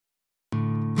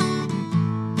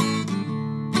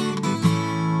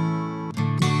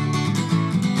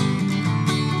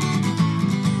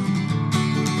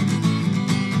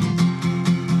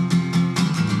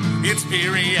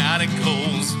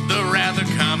periodicals, the rather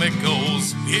comic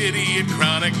goals, idiot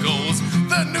chronicles,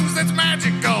 the news that's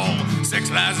magical,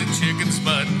 sex, lies, and chicken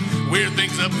smut, weird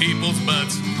things up people's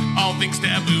butts, all things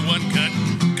taboo uncut.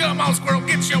 Come on, squirrel,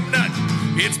 get your nut.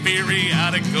 It's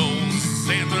periodicals,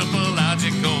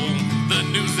 anthropological, the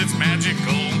news that's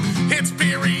magical. It's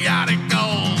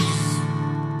periodicals.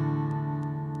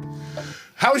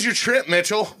 How was your trip,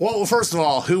 Mitchell? Well, first of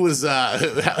all,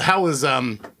 how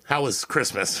was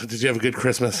Christmas? Did you have a good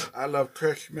Christmas? I love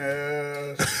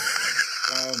Christmas.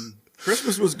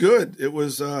 Christmas was good. It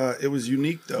was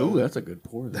unique though. Ooh, that's a good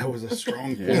pour. That was a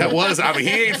strong pour. That was. I mean,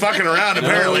 he ain't fucking around.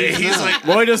 Apparently, he's like.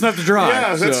 Well, he doesn't have to drive.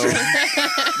 Yeah, that's true.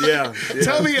 Yeah.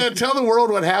 Tell the world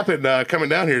what happened coming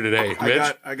down here today,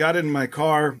 Mitch. I got in my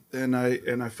car and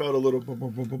I felt a little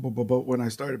when I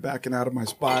started backing out of my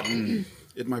spot in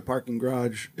my parking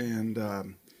garage, and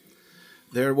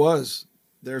there it was.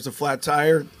 There's a flat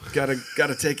tire. Got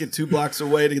to take it 2 blocks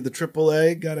away to get the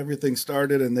AAA. Got everything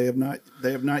started, and they have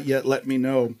not yet let me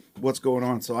know what's going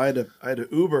on. So I had to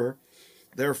Uber.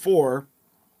 Therefore,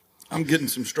 I'm getting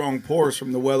some strong pours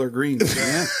from the Weller Greens.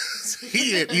 Yeah.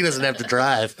 He doesn't have to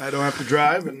drive. I don't have to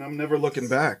drive, and I'm never looking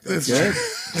back. That's true.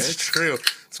 That's true.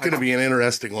 It's going to be an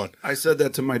interesting one. I said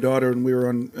that to my daughter when we were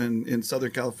in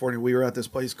Southern California. We were at this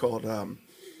place called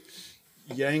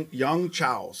Young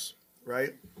Chow's,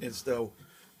 right? It's the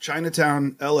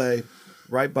Chinatown, L.A.,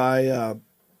 right by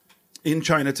in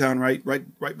Chinatown, right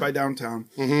by downtown,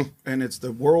 and it's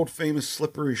the world famous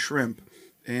slippery shrimp.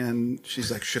 And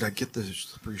she's like, "Should I get the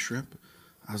slippery shrimp?"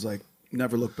 I was like,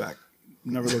 "Never look back."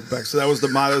 Never look back. So that was the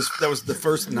motto. That was the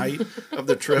first night of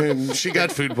the trip. And she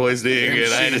got food poisoning,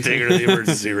 and I had to take her to the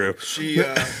emergency room.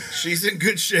 She's in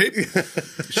good shape.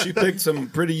 She picked some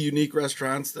pretty unique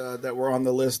restaurants that were on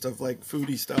the list of like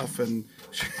foodie stuff, and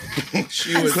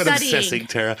she was obsessing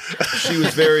Tara. She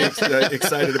was very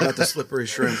excited about the slippery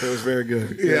shrimp. It was very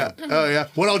good. Yeah. Oh yeah.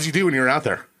 What all did you do when you were out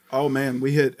there? Oh man,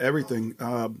 we hit everything.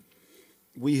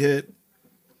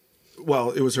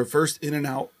 Well, it was her first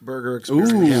In-N-Out burger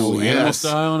experience. Ooh, animal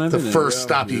style and everything. The first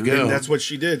stop you go. And that's what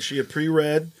she did. She had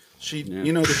pre-read.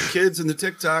 The kids and the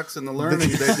TikToks and the learning,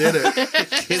 they did it.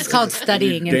 It's called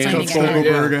studying and Dan finding out.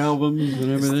 Fogelberg albums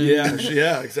and everything.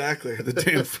 Yeah, exactly. The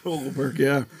Dan Fogelberg,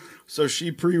 yeah. So she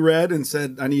pre-read and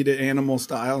said, "I need it animal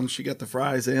style," and she got the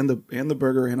fries and the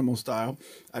burger animal style.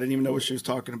 I didn't even know what she was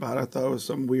talking about. I thought it was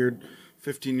some weird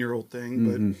 15-year-old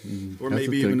thing, or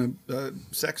maybe even a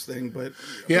sex thing, but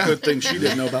a good thing she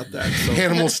didn't know about that. So.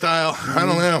 Animal style. I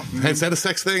don't know. Is that a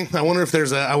sex thing? I wonder if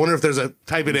there's a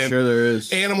type it in. Sure there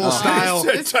is. Animal style.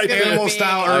 Animal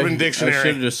style Urban Dictionary. I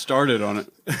should have just started on it.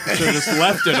 I should have just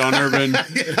left it on Urban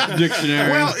Dictionary.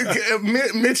 Well,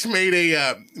 Mitch made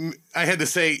a. I had to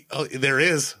say, there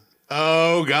is.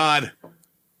 Oh God.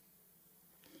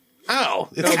 Oh,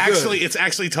 it's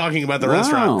actually talking about the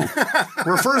restaurant.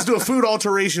 Refers to a food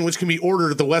alteration which can be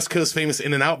ordered at the West Coast famous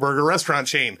In-N-Out burger restaurant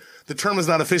chain. The term is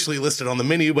not officially listed on the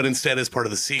menu, but instead is part of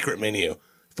the secret menu.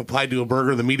 If applied to a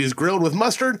burger, the meat is grilled with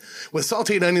mustard, with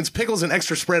sauteed onions, pickles, and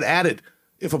extra spread added.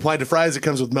 If applied to fries, it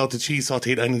comes with melted cheese,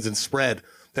 sauteed onions, and spread.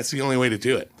 That's the only way to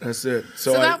do it. That's it.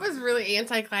 So that was really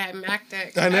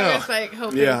anticlimactic. I know. I was like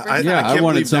hoping I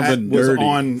wanted something dirty.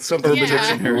 On Urban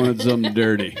Dictionary. I wanted something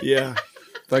dirty. Yeah.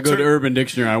 If I go to Urban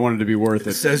Dictionary, I want it to be worth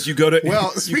it. It says you go to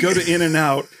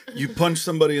In-N-Out, you punch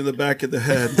somebody in the back of the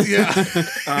head,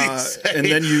 and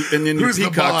then your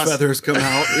peacock feathers come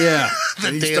out,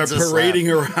 and you start parading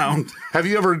around. Have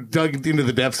you ever dug into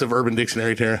the depths of Urban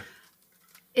Dictionary, Tara?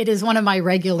 It is one of my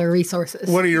regular resources.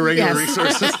 One of your regular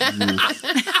resources.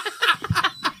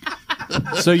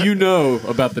 So you know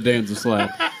about the Danza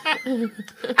slap?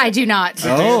 I do not.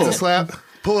 Danza slap.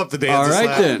 Pull up the Danza All right,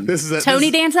 slap. then. This is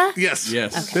Tony Danza? Yes.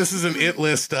 Yes. Okay. This is an It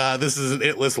List. This is an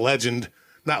It List legend.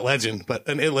 Not legend, but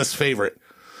an It List favorite.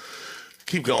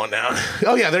 Keep going down.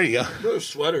 Oh, yeah, there you go. Those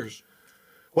sweaters.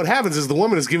 What happens is the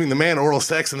woman is giving the man oral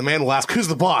sex, and the man will ask, "Who's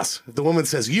the boss?" If the woman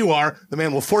says, "You are," the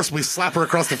man will forcibly slap her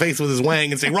across the face with his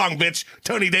wang and say, "Wrong, bitch.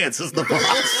 Tony Danza's the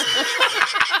boss."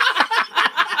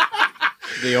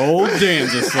 The old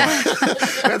Danza slap.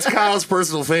 That's Kyle's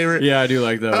personal favorite. Yeah, I do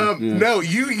like that one. No,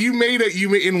 you made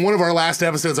in one of our last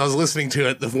episodes. I was listening to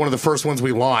it. One of the first ones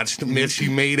we launched. Mitch,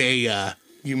 you made a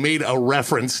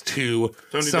reference to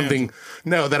Tony something. Danza.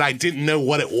 No, that I didn't know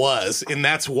what it was, and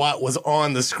that's what was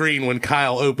on the screen when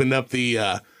Kyle opened up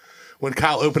the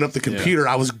computer.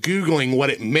 I was Googling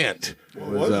what it meant. What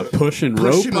was that? Push and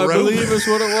rope, I believe is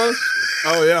what it was.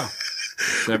 Oh yeah.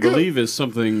 I believe is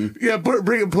something. Yeah,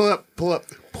 pull up.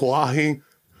 Plahing.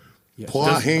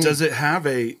 Does it have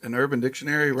an Urban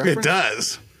Dictionary reference? It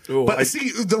does. Ooh, But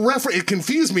see, the ref, it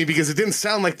confused me because it didn't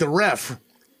sound like the ref.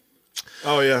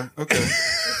 Oh yeah. Okay.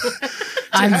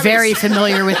 I'm very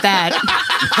familiar with that.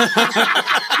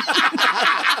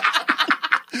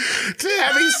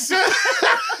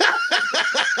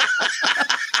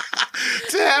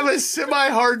 To have a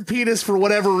semi-hard penis for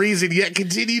whatever reason, yet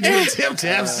continue to attempt to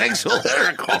have sexual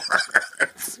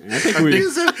intercourse.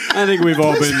 I think we've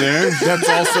all been there. That's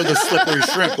also the slippery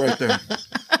shrimp right there.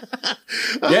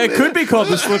 Yeah, it could be called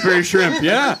the slippery shrimp.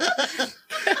 Yeah.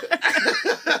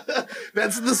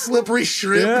 That's the slippery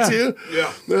shrimp Yeah. too.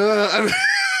 Yeah.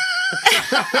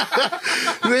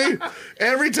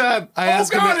 Every time I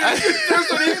ask him,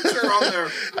 There's an answer on there.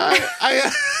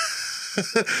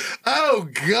 oh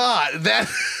God,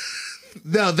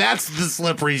 that's the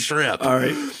slippery shrimp. All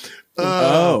right.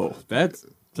 That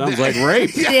sounds like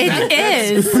rape. It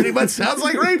is. Pretty much sounds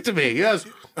like rape to me. Yes.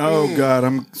 Oh God,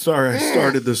 I'm sorry I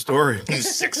started the story. You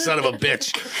sick son of a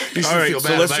bitch. You should All right, feel bad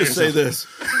so let's about just say yourself. this.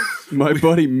 My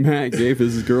buddy Matt gave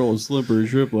his girl a slippery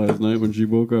shrimp last night when she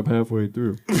woke up halfway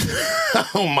through.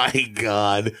 Oh my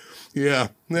God. Yeah.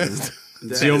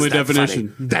 It's the only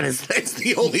definition. That's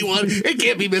the only one. It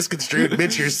can't be misconstrued.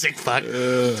 Mitch, you're a sick fuck.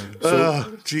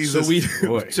 Jesus. So we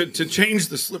to change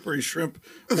the slippery shrimp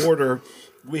order,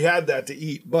 we had that to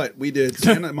eat, but we did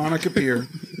Santa Monica Pier,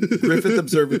 Griffith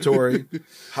Observatory,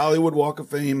 Hollywood Walk of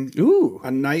Fame,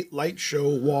 a night light show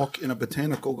walk in a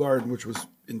botanical garden, which was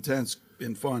intense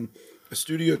and fun, a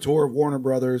studio tour of Warner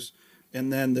Brothers,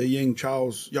 and then the Young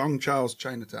Charles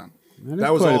Chinatown.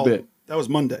 That was quite a bit. That was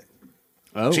Monday.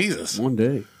 Oh, Jesus. One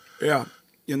day. Yeah.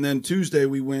 And then Tuesday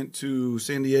we went to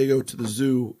San Diego to the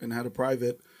zoo and had a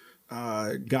private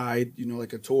guide,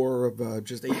 like a tour of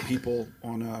just 8 people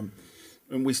on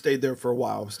and we stayed there for a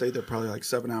while. Stayed there probably like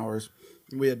 7 hours.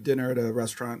 And we had dinner at a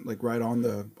restaurant like right on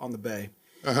the bay.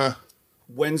 Uh-huh.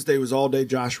 Wednesday was all day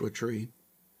Joshua Tree.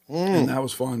 And that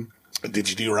was fun. Did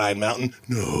you do Ryan Mountain?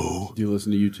 No. Do you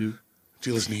listen to YouTube? Do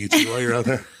you listen to YouTube while you're out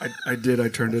there? I did. I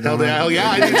turned it Hell on. yeah,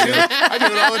 I do too. I do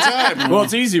it all the time. Well,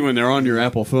 it's easy when they're on your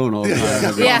Apple phone all the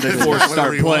time. Yeah. They Whatever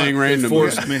start you playing want. randomly.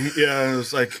 Forced me. Yeah, it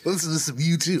was like Listen to some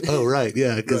YouTube. Oh, right.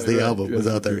 Yeah, because the album was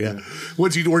out there. Yeah.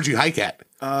 Where'd you hike at?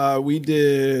 we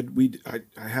did.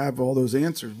 I have all those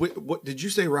answers. What did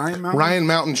you say? Ryan Mountain. Ryan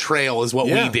Mountain Trail is what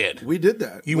we did. We did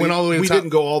that. You went all the way to the We top? didn't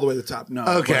go all the way to the top. No.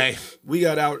 Okay. But we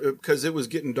got out because it was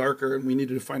getting darker and we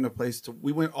needed to find a place to.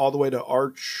 We went all the way to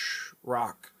Arch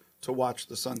Rock to watch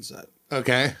the sunset.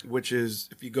 Okay. Which is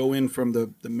if you go in from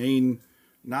the main,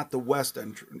 not the west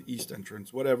entrance, east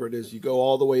entrance, whatever it is, you go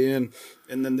all the way in,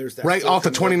 and then there's that Right fork off the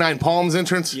in 29 Palms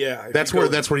entrance? Yeah, if That's you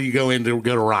where you go in to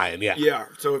go to Ryan. Yeah. Yeah,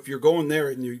 so if you're going there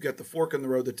and you got the fork in the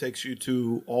road that takes you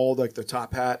to all like the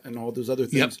Top Hat and all those other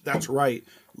things, that's right.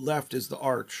 Left is the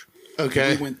arch.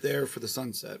 Okay. We went there for the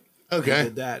sunset. Okay. We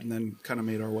did that and then kind of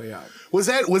made our way out. Was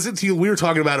it to you? We were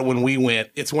talking about it when we went.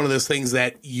 It's one of those things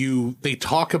that they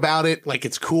talk about it like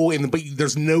it's cool, but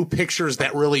there's no pictures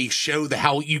that really show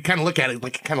how you kind of look at it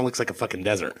like it kind of looks like a fucking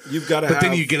desert. You've got to but have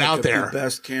then you get out there. the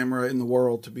best camera in the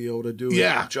world to be able to do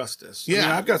it justice. I mean,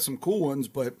 I've got some cool ones,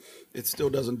 but it still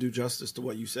doesn't do justice to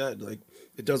what you said. Like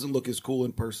it doesn't look as cool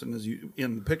in person as you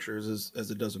in the pictures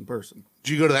as it does in person.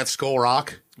 Did you go to that Skull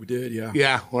Rock? We did, yeah.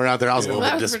 Yeah, we're out there. I was a little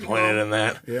That bit was pretty disappointed cool. in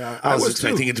that. Yeah, I was I was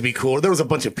expecting too. it to be cool. There was a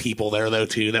bunch of people there though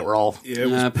too that were all Yeah, it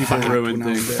was people packed ruin when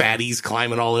I was things. there. fatties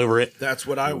climbing all over it. That's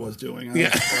what I was doing.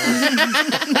 Yeah.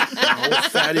 Old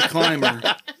fatty climber.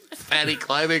 Fatty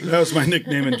climbing. That was my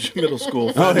nickname in middle school.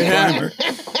 Oh, Fatty yeah. climber.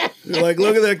 You're like,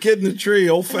 look at that kid in the tree,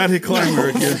 old fatty climber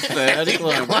again.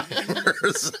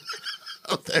 Climbers.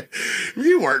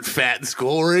 You weren't fat in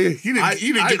school, were you? You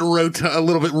didn't get a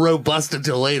little bit robust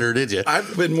until later, did you?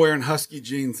 I've been wearing husky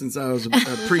jeans since I was a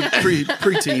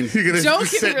preteen. You're gonna Don't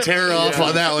get set rid- Tara off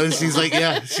on that one. She's like,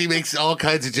 yeah, she makes all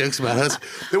kinds of jokes about us.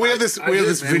 Then we have this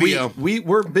video.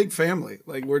 We're a big family.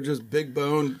 Like we're just big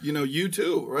bone. You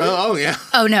too, right? Oh yeah,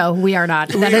 Oh no, we are not.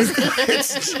 That is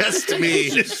it's just me,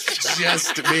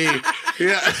 just me.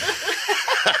 Yeah,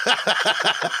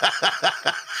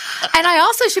 and I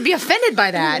also should be offended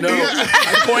by that. No,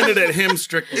 I pointed at him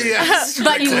strictly. yeah.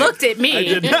 But you looked at me. I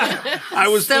did not. I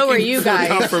was So were looking you for guys.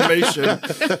 confirmation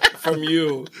from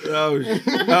you. Oh,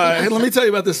 hey, let me tell you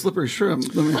about this slippery shrimp.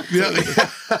 Yeah.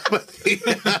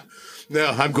 No,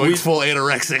 I'm going full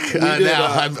anorexic did,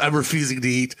 now. I'm refusing to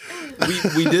eat.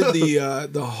 We did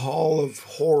the Hall of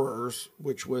Horrors,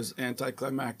 which was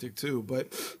anticlimactic too,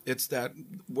 but it's that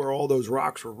where all those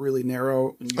rocks were really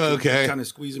narrow and you could kind of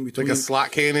squeeze in between. Like a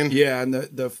slot cannon. Yeah, and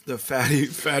the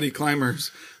fatty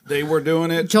climbers, they were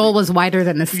doing it. Joel was wider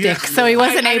than the stick, so he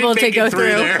wasn't I able didn't to make go it through.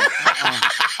 there.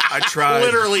 I tried.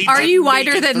 Literally. Are didn't you make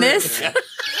wider it than through. this?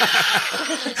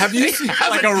 Have you seen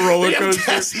Like a roller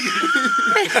coaster.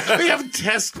 They have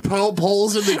test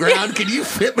poles in the ground. Can you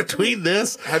fit between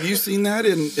this? Have you seen that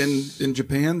in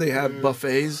Japan? They have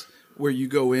buffets where you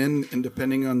go in, and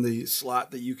depending on the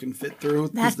slot that you can fit through,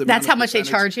 That's how much they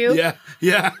charge you?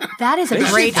 Yeah. That is a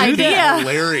great idea.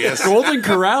 Hilarious. Golden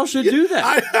Corral should do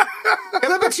that.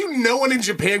 And I bet you no one in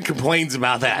Japan complains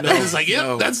about that. They're just like,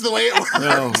 yep, that's the way it works.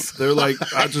 No, they're like,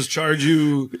 I'll just charge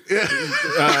you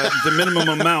the minimum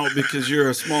amount because you're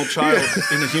a small child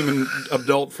in a human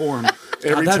adult form.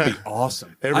 Every That'd time, be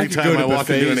awesome. every could time go to I walk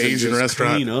into an buffets and Asian just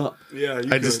restaurant, clean up. Yeah,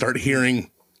 I just start hearing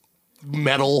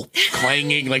metal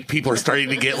clanging, like people are starting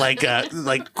to get like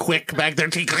quick back there.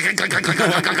 When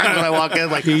I walk in,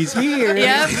 like He's here.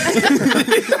 Yep.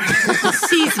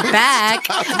 He's back.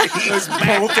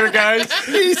 Poltergeist.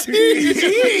 he's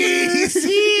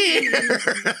here.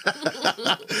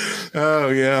 Oh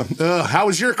yeah. How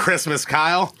was your Christmas,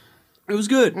 Kyle? It was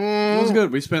good. It was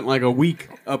good. We spent like a week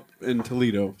up in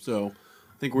Toledo, so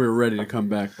I think we were ready to come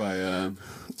back by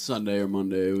Sunday or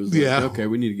Monday. It was like, okay,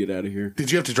 we need to get out of here.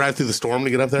 Did you have to drive through the storm to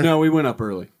get up there? No, we went up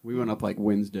early. We went up like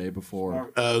Wednesday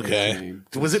before. Okay.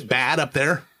 Was it bad up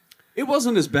there? It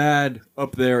wasn't as bad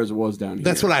up there as it was down here.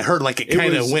 That's what I heard. Like it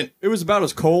kind of went. It was about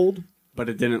as cold, but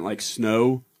it didn't like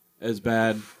snow as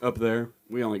bad up there.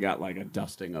 We only got like a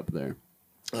dusting up there.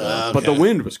 But the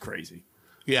wind was crazy.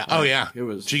 Yeah. Oh yeah. It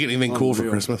was. Did you get anything cool for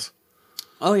unreal. Christmas?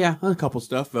 Oh yeah, a couple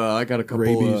stuff. I got a couple.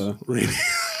 Rabies.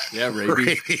 Yeah, rabies.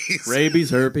 Rabies. Rabies,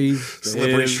 herpes,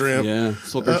 Slippery shrimp. Yeah,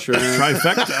 slippery shrimp.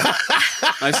 Trifecta.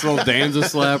 Nice little Danza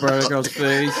slap right across the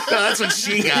face. No, that's what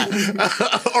she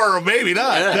got. Or maybe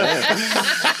not.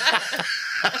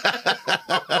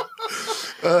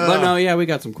 But no, yeah, we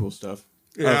got some cool stuff.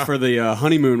 Yeah. For the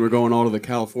honeymoon, we're going all to the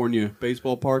California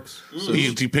baseball parks. So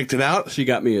You picked it out? she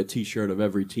got me a T-shirt of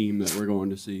every team that we're going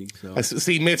to see. So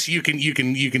See, Mitch, you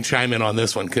can chime in on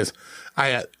this one because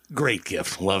great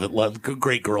gift, love it,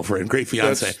 great girlfriend, great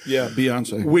fiance.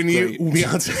 Beyonce. When Great.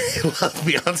 Beyonce, love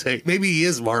Beyonce. Maybe he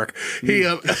is Mark. He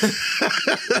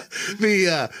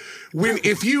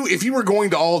if you were going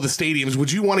to all the stadiums,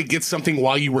 would you want to get something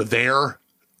while you were there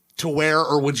to wear,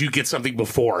 or would you get something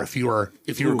before if you were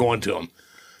going to them?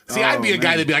 See, I'd be a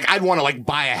guy that'd be like, I'd want to like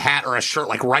buy a hat or a shirt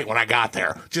like right when I got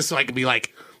there, just so I could be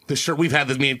like, the shirt. We've had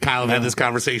this. Me and Kyle have had this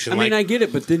conversation. I mean, I get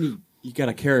it, but then you got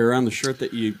to carry around the shirt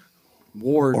that you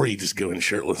wore. or you just go in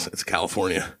shirtless. It's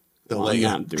California. They'll let I'm you.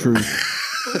 not doing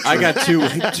that. I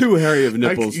got too hairy of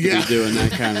nipples to yeah. be doing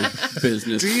that kind of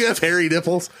business. Do you have hairy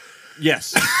nipples?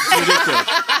 Yes, it's ridiculous.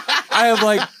 I have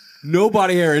like no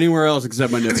body hair anywhere else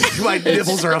except my nipples. My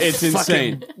nipples are a it's fucking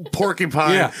insane.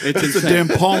 porcupine. Yeah, it's It's a insane.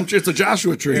 damn palm. It's a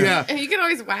Joshua tree. Yeah. You can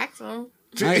always wax them.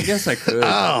 I guess I could.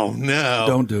 Oh no!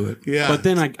 Don't do it. Yeah, But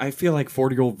then I feel like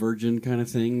 40-year-old virgin kind of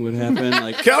thing would happen.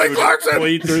 Like Kelly it would Clarkson!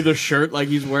 bleed through the shirt like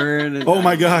he's wearing. And, Oh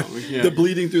my God. Yeah. The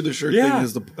bleeding through the shirt Yeah. thing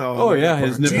is the. Oh, yeah,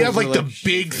 his do you have nipples like are the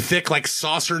big, thick, like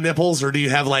saucer nipples, or do you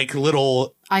have like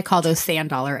little I call those sand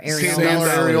dollar areolas. Sand dollar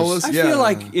areolas? I feel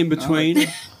like in between,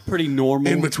 pretty normal.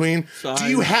 in between? Size. Do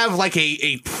you have like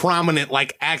a prominent,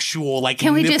 like actual, like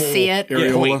Can we just nipple see it?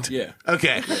 point? Yeah,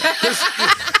 Okay.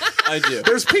 I do.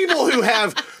 There's people who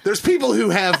have.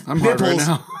 I'm hard right nipples.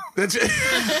 now.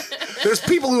 There's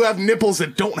people who have nipples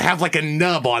that don't have like a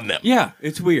nub on them. Yeah,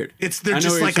 it's weird. They're I know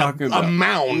just what like you're a talking about.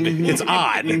 mound. It's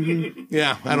odd.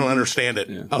 Yeah, I don't understand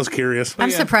it. I was curious.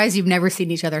 I'm surprised you've never seen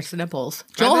each other's nipples.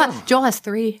 Joel has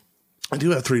 3. I do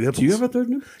have 3 nipples. Do you have a third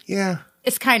nipple? Yeah.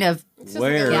 It's kind of It's just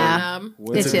Where? Like a Yeah. nub.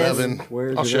 Where's It it? is.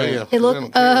 Where's I'll it show at? you. it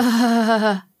look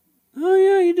Oh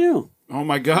yeah, you do. Oh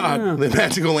my God. The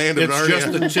magical land of It's Narnia.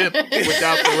 just the tip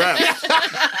without the rest.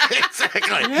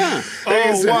 Exactly. Yeah.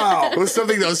 Oh, wow. It was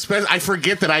something that was special. I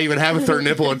forget that I even have a third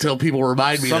nipple until people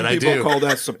remind me Some that I people do. call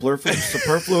that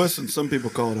superfluous, and some people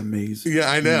call it amazing. Yeah,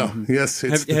 I know. Yes,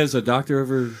 it's. Has a doctor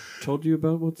ever told you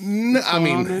about what's? No, I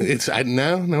mean, on there? it's.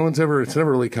 No one's ever. It's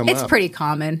never really come it's up. pretty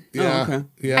common. Yeah. Oh, okay.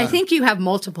 Yeah. I think you have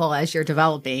multiple as you're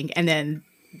developing, and then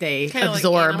they Kinda like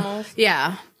absorb. animals.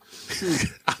 Yeah.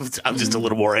 I'm just a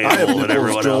little more I have animal than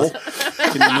everyone nipples, Joel. else.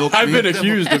 Can you milk I've me? been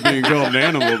accused of being called an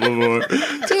animal before.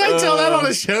 Did I tell that on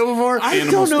the show before? I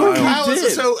Animal don't know if style. you I was-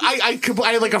 did. so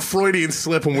I had like a Freudian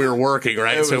slip when we were working,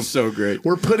 right? It was so great.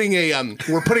 We're putting a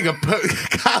we're putting a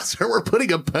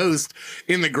post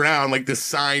in the ground, like this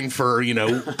sign for,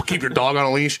 keep your dog on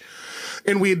a leash.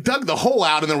 And we had dug the hole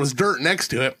out and there was dirt next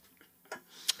to it.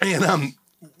 And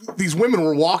these women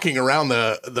were walking around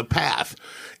the path,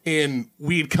 and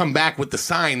we had come back with the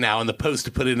sign now and the post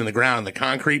to put it in the ground in the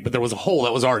concrete, but there was a hole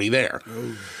that was already there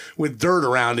with dirt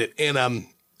around it. And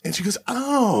she goes,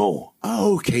 "Oh,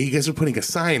 okay, you guys are putting a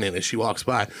sign in," as she walks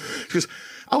by. She goes,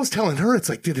 I was telling her, it's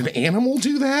like, did an animal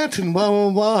do that? And blah, blah,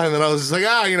 blah. And then I was just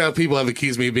like, people have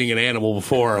accused me of being an animal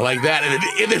before, like that. And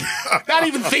then not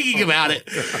even thinking about it.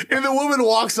 And the woman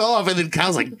walks off, and then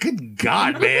Kyle's like, good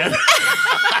God, man.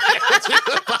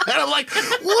 And I'm like,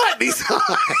 what? And he's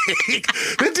like,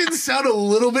 that didn't sound a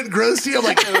little bit gross to you? I'm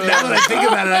like, now that I think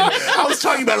about it, I was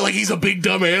talking about it like he's a big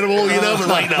dumb animal, but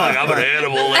like, no, I'm an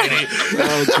animal, lady.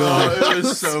 Oh, God. It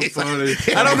was so funny.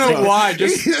 I don't know why.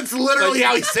 That's literally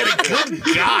how he said it.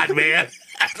 Good God, man.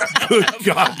 Good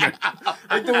God, man.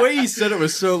 Like the way he said it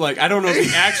was so like, I don't know if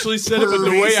he actually said it, but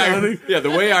the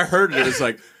way I heard it was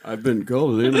like, I've been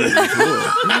called an animal before.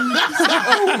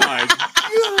 Oh my God.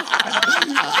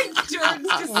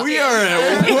 We are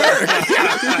at work.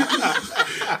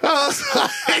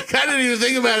 I didn't even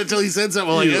think about it until he said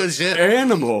something like, oh shit.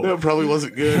 Animal. That probably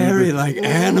wasn't good. Harry like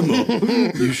animal.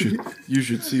 You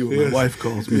should see what my wife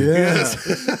calls me. Yes.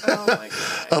 Oh my God.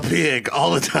 A pig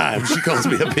all the time. She calls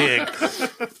me a pig.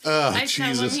 Oh, I tell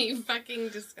him Jesus. he fucking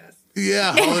disgusts.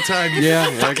 Yeah, all the time. Yeah,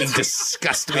 fucking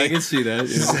disgust me. I can see that.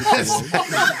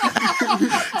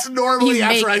 It's normally You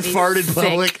after make I me farted sick.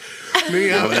 public.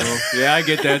 Yeah, I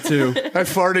get that too. I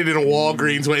farted in a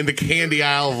Walgreens, in the candy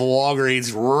aisle of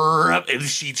Walgreens, and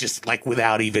she just like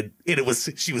without even,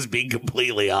 she was being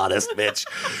completely honest, bitch.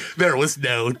 There was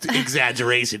no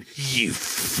exaggeration. You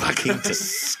fucking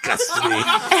disgust me.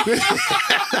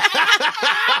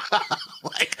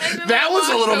 Like, that was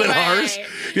a little bit harsh.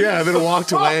 Yeah, then it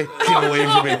walked away. Get away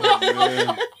from me.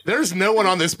 There's no one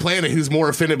on this planet who's more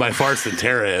offended by farts than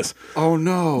Tara is. Oh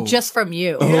no! Just from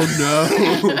you. Oh no!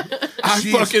 I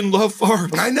fucking love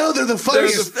farts. I know they're the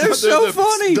funniest. They're so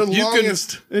funny. The You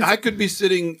longest. I could be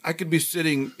sitting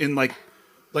in like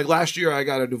last year I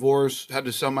got a divorce, had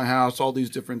to sell my house, all these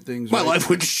different things. My right? life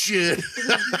went to shit.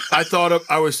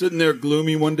 I was sitting there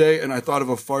gloomy one day and I thought of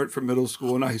a fart from middle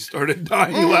school and I started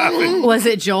dying laughing. Was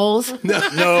it Joel's?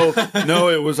 No,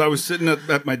 I was sitting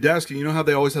at my desk and you know how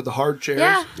they always had the hard chairs?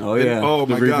 Yeah. Oh yeah. And, oh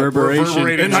the my God. reverberation.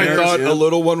 Reverberating And I chairs, thought yeah. a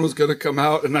little one was going to come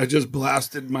out, and I just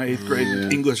blasted my 8th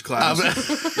grade English class.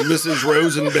 And Mrs.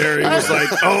 Rosenberry was like,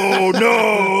 "Oh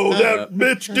no, that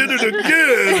bitch did it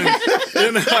again!"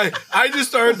 And I just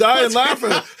started dying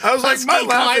laughing. I was like, "My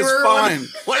laugh is fine."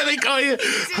 What do they call you?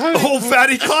 Oh,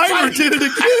 Fatty Clymer did it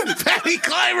again. Fatty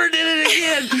Clymer did it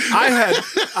again.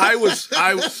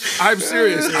 I'm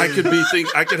serious. I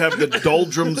could have the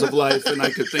doldrums of life, and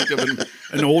I could think of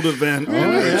an old event, and I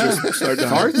would just start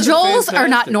dying. Joel's are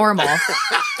not normal.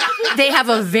 They have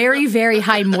a very, very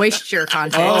high moisture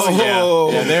content. Oh,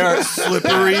 Yeah, they are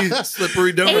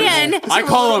slippery donuts. And I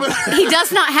call them. he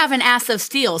does not have an ass of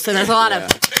steel, so there's a lot of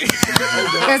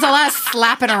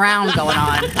slapping around going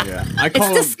on. Yeah, I call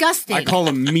It's them, disgusting. I call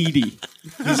them meaty.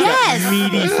 Yes,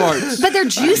 Meaty farts. but they're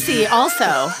juicy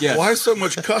also. Yes. Why so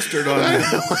much custard on it?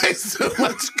 Why so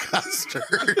much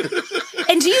custard?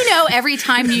 And do you know every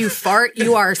time you fart,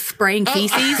 you are spraying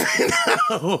feces?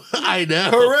 Oh, I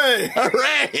know. Hooray!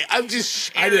 Hooray! I'm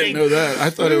just sharing. I didn't know that. I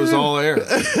thought it was all air.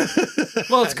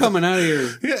 Well, it's coming out of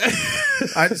here.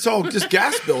 It's all just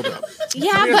gas buildup.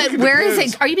 Yeah, but where is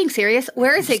it? Are you being serious?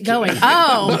 Where is it going?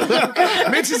 Oh,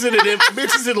 Mitch is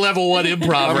in level 1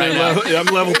 improv right now. I'm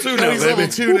level 2 now, He's baby. level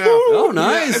 2 now. Oh,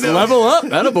 nice. Level up.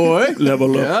 Attaboy.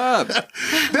 Level up.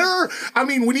 Yeah.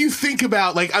 When you think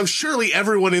about, like, I'm surely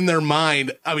everyone in their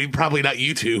mind, I mean, probably not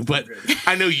you two, but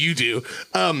I know you do,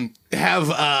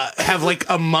 have like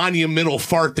a monumental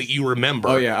fart that you remember.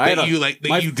 Oh yeah,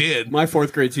 you did. My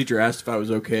 4th grade teacher asked if I was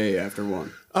okay after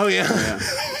one. Oh yeah.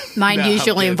 mine No,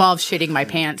 usually good. involves shitting my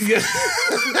pants.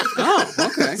 Oh,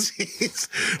 okay. Jeez.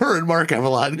 Her and Mark have a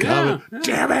lot in common.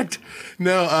 Damn it.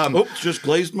 No, Just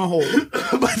glazed my hole.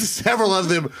 but several of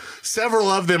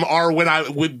them are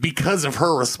because of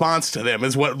her response to them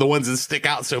is what the ones that stick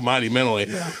out so monumentally.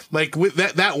 Yeah. Like with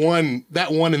that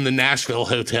one in the Nashville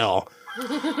hotel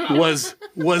was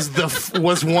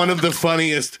one of the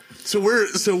funniest.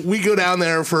 So we go down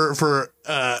there for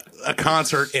a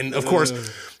concert, and of course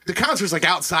the concert's like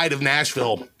outside of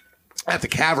Nashville at the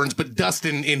Caverns, but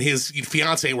Dustin and his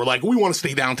fiance were like, we want to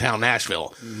stay downtown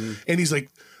Nashville. Mm-hmm. And he's like,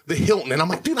 the Hilton. And I'm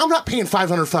like, dude, I'm not paying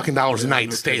 $500 fucking a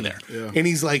night to stay there. Yeah. And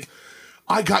he's like,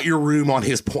 I got your room on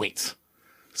his points.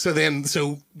 So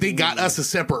they got us a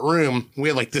separate room. We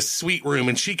had like this suite room,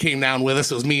 and she came down with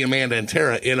us. It was me, Amanda, and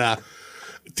Tara. And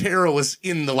Tara was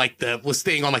in was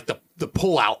staying on like the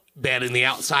pull out bed in the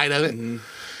outside of it. Mm-hmm.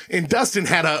 And Dustin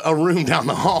had a room down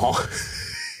the hall.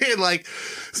 And like,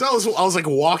 So I was like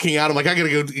walking out. I'm like, I gotta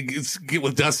go get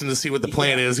with Dustin to see what the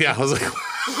plan is. Yeah, I was like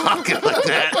walking like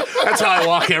that. That's how I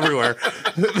walk everywhere.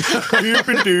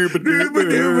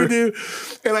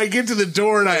 And I get to the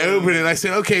door and I open it and I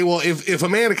said, okay, well, if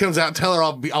Amanda comes out, tell her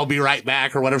I'll be right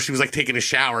back or whatever. She was like taking a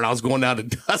shower and I was going down to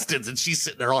Dustin's and she's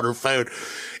sitting there on her phone.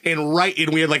 And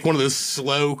we had like one of those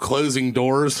slow closing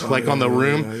doors on the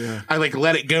room. Yeah. I like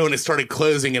let it go and it started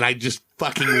closing and I just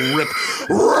fucking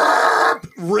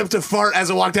ripped a fart as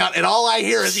I walked out, and all I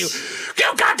hear is you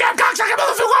goddamn cocksucker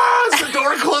motherfuckers! The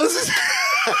door closes.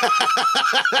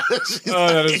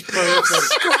 That is perfect.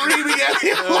 Screaming at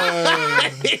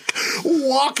him, like,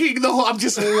 walking the whole. I'm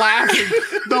just laughing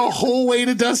the whole way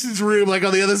to Dustin's room, like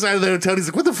on the other side of the hotel. He's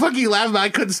like, "What the fuck are you laughing about?" I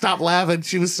couldn't stop laughing.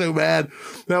 She was so mad.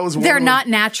 That was. They're not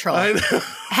natural.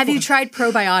 Have you tried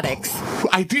probiotics?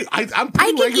 I do. I'm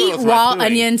I can eat raw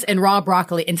onions and raw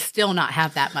broccoli and still not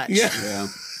have that much. Yeah.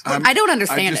 I don't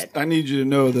understand it. I need you to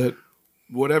know that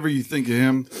whatever you think of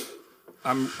him,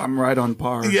 I'm right on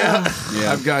par. Yeah.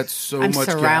 I've got so I'm much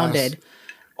surrounded. gas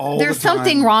all There's the time.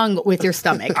 something wrong with your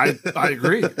stomach. I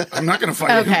agree. I'm not going to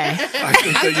fight Okay. you. I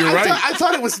think that you're right. I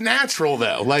thought it was natural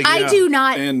though. Like I do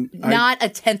not, And not a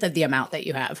tenth of the amount that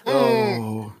you have.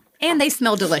 Oh. And they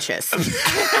smell delicious.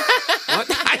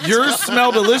 Yours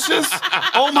smell delicious?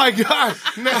 Oh my god!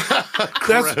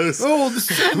 That's Gross. the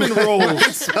cinnamon rolls.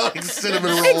 It smelled like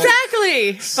cinnamon rolls.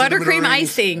 Exactly. Buttercream rings.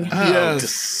 icing. Oh, Yes.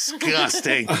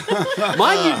 disgusting.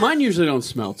 Mine usually don't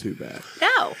smell too bad.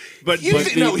 No. But He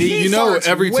farts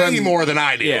every way time more than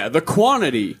I do. Yeah, the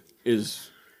quantity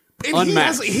is And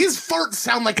unmatched. his farts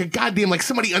sound like a goddamn like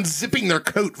somebody unzipping their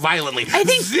coat violently. I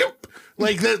think- Zip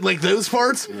like that, like those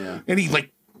farts. Yeah. And he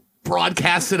like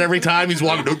broadcasts it every time he's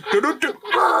walking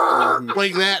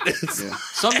like that.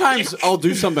 Sometimes I'll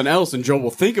do something else and Joe will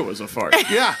think it was a fart.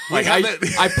 Yeah, Like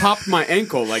I popped my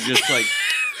ankle, like just like,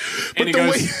 and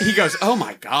he goes, "Oh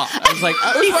my god!" I was like,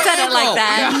 He said it like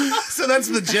that. So that's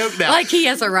the joke now. Like he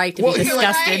has a right to be he like,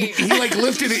 disgusted. he like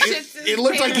lifted it. It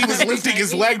looked like he was lifting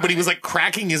his leg, but he was like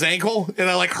cracking his ankle. And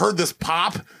I like heard this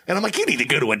pop, and I'm like, "You need to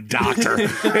go to a doctor."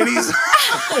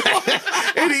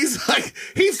 And he's like,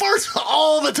 he farts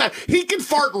all the time. He can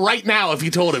fart right now if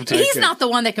you told him to. He's not the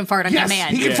one that can fart on Yes,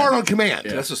 command. he can fart on command.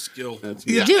 That's a skill.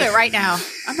 Yeah. Do it right now.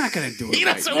 I'm not gonna do it. He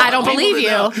doesn't I don't want believe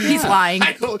people to you. know. He's lying.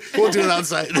 We'll do it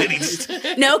outside. Then he just,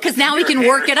 No, because now we can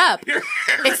work it up.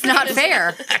 It's not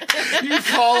fair. you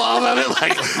fall off of it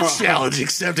like challenge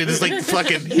accepted. It's like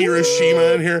fucking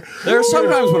Hiroshima in here. There are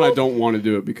sometimes when I don't want to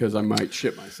do it because I might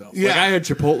shit myself. Yeah. Like I had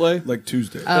Chipotle Like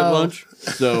Tuesday. at lunch,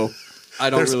 so I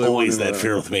don't There's really always want to, that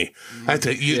fear with me. I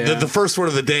tell you, Yeah. the first word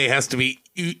of the day has to be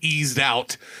eased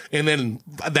out, and then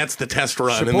that's the test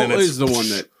run. And then Chipotle it's is the one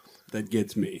that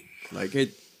gets me. Like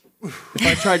it. If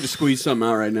I tried to squeeze something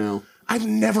out right now, I've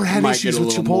never I had might issues get a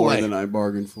with little more Chipotle. than I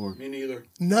bargained for. Me neither.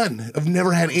 None. I've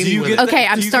never had any. Do you with get it. Okay,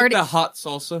 I'm do you starting- get the hot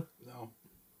salsa? No.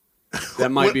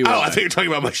 That might be Oh, why. I think you're talking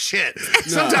about my shit.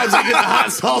 Sometimes I get the hot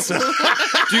salsa.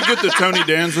 Do you get the Tony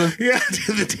Danza? Yeah,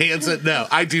 the Danza. No,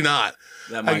 I do not.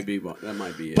 That might be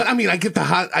it. But I mean, I get the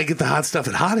hot stuff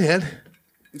at Hothead.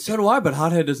 So do I, but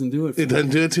Hothead doesn't do it for It doesn't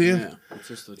do it to you. Yeah, it's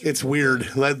just the It's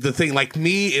weird. Like, the thing, like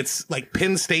me, it's like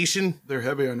Penn Station. They're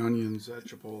heavy on onions at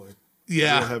Chipotle. Real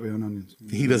Yeah, heavy on onions.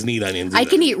 he doesn't eat onions. I either.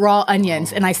 can eat raw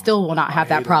onions and I still will not have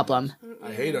that problem.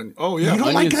 I hate onions. Oh yeah, You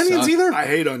don't like Onions onions suck. either? I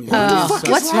hate onions. fuck is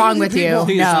What's wrong wrong with with you?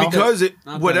 people? No. Because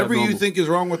Not whatever that you abnormal. think is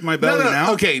wrong with my No, belly no,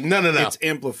 now, okay, no. it's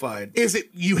amplified. Is it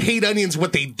you hate onions,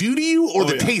 what they do to you, or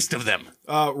the yeah. taste of them?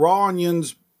 Raw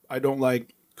onions, I don't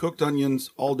like. Cooked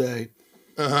onions all day,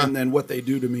 and then what they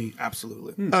do to me,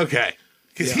 absolutely. Okay,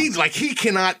 because Yeah. he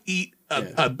cannot eat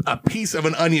a piece of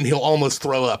an onion. He'll almost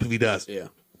throw up if he does. Yeah.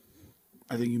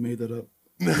 I think you made that up.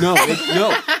 No.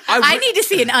 I need to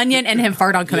see an onion and him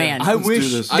fart on command. I Let's do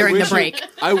wish this. During the wish break.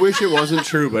 I wish it wasn't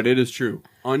true, but it is true.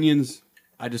 Onions,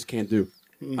 I just can't do.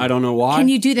 I don't know why. Can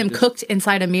you do them cooked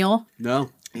inside a meal? No.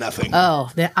 Nothing. Oh,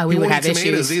 we You would won't have eat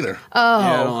tomatoes issues. either. Yeah,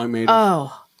 I don't like maters.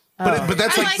 Oh, But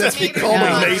that's I like like that's maters called in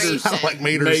like moderation. maters. I don't like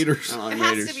maters. Maters. I don't like It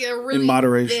has maters. to be a really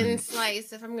moderation. thin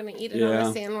slice if I'm going to eat it on Yeah.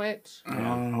 a sandwich.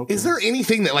 Okay. Is there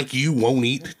anything that like you won't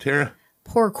eat, Tara?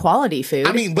 poor quality food.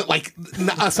 I mean, but like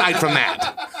aside from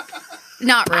that,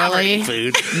 not really.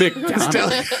 food. McDonald's.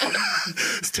 I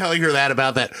was telling her that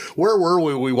about that. Where were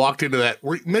we? We walked into that.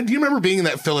 Do you remember being in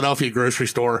that Philadelphia grocery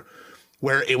store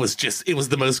where it was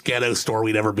the most ghetto store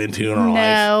we'd ever been to in our life?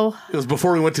 No. It was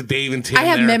before we went to Dave and Tim. I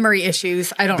have there. memory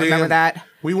issues. I don't remember that.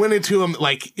 We went into them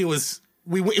like it was.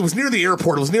 It was near the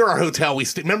airport. It was near our hotel.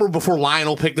 Remember before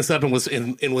Lionel picked us up and was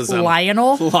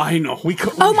Lionel? Lionel. we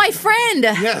Oh, my friend.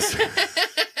 yes.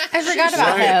 I forgot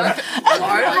about him.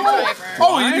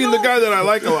 Oh, you mean the guy that I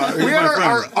like a lot? He's We had my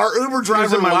friend. our Uber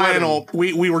driver in my Lionel.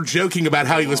 We were joking about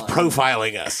how he was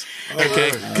profiling us,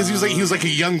 okay? Because he was like a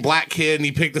young black kid, and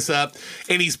he picked us up,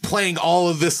 and he's playing all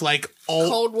of this like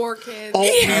Cold War kids. alt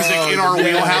music in our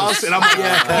wheelhouse, and I'm like,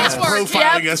 he's Cold War,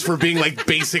 profiling yep. us for being like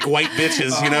basic white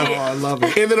bitches, you know? Oh, I love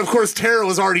it. And then of course Tara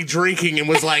was already drinking and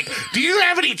was like, "Do you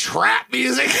have any trap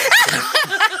music?"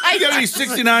 You got any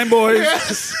 69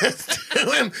 boys?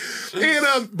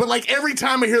 But like every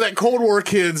time I hear that Cold War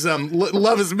kids,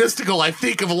 "Love is Mystical," I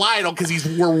think of Lionel because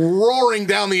we're roaring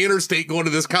down the interstate going to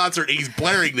this concert, and he's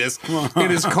blaring this in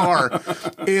his car,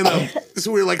 and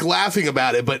so we were like laughing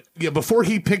about it. But yeah, before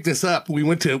he picked us up, we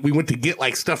went to get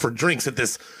like stuff for drinks at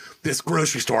this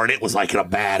grocery store, and it was like in a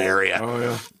bad area.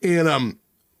 Oh yeah.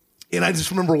 And I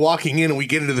just remember walking in, and we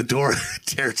get into the door.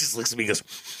 Tara just looks at me and goes,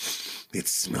 "It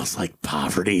smells like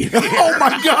poverty." Oh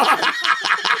my God.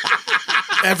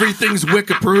 Everything's WIC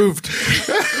approved. To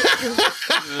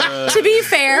be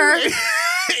fair,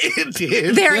 It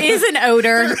did. there is an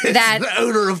odor that the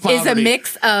odor of is poverty. a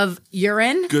mix of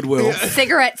urine, Goodwill.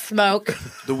 cigarette smoke,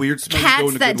 The weird smell. going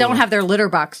cats to that Goodwill. don't have their litter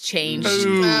box changed,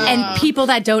 and people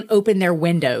that don't open their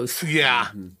windows. Yeah.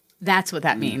 That's what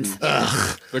that means. The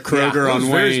Kroger That was on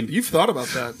very- Wayne. You've thought about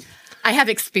that. I have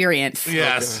experience.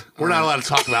 Yes. We're not allowed to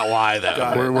talk about why,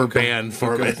 though. We're banned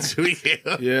for it.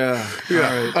 Yeah. All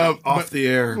right. Off the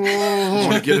air. I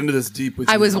want to get into this deep with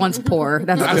you. I was once poor.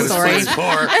 That's the story.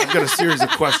 I've got a series of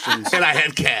questions. And I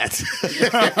had cats.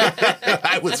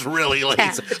 I was really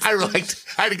lazy.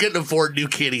 I couldn't afford new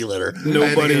kitty litter.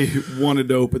 Nobody wanted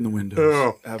to open the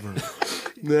windows ever.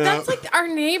 That's like our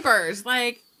neighbors.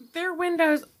 Like their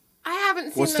windows. I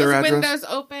haven't seen What's their those address? windows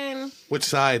open. Which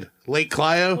side? Lake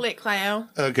Clio? Lake Clio.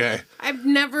 Okay. I've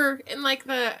never, in like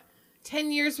the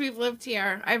 10 years we've lived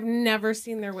here, I've never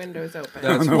seen their windows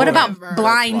open. What about Never.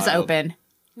 blinds wild. open?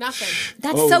 Nothing.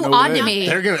 That's Oh, so no odd way. to me.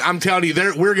 I'm telling you,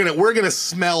 we're gonna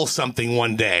smell something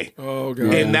one day. Oh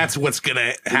God. And that's what's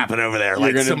gonna happen over there. You're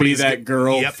Like going to be somebody's that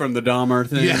girl Yep. from the Dahmer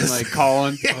thing, Yes. like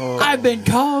calling. I've been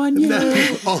calling you.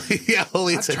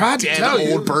 Only it's a tried to dead tell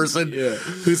you. old person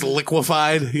who's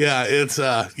liquefied. Yeah, it's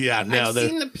I've the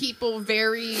seen the people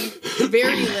very,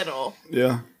 very little.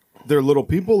 Yeah. They're little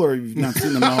people, or you've not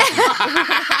seen them often?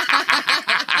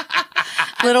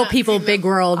 Little people, big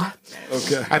world.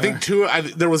 Okay. I think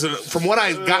there was from what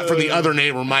I got from the other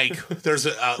neighbor, Mike. There was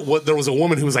a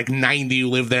woman who was like 90 who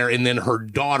lived there, and then her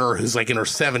daughter, who's like in her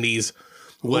 70s,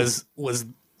 was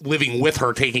living with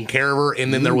her, taking care of her,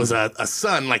 and then there was a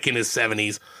son like in his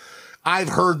 70s. I've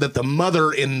heard that the mother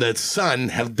and the son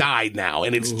have died now,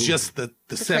 and it's just the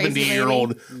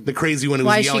 70-year-old, the crazy one who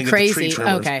Why was is she yelling at the tree crazy?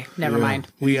 trimmers. Okay, never mind.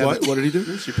 We have, What did he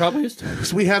do? She probably is.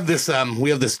 so we have this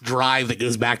drive that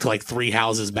goes back to like 3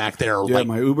 houses back there. Yeah, like,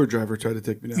 my Uber driver tried to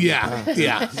take me down. yeah,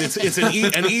 yeah. It's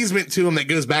an easement to them that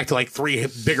goes back to like 3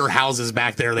 bigger houses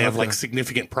back there. They have like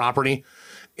significant property,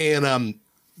 and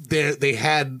they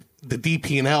had the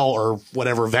DP&L or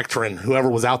whatever Vectran, whoever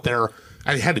was out there.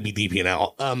 I had to be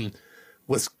DP&L.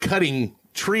 Was cutting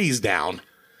trees down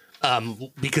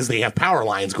because they have power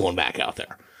lines going back out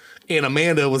there. And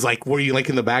Amanda was like, "Were you like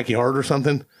in the backyard or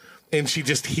something?" And she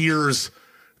just hears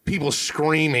people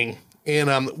screaming. And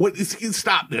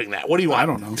stop doing that. What do you want? I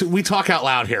don't know. We talk out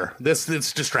loud here. It's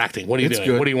distracting. What are you It's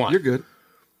doing? good. What do you want? You're good.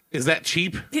 Is that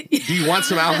cheap? Do you want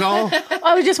some alcohol?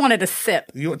 I just wanted a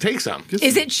sip. You take some.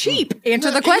 Is it cheap?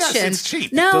 Answer the Yes, question. it's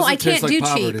cheap. No, Doesn't I can't taste like do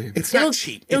poverty. cheap. It's not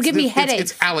cheap. It'll give me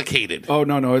headaches. It's allocated. Oh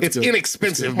no, it's good.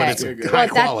 inexpensive, but it's Okay. high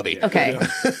Well, that- quality. Okay.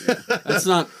 That's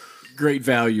not great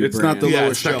value. It's not brand. the Yeah,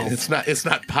 lowest it's not, shelf. it's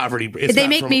not poverty. It's They not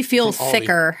make from- me feel from Aldi.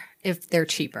 sicker if they're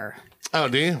cheaper. Oh,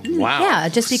 do you? Wow. Yeah,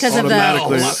 just because of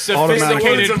Automatically. the.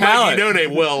 Sophisticated It's a palate. Mikey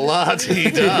Donate will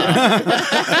la-ti-da.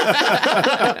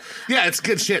 Yeah, it's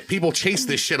good shit. People chase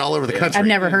this shit all over the country. I've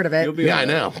never heard of it. You'll be Yeah, all I right.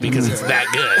 know, because it's that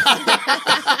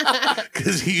good.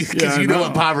 Because I you know know.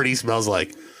 what poverty smells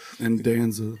like. And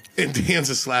Danza. And Dan's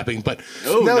is slapping, but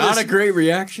Oh, no, not this- a great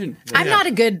reaction. I'm not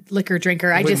a good liquor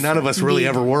drinker. I But just none of us really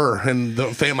ever were, and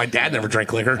my dad never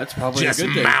drank liquor. That's probably a just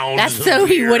good thing. mounds That's of so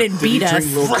he beer. wouldn't beat us.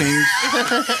 Drink Little Kings.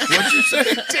 What'd you say?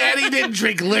 Daddy didn't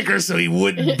drink liquor, so he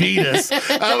wouldn't beat us.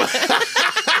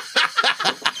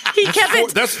 He kept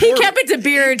it. that's He for- kept it to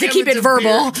beer to keep it it to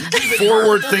verbal.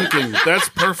 Forward thinking. That's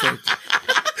perfect.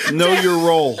 Know your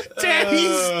role. Daddy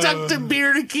stuck to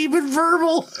beer to keep it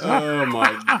verbal. Oh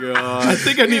my I god,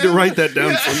 think I need to write that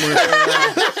down somewhere.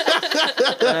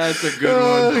 that's a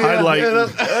good one. Highlight.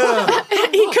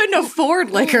 He couldn't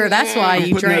afford liquor. That's why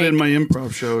you Putting that in drank. my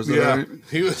improv shows. Yeah, Right?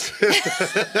 he was.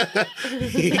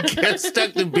 He kept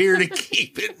stuck to beer to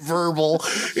keep it verbal.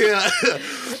 Yeah,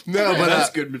 no, but That's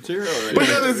good material. Right But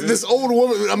there. then this old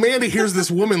woman, Amanda hears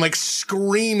this woman like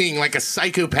screaming like a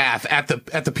psychopath at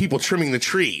the people trimming the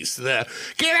trees. Get out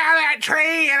of that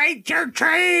tree! It ain't your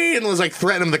tree! And was like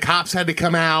threatening them. The cops had to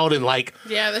come out and like.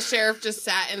 Yeah, the sheriff just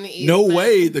sat in the easement. No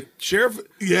way. The sheriff.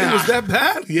 Yeah. It was that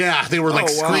bad. Yeah, they were like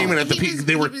Oh, wow. screaming at the He people. was,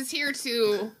 They were. he was here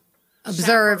to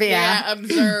Observe, yeah.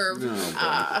 observe.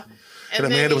 And then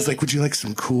Amanda was he- like, "Would you like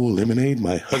some cool lemonade?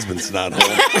 My husband's not home.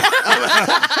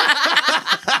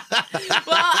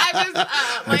 Well,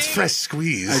 I was It's laying- fresh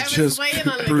squeeze." I was Just laying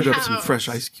on the brewed up some couch. fresh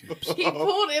ice cubes. He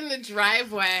pulled in the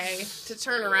driveway to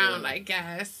turn around, I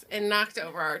guess, and knocked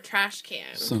over our trash can.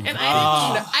 Son of And a-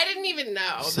 I didn't even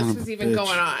know Son this of was a even bitch.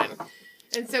 going on.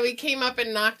 And so he came up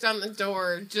and knocked on the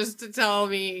door just to tell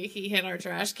me he hit our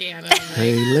trash can. And I'm like,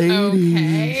 Hey, lady.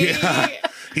 okay. Yeah.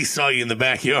 He saw you in the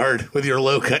backyard with your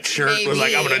low cut shirt. Was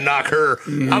like, Maybe. "I'm gonna knock her.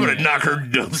 I'm gonna knock her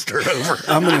dumpster over."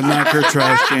 I'm going to knock her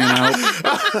trash can out.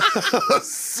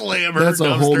 Slam her. That's a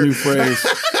dumpster. whole new phrase.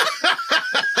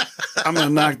 I'm going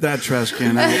to knock that trash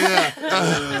can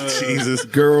out. Jesus.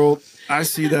 Girl, I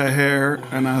see that hair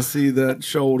and I see that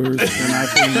shoulders and I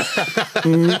think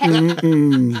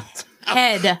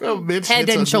Head. bitch Head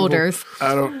hits on and shoulders.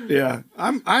 I don't. Yeah,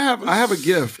 I have a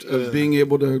gift of being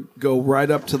able to go right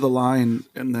up to the line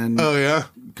and then Oh yeah.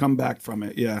 come back from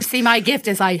it. Yeah. See, my gift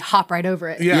is I hop right over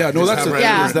it. Yeah, no, just that's have the right thing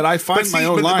Yeah. over is it. that I find But my see,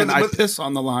 own but- line. but- I but- piss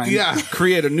on the line, Yeah.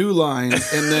 create a new line,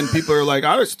 and then people are like,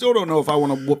 I still don't know if I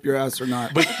want to whoop your ass or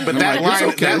not. But I'm that like, it's line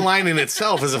okay. that line in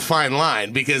itself is a fine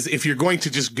line, because if you're going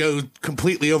to just go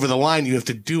completely over the line, you have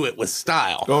to do it with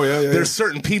style. Oh, yeah, yeah, There's yeah.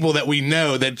 certain people that we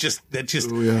know that just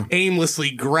Oh, yeah.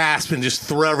 aimlessly grasp and just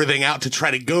throw everything out to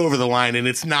try to go over the line, and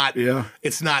it's not Yeah.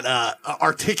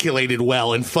 articulated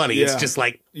well and funny. It's Yeah. just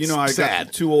like You know, I sad.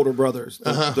 got two older brothers.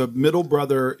 The middle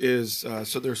brother is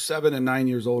so they're 7 and 9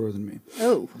 years older than me.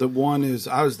 Oh. The one is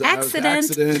I was the Accident.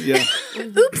 accident. Yeah.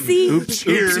 Oopsie.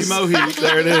 Cheers. Oopsie mohi.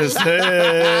 There it is. Hey,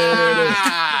 there it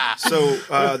is. So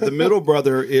the middle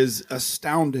brother is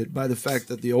astounded by the fact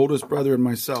that the oldest brother and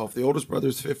myself, the oldest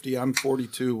brother's 50, I'm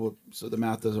 42, well, so the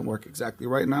math doesn't work exactly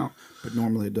right now, but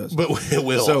normally it does. But it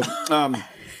will.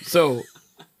 So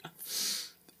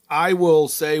I will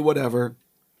say whatever,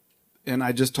 and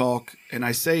I just talk, and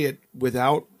I say it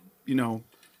without,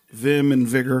 vim and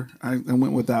vigor. I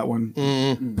went with that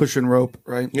one, pushing rope,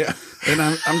 right? Yeah. And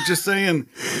I'm just saying,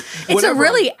 It's whatever. a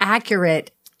really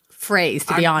accurate phrase,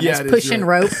 to be honest. yeah, it is, Pushing yeah.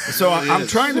 rope. So I'm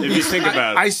trying to If be. you think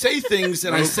about it. I say things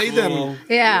and I say them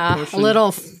Yeah. A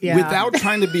little. Yeah. without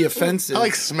trying to be offensive. I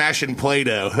like smashing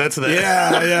Play-Doh. That's the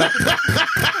yeah.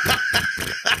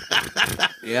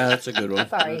 Yeah, that's a good one.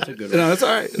 Sorry. That's a good one. No, that's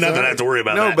all right. It's Not all that I right. have to worry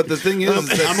about No, that. but the thing is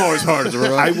that I'm always hard as a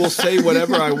rock. I will say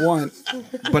whatever I want,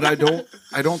 but I don't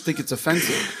think it's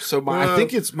offensive. So I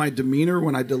think it's my demeanor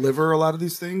when I deliver a lot of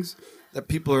these things that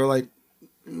people are like,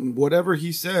 whatever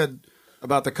he said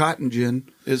about the cotton gin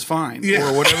is fine, Yeah.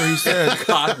 or whatever he said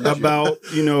about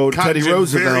Teddy gin, very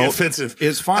Roosevelt offensive.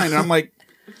 is fine. And I'm like,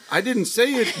 I didn't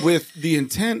say it with the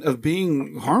intent of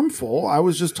being harmful. I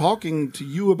was just talking to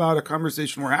you about a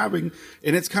conversation we're having,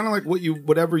 and it's kind of like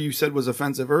whatever you said was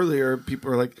offensive earlier.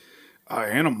 People are like,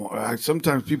 animal.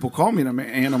 Sometimes people call me an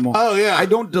animal. Oh, yeah. I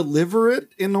don't deliver it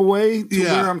in a way to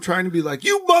Yeah. where I'm trying to be like,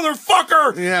 you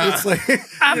motherfucker. Yeah. It's like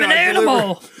I'm an I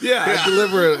animal. I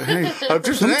deliver it. Hey, I'm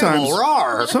just an animal.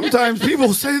 Rawr. sometimes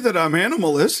people say that I'm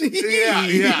animalist. Yeah.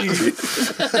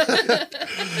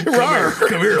 Rawr.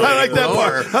 Come here, I like that lady.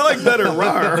 part. I like better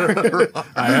rawr.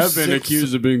 I have been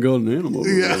accused of being called an animal.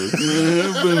 Yeah.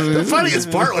 The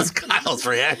funniest part was Kyle's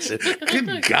reaction.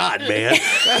 Good God, man.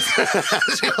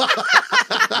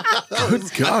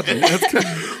 Good God, man.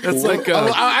 That's like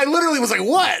I literally was like,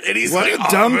 what? And he's what like,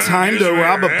 a dumb man, time he's to an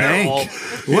rob a animal. bank.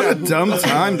 What a dumb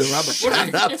time to rob a Shut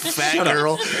bank. up, fat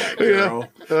girl. Girl.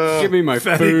 Give me my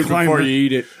fatty food climber. before you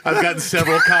eat it. I've gotten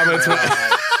several comments.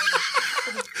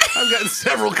 I've gotten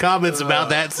several comments about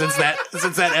that since that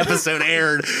episode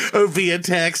aired via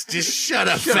text. Just shut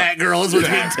up, fat girl, is what's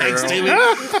being texted me.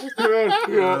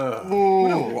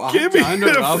 Give me Time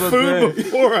to rob the a food bank.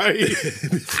 before I eat.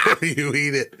 Before you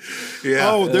eat it. Yeah.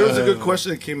 Oh, there was a good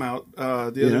question that came out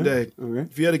the other day. Okay.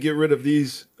 If you had to get rid of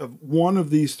one of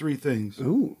these three things.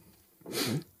 Ooh.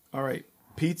 All right.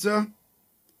 Pizza,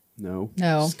 No.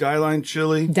 No. Skyline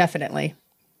chili. Definitely.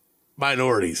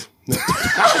 Minorities. Mark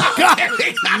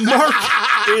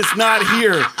is not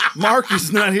here. Mark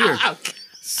is not here.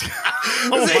 Oh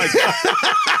my God.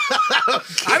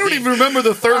 I don't even remember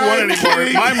the third one anymore.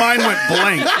 My mind went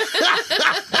blank.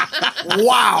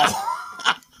 Wow.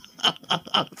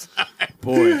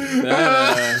 Boy,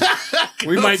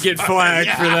 we might get flagged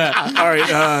for that. All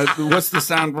right, what's the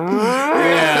sound?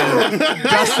 Yeah,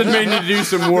 Dustin may need to do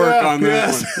some work on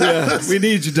that one. Yeah, we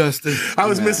need you, Dustin. I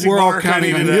was missing We're all Mark.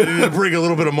 counting I on needed you. to bring a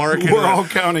little bit of Mark. We're all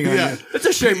counting on you. It's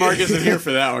a shame Mark isn't here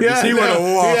for that one because he would have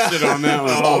lost it on that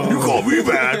one. Oh, you call me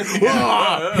bad.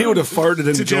 He would have farted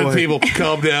in To joy. Jeff, people,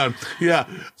 calm down. Yeah.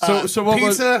 So what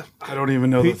was- pizza? I don't even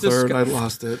know Pizza the third. Sky- I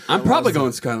lost it. I'm probably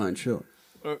going Skyline Chili.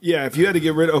 Yeah, if you had to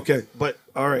get rid of but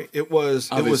all right, it was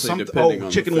Obviously, something. depending on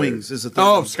the Chicken food. wings is the third.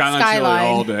 Oh, one. Skyline Skyline. Chili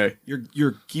all day.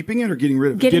 You're keeping it or getting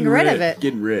rid of it? Getting rid of it.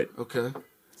 Getting rid Okay.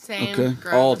 Same. Okay.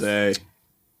 Gross. all day.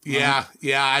 Yeah,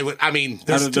 I would. I mean,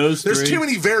 there's Out of those there's three- too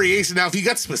many variations now. If you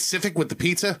got specific with the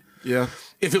pizza, Yeah.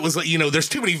 if it was like there's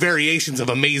too many variations of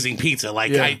amazing pizza.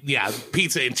 Like Yeah.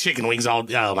 pizza and chicken wings. Oh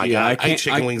my Yeah, god, I ate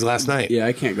chicken wings last night. Yeah,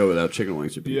 I can't go without chicken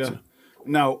wings or pizza. Yeah.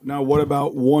 Now, what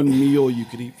about one meal you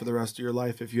could eat for the rest of your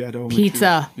life if you had only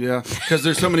Pizza. two? Yeah, because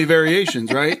there's so many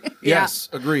variations, right? Yes,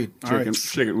 agreed. All right.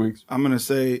 Chicken wings I'm gonna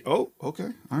say, okay,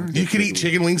 all right. You could eat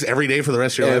chicken wings every day for the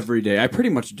rest of your life. every day. I pretty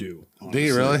much do. Do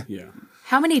you really? Yeah.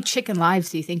 How many chicken lives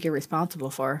do you think you're responsible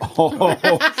for?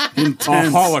 A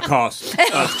Intense. holocaust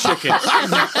of chickens.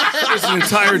 It's an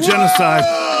entire genocide.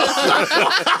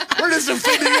 We're just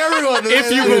offending everyone.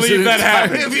 If you It's believe an that entire-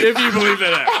 happened. If you believe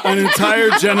that happened. An entire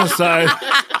genocide.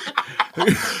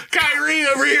 Kyrie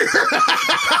over here.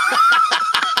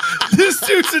 This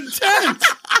dude's intense.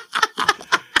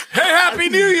 Hey, Happy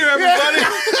New Year, everybody.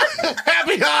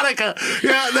 Happy Hanukkah.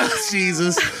 Yeah, no,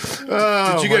 Jesus.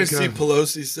 Oh, Did you my guys see God.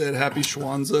 Pelosi said Happy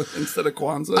Schwanzaa instead of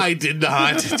Kwanzaa? I did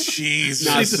not. Jeez.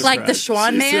 Not Like the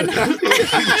Schwan man?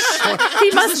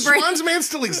 He must Does the bring. Schwan's man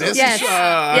still exist? Yes.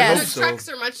 I Yes. hope The so. trucks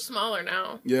are much smaller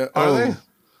now. Yeah. Are they?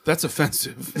 That's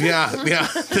offensive. Yeah.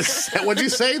 What'd you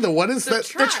say? The what is that?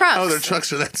 The trucks. Oh, their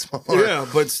trucks are that small. Yeah,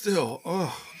 but still.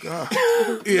 Oh, God.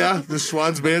 Yeah, the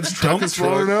Schwan's man's truck is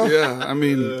smaller now. Yeah, I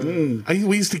mean,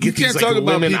 We used to get You these can't like talk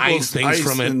about lemon people's ice things ice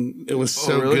from it. and- It was Oh,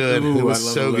 so really? good. Ooh, It was I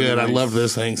love so the good. I lemon ice. love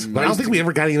those things. But I don't think we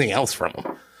ever got anything else from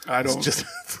them. I don't. Just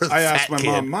for the I asked fat my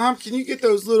kid. Mom, can you get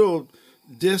those little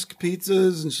disc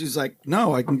pizzas? And she's like,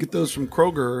 no, I can get those from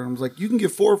Kroger. And I was like, you can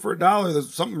get 4 for $1.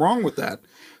 There's something wrong with that.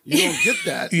 You don't get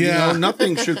that. Yeah. You know,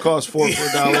 nothing should cost 4 for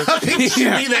 $1. Nothing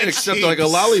should be that Except cheap. like a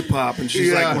lollipop. And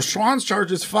she's like, Yeah. well, Schwan's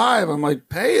charges $5. I'm like,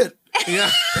 pay it.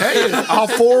 Yeah. Pay it. I'll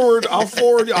forward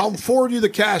you the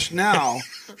cash now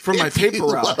from my paper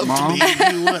route, Mom.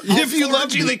 If you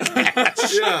loved you the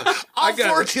cash. Yeah. I'll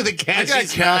forward you the I cash. got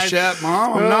It's Cash fine. App,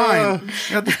 Mom. I'm 9.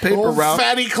 I got this paper Old route.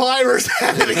 fatty climbers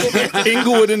had it again.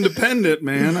 Inglewood Independent,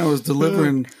 man. I was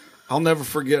delivering. I'll never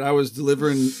forget. I was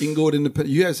delivering Inglewood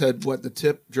Independent. You guys had what? The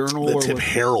Tip Journal The or Tip what?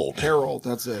 Herald. Herald.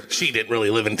 That's it. She didn't really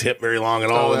live in Tip very long at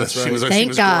all. Oh, that's right.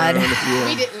 Thank God.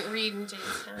 We didn't read in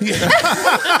Jamestown.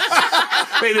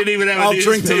 They didn't even have a I'll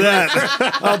drink to newspaper.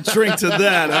 that. I'll drink to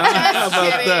that. Huh? How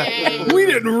about that? Kidding. We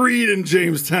didn't read in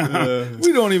Jamestown.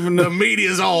 We don't even The know.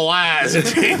 media's all lies in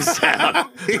Jamestown.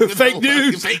 Fake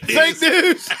news. Fake Fake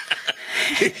news.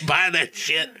 Buy that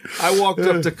shit. I walked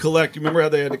up to collect. You remember how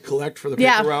they had to collect for the paper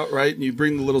Yeah. route, right? And you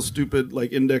bring the little stupid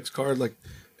like index card, like.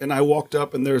 And I walked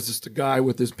up, and there's just a guy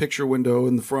with his picture window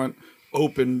in the front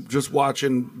open, just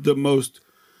watching the most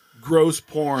gross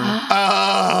porn.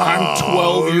 I'm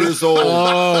 12 years old.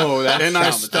 Oh, that's And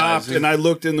I stopped traumatizing. and I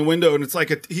looked in the window, and it's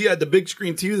like he had the big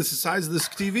screen TV that's the size of this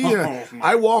TV. And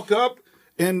I walk up,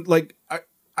 and like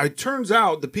I turns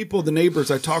out the people, the neighbors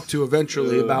I talked to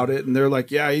eventually about it, and they're like,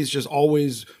 yeah, he's just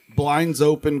always blinds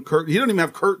open, curtain. He don't even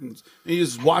have curtains.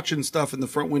 He's watching stuff in the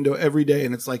front window every day,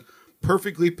 and it's like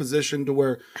perfectly positioned to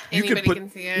where you could Anybody put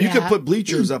can see it. you could Yeah. put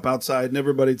bleachers up outside and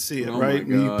everybody'd see it, Oh right?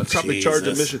 my And you God, probably charge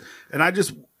Jesus. admission. And I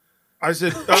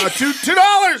said,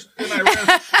 $2, and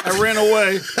I ran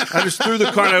away. I just threw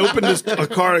the card. I opened a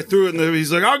card. I threw it, and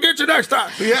he's like, "I'll get you next time."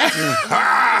 Yeah.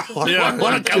 Yeah.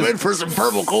 Want to come in for some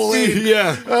purple Kool-Aid?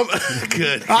 Yeah,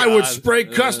 Good. I would God. spray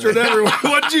custard everywhere.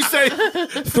 What'd you say?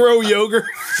 Throw yogurt.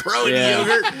 Throw in Yeah.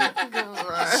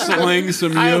 yogurt. Sling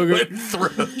some I yogurt. would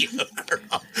throw yogurt.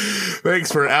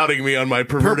 Thanks for outing me on my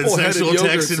perverted Purple-headed sexual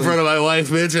text yogurts in front of my wife,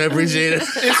 bitch. I appreciate it.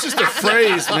 It's just a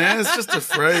phrase, man. It's just a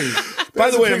phrase. By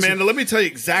the way, Amanda, let me tell you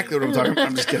exactly what I'm talking about.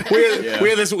 I'm just kidding. We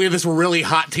had this really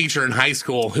hot teacher in high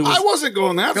school who was. I wasn't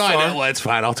going that No, far. I know. Well, it's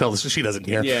fine. I'll tell this. She doesn't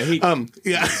care. Yeah,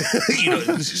 yeah.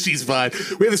 She's fine.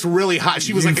 We had this really hot.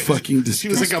 She was You like fucking She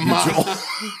was like a disgusting model.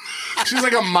 She was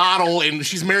like a model, and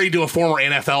she's married to a former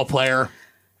NFL player.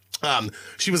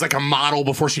 She was like a model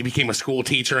before she became a school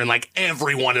teacher, and like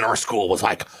everyone in our school was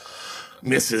like,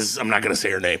 Mrs. I'm not going to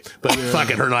say her name, but fuck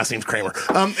it, her last name's Kramer.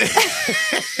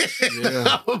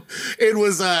 It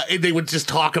was, they would just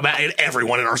talk about it.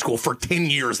 Everyone in our school for 10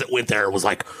 years that went there was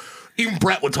like, even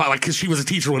Brett would talk, like, because she was a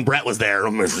teacher when Brett was there.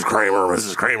 Mrs.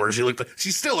 Kramer.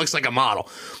 She still looks like a model,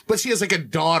 but she has like a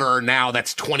daughter now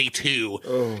that's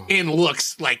 22 and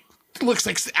looks like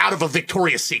out of a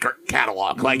Victoria's Secret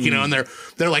catalog. Like, you know, and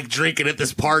they're like drinking at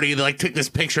this party. They like took this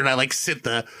picture, and I like sent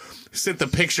the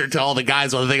picture to all the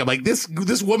guys on the thing. I'm like, this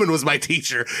woman was my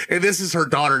teacher, and this is her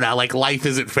daughter now. Like, life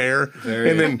isn't fair. Very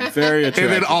attractive.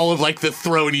 And then all of like the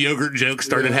throwing yogurt jokes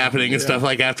started happening and stuff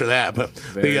like after that. But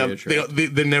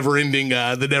the never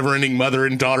ending mother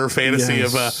and daughter fantasy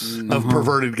of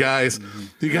perverted guys.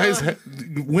 Do you guys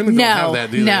women don't have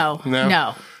that? Do they?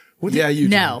 No. Yeah, you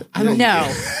do. No.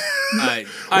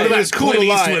 What about it's cool to Clint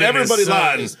lie. Eastwood and Everybody his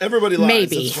son? lies. Everybody lies.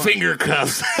 Maybe. It's fine. Finger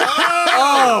cuffs.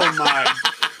 Oh my!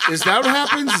 Is that what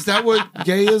happens? Is that what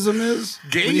gayism is?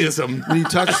 Gayism? When you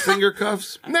touch finger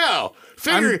cuffs? No.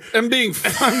 Finger. I'm being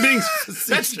facetious.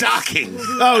 That's docking.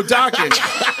 Oh, docking.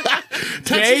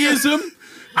 Gayism?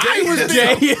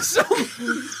 Gayism. This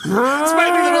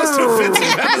might be the most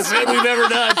offensive episode we've ever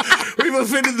done. We've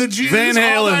offended the Jews, Van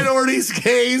Halen. all minorities,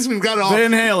 gays. We've got all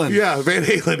Van Halen. Yeah, Van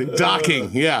Halen.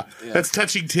 Docking. Yeah. That's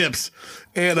touching tips.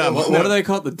 And What do they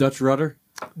call it? The Dutch rudder?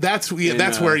 that's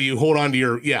where you hold on to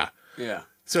your Yeah.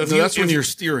 So if No, you, that's when if- you're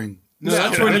steering. No,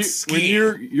 that's when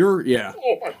skiing. you're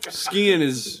skiing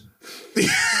is.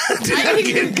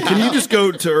 Can you just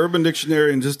go to Urban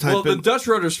Dictionary and just type Well, the in? Dutch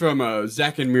rudder's from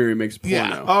Zach and Miri Makes Porno.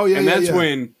 Yeah. Oh, yeah, and yeah, that's yeah.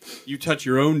 when you touch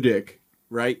your own dick,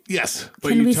 right? Yes. But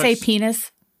Can you we touch- say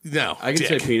penis? No. I can dick.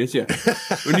 say penis, yeah.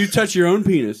 When you touch your own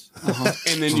penis,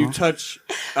 and then you touch,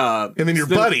 And then your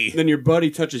buddy. then your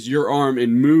buddy touches your arm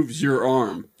and moves your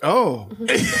arm. Oh,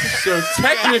 So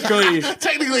technically,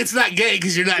 Technically, it's not gay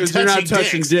because you're not you're not touching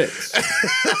touching dicks.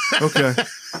 dicks. okay.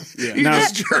 You Now-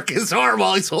 just jerk his arm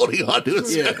while he's holding on to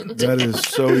his Yeah. That is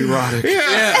so erotic.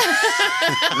 Yeah,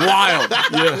 wild,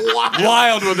 Wild.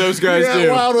 wild what those guys Yeah,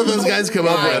 do. wild what those guys come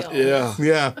up with.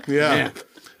 Yeah. Yeah.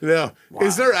 No.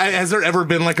 Has there ever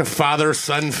been like a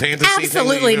father-son fantasy thing that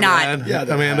Absolutely you've ever not. had? Yeah,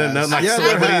 there Amanda, has. not like Yeah, there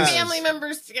celebrities? has. Family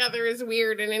members together is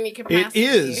weird in any capacity.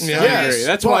 It is. Yeah, I Yes. agree.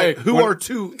 That's But why who when- are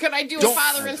two? Could I do a Don't-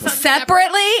 father and son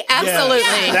Separately? Absolutely.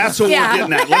 Yeah. That's what Yeah. we're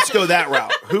getting at. Let's go that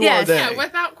route. Who Yes. are they? Yeah,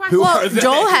 without question. Well,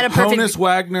 Joel had a perfect. Honus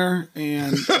Wagner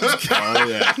and Oh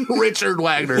yeah. Richard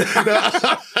Wagner.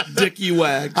 Dickie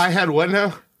Wags. I had one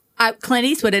now? Clint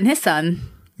Eastwood and his son.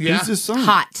 Yeah. Who's his son?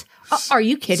 Hot. Are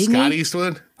you kidding Scott me?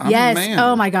 Eastwood? I'm a Yes. man.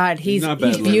 Oh my God. He's not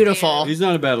bad looking. beautiful. He's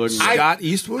not a bad looking guy. Scott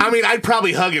Eastwood? I mean, I'd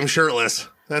probably hug him shirtless.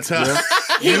 That's how.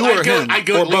 You I'd or go, him? I'd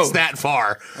go Or at least both? that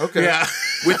far. Okay. Yeah.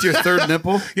 With your third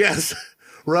nipple? Yes.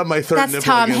 Rub my third That's nipple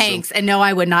Tom against Hanks. And no,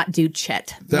 I would not do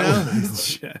Chet.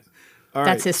 Shit. All That's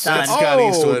right. his son. That's Scott Oh,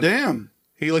 Eastwood. damn.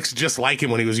 He looks just like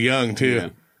him when he was young, too. Yeah.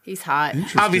 He's hot.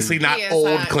 Obviously not He is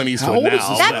old hot. Clint Eastwood How old now. is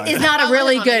this but- That is not a Follow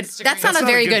really him on good. Instagram. That's not That's a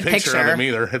very good picture of him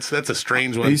picture. either. That's a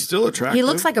strange one. He's still attractive. He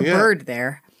looks like a Yeah. bird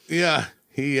there. Yeah.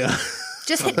 He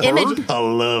Just hit image, a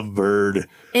love bird.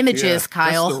 images, Yeah. That's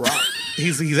Kyle. The Rock.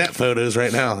 He's at photos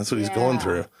right now. That's what he's going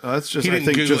through. That's just, He I didn't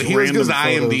think, Google. just He always goes to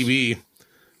random photos. IMDb.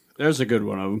 There's a good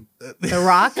one of them. The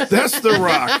Rock. That's The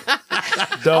Rock.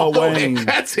 Dwayne.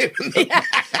 That's him.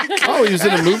 Oh, he was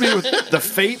in a movie with The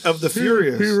Fate of the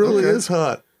Furious. He really Okay. is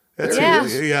hot. That's Yeah.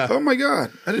 yeah. Oh my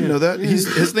God, I didn't know that.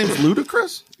 His name's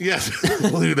Ludacris. Yes.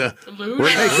 Luda.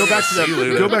 Hey, go back to that. See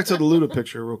Luda. Go back to the Luda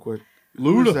picture real quick.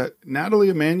 Luda. That? Natalie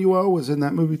Emmanuel was in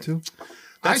that movie too.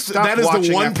 That is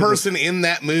the one person in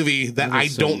that movie that I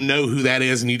don't know who that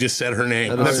is, and you just said her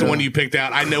name. That's the one you picked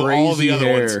out. I know all the Crazy other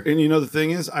hair. ones. And you know the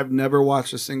thing is, I've never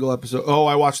watched a single episode. Oh,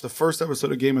 I watched the first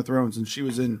episode of Game of Thrones, and she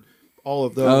was in all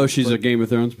of those. Oh, she's but, a Game of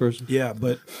Thrones person. yeah,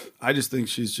 but I just think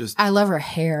she's just I love her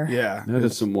hair. yeah, That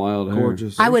is some wild hair.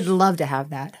 gorgeous. I would love to have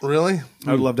that. Really?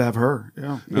 I would love to have her.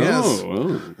 Yeah. Yes.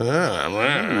 Oh,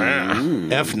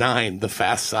 F9, the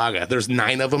Fast Saga. There's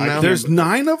 9 of them now. There's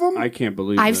 9 of them. I can't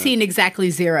believe I've that. seen exactly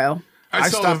 0. I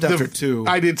saw stopped after 2.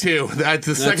 I did too.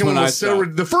 The second when one I was so.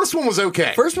 stopped. The first one was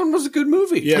okay. First one was a good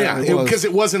movie. Yeah, it was. because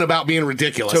it wasn't about being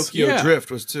ridiculous. Tokyo Yeah. Drift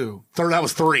was 2. That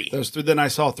was 3. That was 3. Then I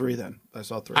saw 3. I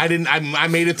saw 3. I didn't. I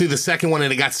made it through the second one,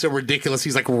 and it got so ridiculous.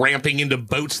 He's like ramping into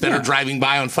boats that are driving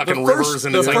by on fucking rivers,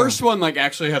 and the it's like, first one like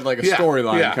actually had like a Yeah,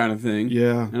 storyline yeah. kind of thing.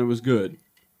 Yeah. and it was good.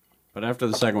 But after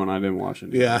the second one, I didn't watch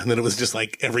it. yeah, and then it was just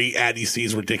like every ad you see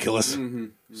is ridiculous.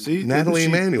 See, Natalie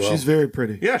Emmanuel. She's very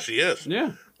pretty. Yeah, she is.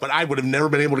 Yeah. But I would have never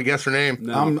been able to guess her name.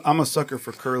 No. I'm a sucker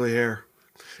for curly hair.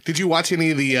 Did you watch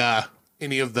any of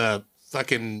the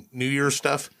fucking New Year's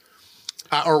stuff?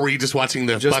 Or were you just watching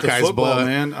the Just Buckeyes the football, Bowl?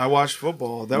 man. I watched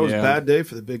football. That was a bad day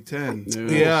for the Big Ten.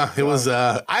 Yeah, it was.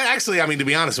 I mean, to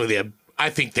be honest with you, I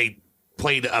think they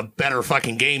played a better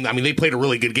fucking game. I mean, they played a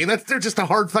really good game. They're just a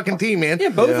hard fucking team, man. Yeah,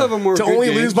 both of them were to good only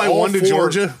games. lose by All 1 to four.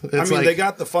 Georgia. They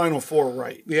got the Final Four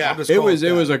right. Yeah. I'll just It call was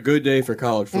that. a good day for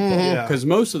college football Yeah. because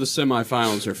most of the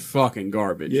semifinals are fucking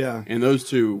garbage. Yeah. And those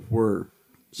two were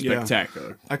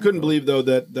spectacular. I couldn't believe though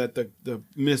that the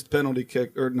missed penalty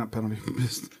kick or not penalty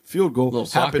missed field goal Little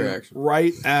soccer happened action.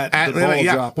 right at the ball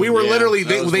yeah, drop. we were literally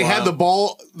that was they had wild. the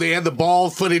ball. They had the ball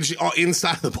footage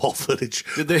inside the ball footage.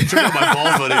 Did they? Turn on my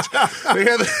ball footage? They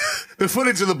had the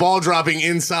footage of the ball dropping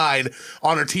inside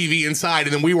on our TV inside,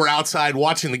 and then we were outside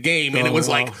watching the game, and it was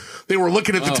like they were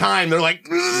looking at the time. They're like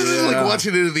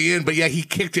watching it at the end. But yeah, he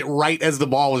kicked it right as the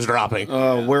ball was dropping.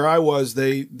 Where I was,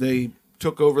 they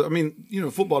took over. I mean,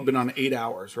 football had been on 8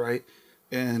 hours, right?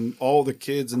 And all the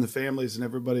kids and the families and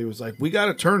everybody was like, "We got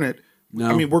to turn it." No.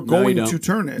 I mean, we're No, you going to don't.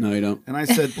 turn it. No, you don't. And I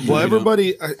said, "Well,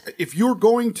 everybody, if you're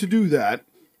going to do that,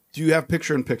 do you have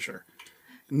picture in picture?"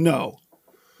 No.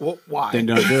 Well, why? Then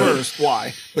don't do it. First,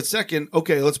 why? But second,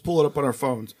 okay, let's pull it up on our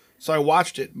phones. So I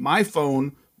watched it. My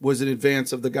phone was in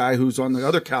advance of the guy who's on the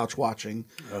other couch watching.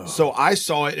 So I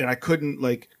saw it and I couldn't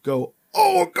go,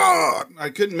 "Oh God!" I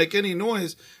couldn't make any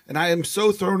noise, and I am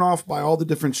so thrown off by all the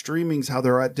different streamings, how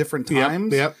they're at different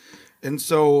times. Yep. And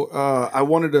so I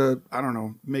wanted to, I don't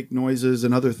know, make noises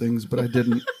and other things, but I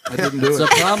didn't. I didn't do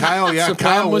it.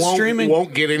 Kyle with streaming.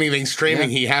 won't get anything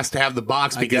streaming. He has to have the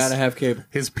box I because gotta have cable.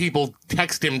 his people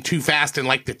text him too fast in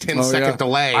like the 10-second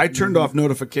delay. I turned off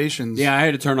notifications. Yeah, I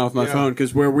had to turn off my phone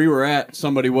because where we were at,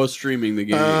 somebody was streaming the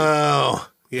game. Oh,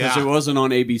 Because yeah. it wasn't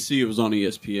on ABC, it was on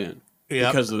ESPN.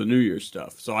 Yep. Because of the New Year's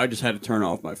stuff. So I just had to turn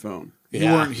off my phone. You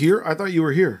weren't here? I thought you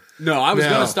were here. No, I was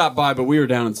No. going to stop by, but we were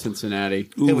down in Cincinnati.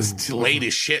 It was late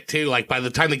as shit too. Like by the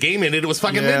time the game ended, it was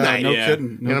fucking Yeah, midnight. no Yeah.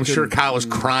 kidding. No And I'm sure kidding. Kyle was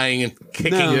crying and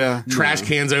kicking No. trash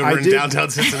cans over I in did- downtown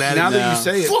Cincinnati. Now that No. you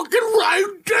say it, fucking right,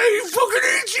 Dave, fucking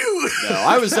hate you. No,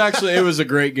 I was actually, it was a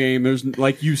great game. There's,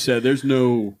 like you said, there's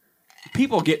no,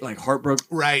 people get like heartbroken.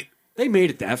 Right. They made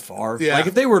it that far. Yeah. Like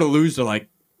if they were to lose to like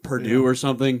Purdue or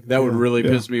something, that would really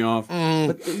piss me off.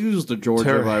 But they used to Georgia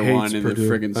Tara by hates one in Purdue.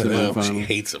 the friggin' I know, semifinal. she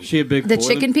hates him. She a big The boiler-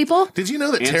 chicken people? Did you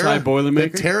know that Tara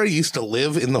Anti-Boilermaker? that Tara used to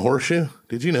live in the Horseshoe?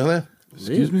 Did you know that?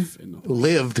 Excuse me? In the-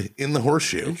 Lived in the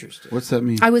Horseshoe. Interesting. what's that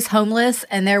mean? I was homeless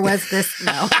and there was this.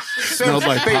 No. So Smelled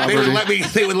like they would poverty.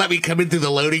 they would let me come in through the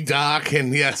loading dock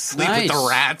and sleep with the Nice.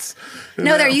 rats.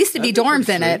 No, there used to be That'd be dorms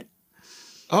pretty in it.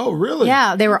 Oh, really?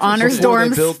 Yeah, they were honors Before they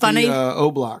dorms. built Funny. the O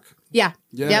Block. Yeah.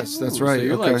 Yes, that's So right.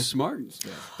 you're Okay. like smart and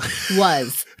stuff.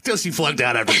 Was. Till she flunked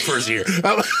out after the first year.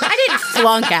 I didn't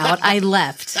flunk out. I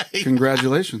left.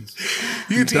 Congratulations.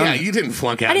 You didn't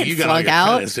flunk out. I didn't you got flunk all your out.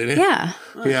 credits, didn't you? Yeah.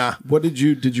 Yeah. What did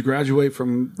you graduate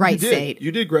from? Wright you did. State.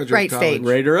 You did graduate Wright college State.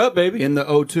 Raider up, baby. in the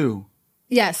 02.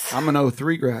 Yes. I'm an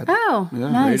 03 grad. Oh,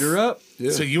 Yeah. nice. Raider up.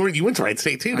 Yeah. So you went to Wright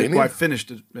State too, didn't I you? finished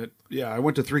it. I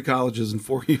went to 3 colleges in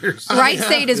 4 years. Wright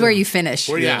State is where you finish.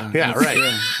 Well, yeah, right.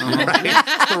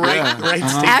 Uh-huh. Right.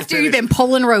 State After to you've been finish.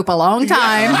 pulling rope a long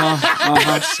time.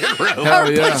 Shit, rope.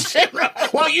 Hell yeah.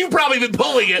 Well, you've probably been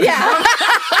pulling it. Yeah.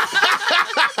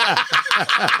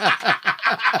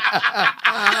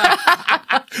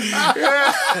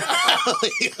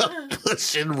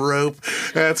 Pushing rope.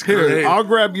 That's Here, great. I'll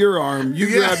grab your arm. You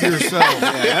grab yourself.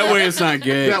 Yeah, that way it's not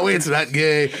gay. That way it's not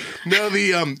gay.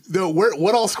 No,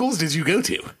 what all schools did you go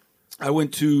to? I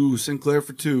went to Sinclair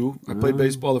for 2. I played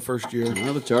baseball the first year.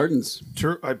 Oh, the Jardins.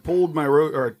 I tore my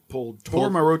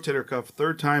rotator cuff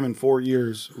 3rd time in 4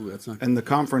 years. Ooh, that's not in the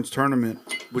conference tournament,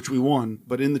 which we won,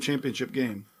 but in the championship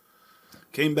game.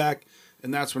 Came back,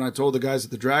 and that's when I told the guys at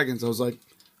the Dragons, I was like,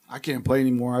 I can't play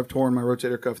anymore. I've torn my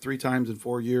rotator cuff 3 times in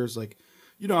 4 years. Like,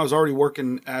 I was already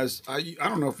working as I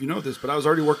don't know if you know this, but I was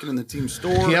already working in the team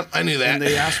store. Yep, I knew that. And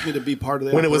they asked me to be part of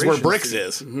the When it was where operations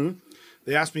Bricks team. is.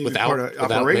 They asked me to Without- be part of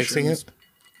without mixing operations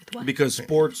it? because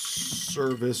sports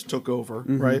service took over,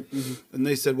 right? And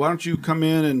they said, why don't you come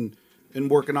in and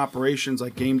work in operations,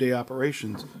 like game day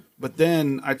operations? But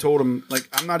then I told them, like,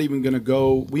 I'm not even going to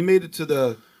go. We made it to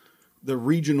the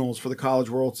regionals for the College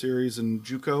World Series in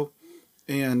JUCO,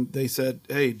 and they said,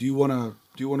 hey, do you want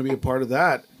to be a part of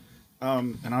that?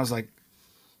 And I was like,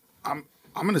 I'm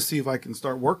going to see if I can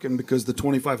start working because the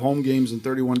 25 home games in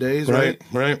 31 days, right?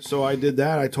 Right. So I did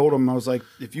that. I told them, I was like,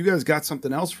 if you guys got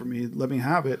something else for me, let me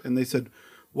have it. And they said,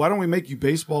 why don't we make you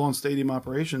baseball and stadium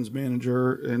operations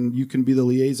manager and you can be the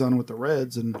liaison with the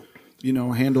Reds and,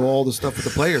 handle all the stuff with the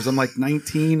players. I'm like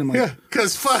 19. I'm like, Yeah,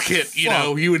 because fuck it.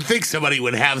 You would think somebody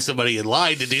would have somebody in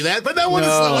line to do that, but no one is.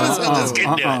 Let's get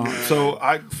into it. So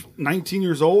 19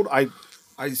 years old, I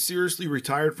I seriously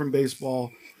retired from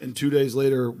baseball and 2 days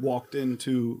later walked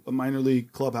into a minor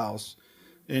league clubhouse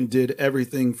and did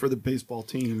everything for the baseball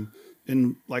team.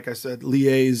 And like I said,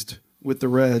 liaised with the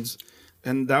Reds.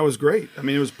 And that was great. I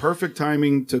mean, it was perfect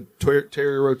timing to tear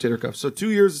a rotator cuff. So 2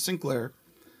 years at Sinclair,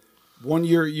 1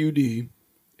 year at UD,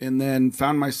 and then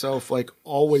found myself like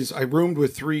always. I roomed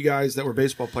with 3 guys that were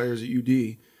baseball players at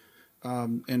UD,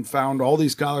 and found all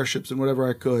these scholarships and whatever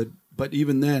I could. But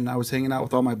even then, I was hanging out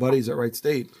with all my buddies at Wright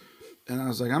State, and I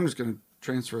was like, I'm just going to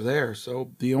transfer there.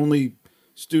 So the only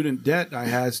student debt I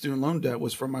had, student loan debt,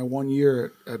 was from my 1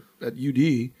 year at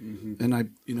UD, and I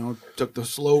took the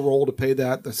slow roll to pay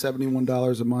that, the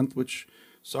 $71 a month, which.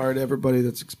 Sorry to everybody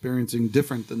that's experiencing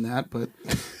different than that, but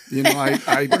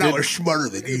we're smarter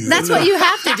than you. That's what you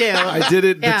have to do. I did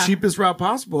it the cheapest route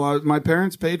possible. My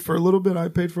parents paid for a little bit. I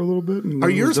paid for a little bit. And Are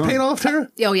yours paid off, Tara?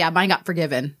 Oh yeah, mine got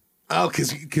forgiven. Oh,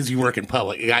 because you work in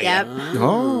public. Got Yep. you.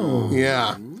 Oh,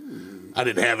 Yeah. I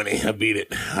didn't have any. I beat it.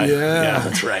 Yeah.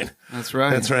 That's right. that's right.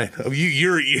 That's right. Oh,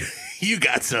 you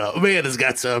got some. Amanda's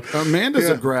got some. Amanda's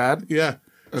a grad. Yeah.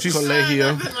 She's Nothing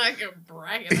Colegio. like a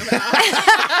bragging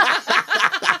about.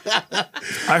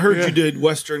 I heard you did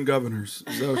Western Governors.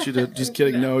 Is that what you did? Just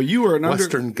kidding. No, you were an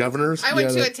Western Governors. I went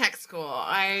Yeah, to a tech school.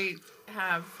 I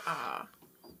have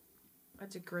a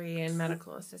degree in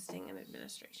medical assisting and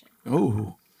administration.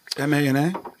 Oh,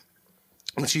 MA&A.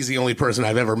 She's the only person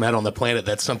I've ever met on the planet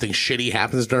that something shitty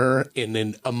happens to her, and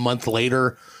then a month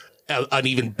later, an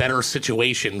even better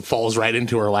situation falls right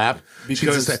into her lap.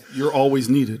 Because you're always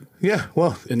needed. Yeah,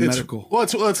 well, in medical. Well,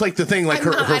 it's like the thing, like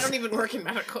I don't even work in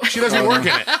medical. She doesn't work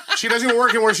in it. She doesn't even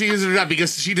work in where she uses her job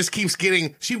because she just keeps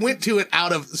getting. She went to it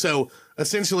out of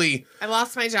essentially. I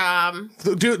lost my job.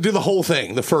 Do the whole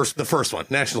thing. The first one,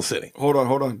 National City. Hold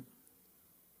on.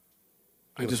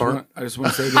 I just want to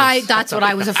say this. That's what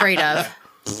I was afraid of.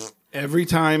 Every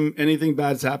time anything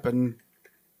bad's happened,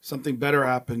 something better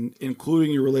happened,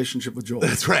 including your relationship with Joel.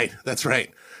 That's right.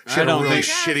 She had a don't really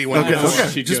think- shitty one.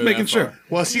 Okay. Just making sure.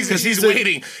 Well, he's he's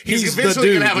waiting. He's the eventually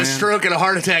dude, going to have a man. stroke and a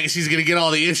heart attack, and she's going to get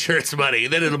all the insurance money.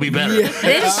 Then it'll be better.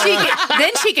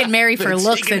 Then she can marry for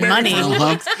looks and money.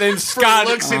 Then For Scott,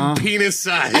 looks and penis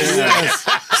size.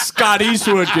 Scott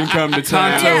Eastwood can come to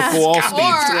town. Yeah. Wall Or Street.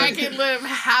 I can live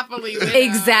happily.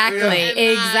 Exactly.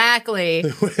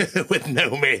 With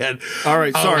no man. All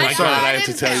right, sorry. my God, I have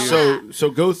to tell you. So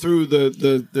go through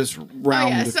this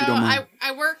round if So you don't mind.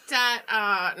 I worked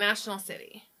at National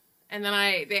City, and then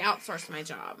they outsourced my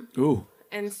job, Ooh.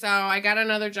 and so I got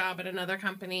another job at another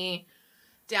company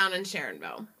down in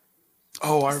Sharonville,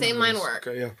 Oh, I Same remember line this. work.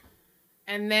 Okay, yeah.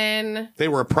 and then They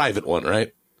were a private one,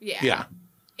 right? yeah,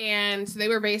 and they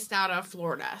were based out of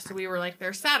Florida, so we were like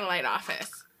their satellite office.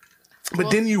 But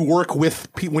didn't you work with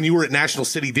when you were at National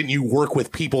City? Didn't you work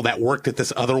with people that worked at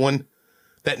this other one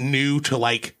that knew to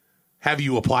like have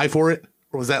you apply for it,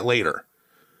 or was that later?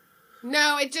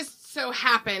 No, it just so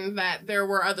happened that there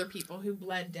were other people who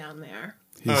bled down there.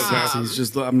 He's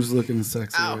sexy. I'm just looking at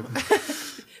sexy. Oh.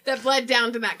 That bled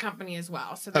down to that company as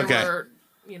well. So there were,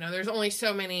 there's only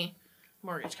so many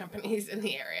mortgage companies in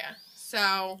the area.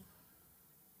 So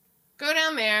go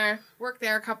down there, work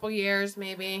there a couple years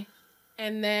maybe.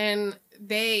 And then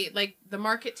the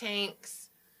market tanks.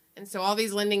 And so all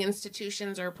these lending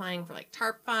institutions are applying for like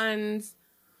TARP funds.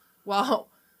 Well,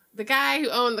 the guy who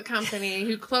owned the company,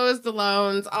 who closed the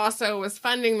loans, also was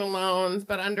funding the loans,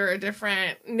 but under a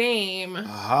different name,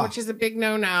 which is a big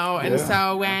no-no. And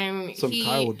so when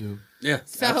Kyle will do. Yeah,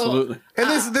 So- absolutely.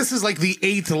 And this is like the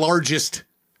 8th largest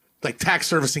like tax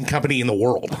servicing company in the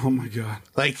world. Oh my god.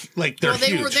 Like they're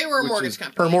huge. they were a mortgage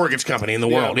company. Or mortgage company in the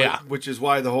world, yeah. Which is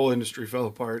why the whole industry fell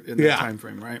apart in that time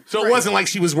frame, right? So it wasn't like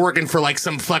she was working for like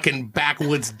some fucking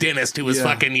backwoods dentist who was Yeah.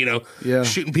 fucking,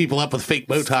 shooting people up with fake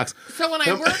Botox. So when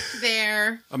I worked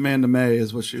there, Amanda May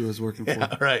is what she was working for.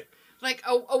 Yeah, right. like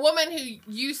a woman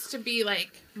who used to be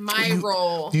like my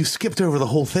role. You skipped over the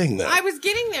whole thing though. I was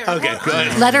getting there. Okay, Hold good.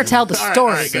 on. Let her tell the All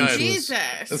story. right, good. Jesus.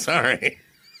 Sorry.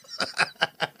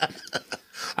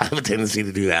 I have a tendency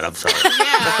to do that. I'm sorry.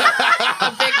 Yeah,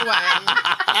 a big one.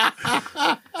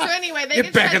 So anyway, they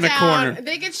Get back shut in the down. corner.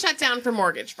 They get shut down for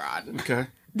mortgage fraud. Okay.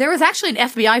 There was actually an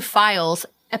FBI Files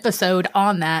episode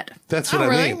on that. That's Oh, what I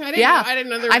really? mean. I didn't Yeah. know, I didn't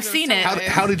know there was I've seen it.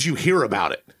 How did you hear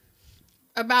about it?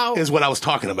 about Is what I was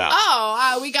talking about.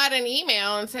 we got an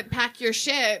email and said, pack your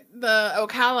shit. The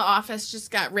Ocala office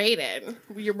just got raided.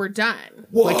 We're done.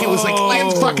 Like it was like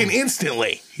fucking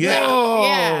instantly. Yeah.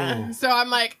 Yeah. So I'm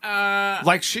like,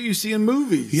 Like shit you see in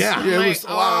movies. Yeah. It like, was,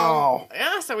 wow.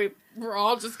 Yeah, so we we're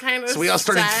all just kind of. So we all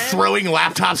started throwing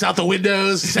laptops out the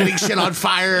windows, setting shit on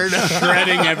fire,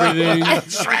 Shredding everything.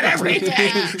 shred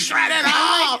everything, shred it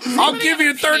all. I'll give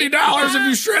you $30 if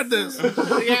you shred this.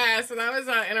 Yeah, so that was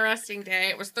an interesting day.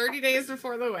 It was 30 days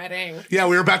before the wedding. Yeah,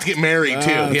 we were about to get married too.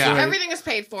 Yeah, right. Everything was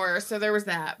paid for, so there was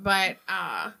that. But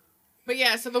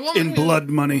yeah, so the woman In blood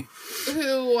money.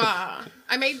 who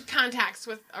I made contacts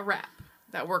with a rep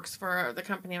that works for the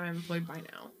company I'm employed by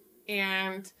now,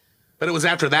 and. But it was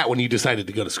after that when you decided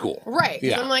to go to school. Right. 'Cause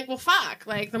Yeah. I'm like, well, fuck.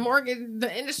 Like,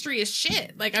 the industry is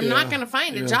shit. Like, I'm not going to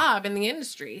find a job in the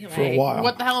industry. Like, For a while.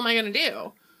 what the hell am I going to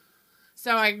do?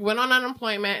 So I went on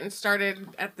unemployment and started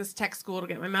at this tech school to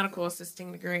get my medical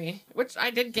assisting degree, which I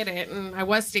did get it, and I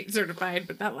was state certified,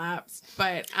 but that lapsed.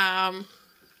 But,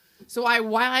 so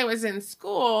while I was in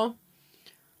school,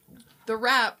 the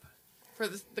rep for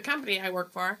the company I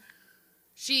work for,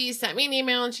 she sent me an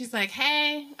email and she's like,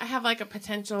 hey, I have like a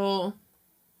potential,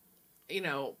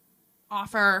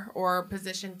 offer or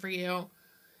position for you.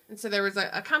 And so there was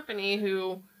a company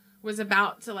who was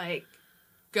about to like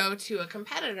go to a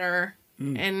competitor.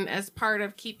 And as part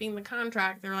of keeping the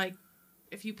contract, they're like,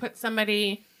 if you put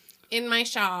somebody in my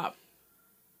shop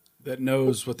That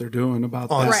knows what they're doing about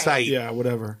On that. site. Yeah,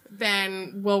 whatever.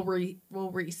 then we'll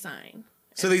re-sign.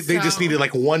 So they just needed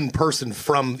like one person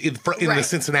from in the Right.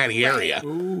 Cincinnati area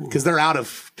because they're out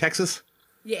of Texas.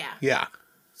 Yeah. Yeah.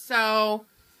 So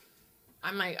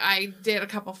I'm like, I did a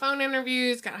couple phone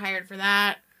interviews, got hired for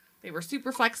that. They were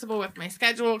super flexible with my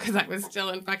schedule because I was still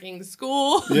in fucking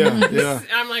school. Yeah, yeah.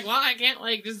 And I'm like, well, I can't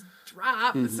like just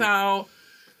drop. So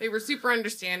they were super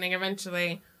understanding.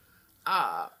 Eventually,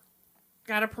 got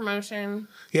a promotion.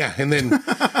 Yeah, and then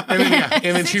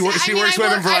she works with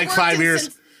them for like 5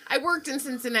 years. I worked in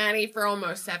Cincinnati for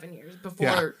almost 7 years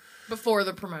before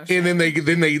the promotion. And then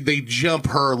they jump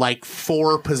her like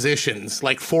 4 positions,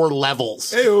 like 4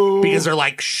 levels, Ayo. because they're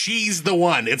like, she's the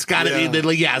one. It's got to be,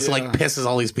 so like pisses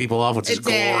all these people off, which is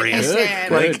glorious. It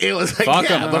did. Like it was like,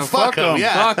 Fuck 'em. but fuck them,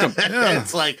 yeah. Fuck 'em.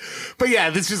 It's like, but yeah,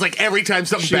 this is like every time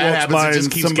something She bad walks by happens, it just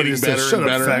and keeps somebody getting says, better "Shut and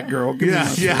up, better. fat girl." Give me Yeah,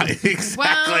 that. yeah,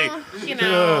 exactly.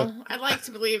 Well, I'd like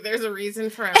to believe there's a reason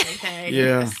for everything.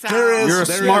 Yeah. So, There is. You're a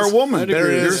There smart is. woman.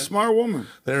 There You're a is. smart woman.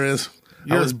 There is.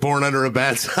 I was born under a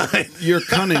bad sign. You're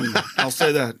cunning. I'll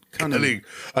say that. Cunning.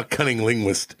 A cunning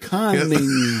linguist.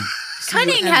 Cunning.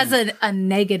 Cunning has a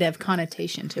negative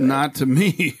connotation to it. Not to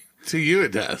me. To you,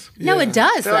 it does. No, it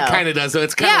does, No, though. it kind of does, though.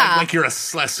 It's kind of Yeah. like you're a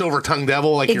silver-tongued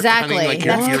devil. Like Exactly. You're cunning. Like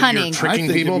That's you're cunning. I tricking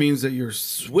think people. it means that you're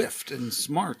swift and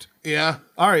smart. Yeah.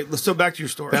 All right, so back to your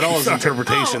story. That all is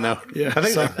interpretation, though. Yeah, I think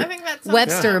sorry. I think that's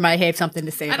Webster might have something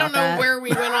to say I about don't know that. where we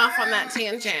went off on that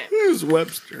tangent. Who's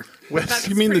Webster? That's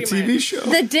You mean the pretty TV much- show?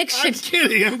 The diction.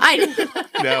 Kidding. I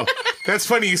No. That's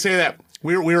funny you say that.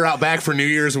 We were out back for New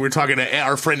Year's and we were talking to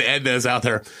our friend Edna's out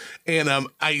there. And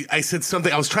I said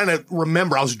something. I was trying to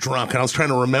remember. I was drunk and I was trying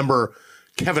to remember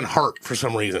Kevin Hart for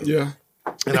some reason. Yeah.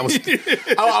 And I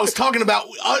was talking about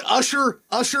Usher.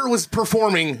 Usher was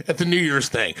performing at the New Year's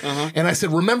thing, and I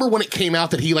said, "Remember when it came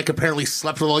out that he like apparently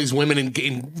slept with all these women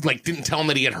and like didn't tell them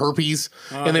that he had herpes,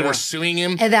 and they were suing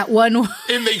him." and that one.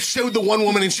 And they showed the one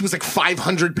woman, and she was like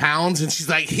 500 pounds, and she's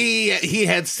like, "He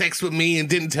had sex with me and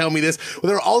didn't tell me this." Well,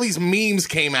 there were all these memes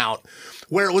came out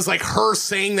where it was like her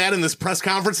saying that in this press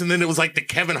conference, and then it was like the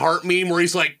Kevin Hart meme where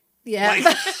he's like. Yeah. Like,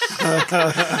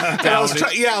 and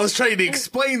I was trying to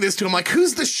explain this to him. Like,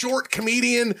 who's the short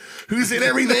comedian who's in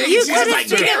everything? He's like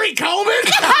Gary Coleman.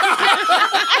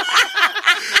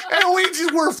 And we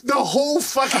just were, the whole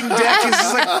fucking deck is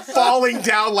just like falling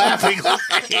down laughing.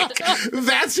 Like,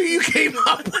 that's who you came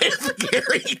up with,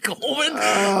 Gary Coleman?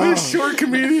 The short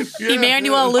comedian. Yeah.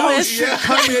 Emmanuel Lewis. Yeah.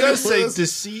 It does say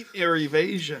deceit or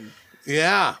evasion.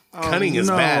 Yeah. Cunning is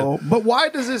bad. But why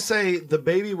does it say the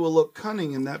baby will look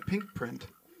cunning in that pink print?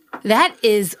 That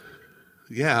is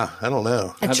Yeah, I don't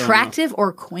know. attractive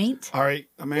or quaint. All right,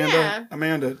 Amanda. Yeah.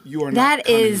 Amanda, you are not That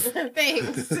cunning. is.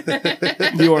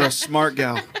 Thanks. You are a smart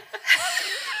gal.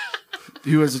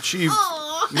 You has achieved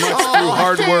Aw. much through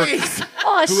hard work.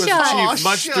 Oh, Who has shut. achieved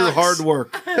much through shucks. hard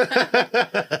work.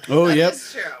 Oh, yep.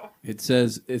 That's true. It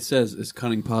says is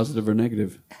cunning positive or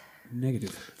negative?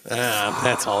 Negative.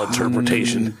 That's all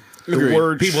interpretation. The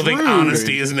word People think shrewd.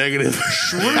 honesty is negative.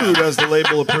 Shrewd as the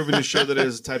label of proving to show that it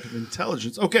is a type of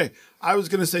intelligence. Okay, I was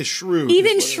going to say shrewd.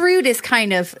 Even is what shrewd is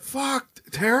kind of. it- Fuck,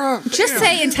 Tara. Just Damn.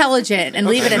 say intelligent and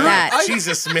leave it at that.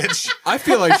 Jesus, Mitch. I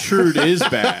feel like shrewd is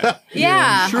bad.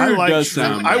 Yeah. Shrewd does shrewd.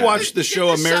 sound I bad. watched the show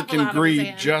Get the American shovel out of his Greed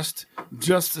hand.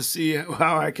 just to see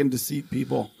how I can deceive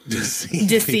people. Deceive.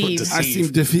 Deceive. I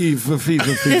seem deceive people.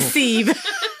 Deceive.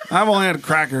 I've only had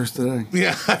crackers today.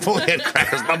 Yeah, I've only had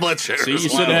crackers. My blood sugar. See, you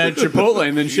should have had Chipotle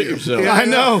and then shit yourself. I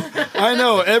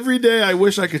know. Every day I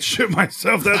wish I could shit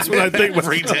myself. That's what I think.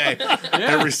 Every day.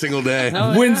 Every single day.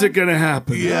 When's it going to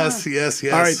happen? Yes. All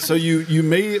right, so you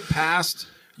made it past.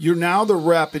 You're now the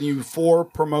rep, and you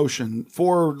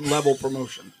 4-level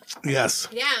promotion. Yes.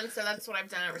 Yeah, and so that's what I've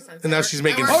done ever since. And now she's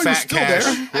making you're fat still cash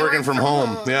there? working from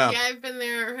home. Yeah. Yeah, I've been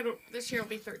there. This year will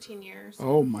be 13 years.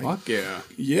 Oh my! Fuck yeah.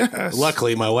 Yes.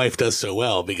 Luckily, my wife does so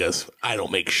well because I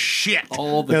don't make shit.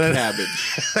 All the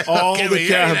cabbage. all Give the me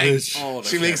cabbage. anything.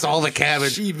 She makes all the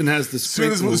cabbage. She even has the As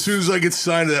sprinkles. soon as I get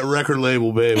signed to that record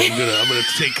label, babe, I'm gonna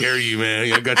take care of you,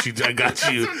 man. I got you. That's what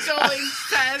Jolie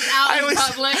says out in always-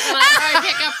 public whenever I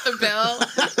pick up the bill.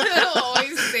 He'll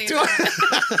always say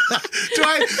that.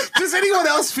 Does anyone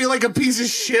else feel like a piece of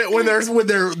shit when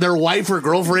their wife or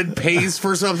girlfriend pays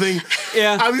for something?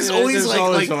 Yeah. I was Yeah, always there's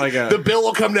always like a- the bill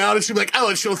will come down and she'll be like, oh,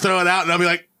 and she'll throw it out, and I'll be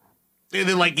like, and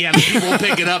then like, yeah, the people will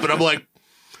pick it up, and I'm like,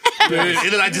 and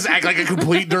then I just act like a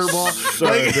complete dirtball.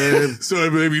 Sorry, Like, babe. sorry,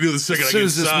 baby. You know the second As I soon get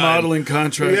as this signed. modeling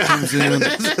contract comes in,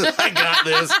 I got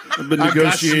this. I've been I got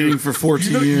negotiating you. for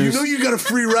 14 You years. know you got a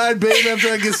free ride, babe, after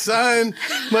I get signed.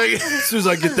 Like, As soon as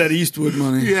I get that Eastwood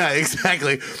money. yeah,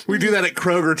 exactly. We do that at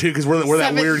Kroger too because we're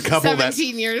that weird couple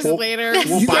 17 years later.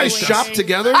 we'll You buy guys stuff. shop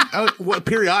together? Well,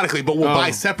 periodically, but we'll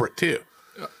buy separate too.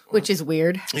 Which is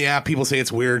weird. Yeah, people say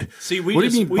it's weird. See, What do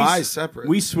you mean buy separate?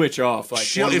 We switch off. Like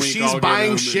one If week she's I'll get buying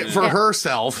them shit and for then-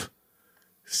 herself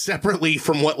separately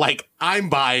from what like I'm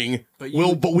buying, But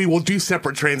you- but we will do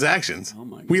separate transactions. Oh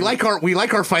my we God.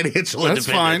 like our financial That's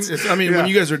fine. independence. When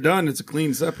you guys are done, it's a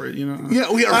clean separate, you know?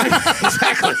 Yeah, we are right.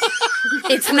 Exactly.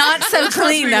 It's not so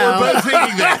clean, We're though. both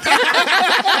thinking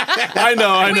that. I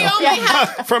know. We only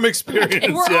have, From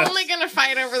experience. we're yes. only going to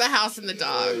fight over the house and the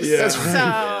dogs. Yeah.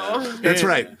 So, That's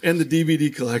right. And the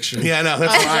DVD collection. Yeah, no,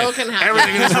 that's Oh, right. Joel can have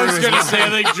Everything in that. this I room was is gonna mine. say, I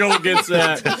think Joel gets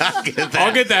that. I'll get that.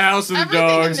 I'll get the house and the everything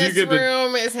dogs. in You this get the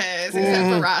room is his, except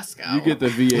for Roscoe. you get the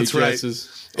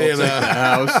VHSs. And, The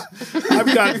house. I've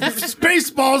got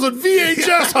Spaceballs on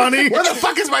VHS, honey. where the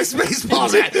fuck is my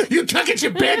Spaceballs at? You took it,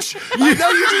 you bitch. I know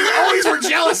you always were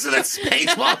jealous of that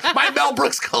Spaceball, my Mel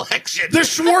Brooks collection. The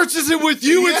Schwartz isn't with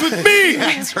you, it's with me.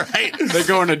 That's right. They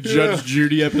go on a Judge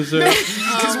Judy episode.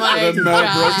 Oh my The Mel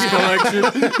God.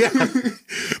 Brooks collection.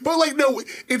 But like, no,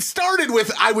 it started with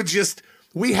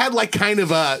we had like kind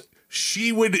of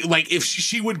she would like if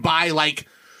she would buy like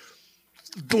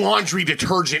laundry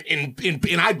detergent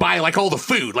and I'd buy like all the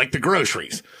food, like the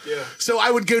groceries. Yeah. So I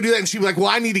would go do that and she'd be like, well,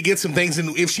 I need to get some things.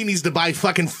 And if she needs to buy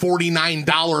fucking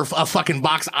 $49 a fucking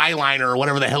box eyeliner or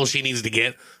whatever the hell she needs to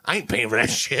get, I ain't paying for that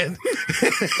shit.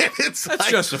 It's That's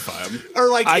like, justifiable. or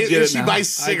like I get if it she now.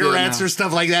 buys I get it cigarettes now. or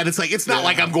stuff like that, it's like, it's not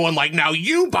like I'm going like, now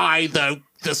you buy the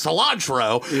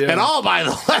cilantro Yeah. and I'll buy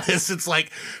the lettuce. It's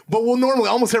like, but well, normally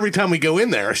almost every time we go in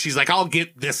there, she's like, I'll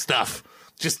get this stuff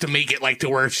just to make it like to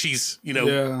where she's,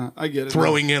 Yeah, I get it.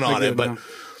 throwing now. in I on get it. But,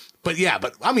 now.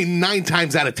 but I mean, 9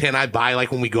 times out of 10, I buy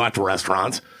like when we go out to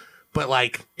restaurants. But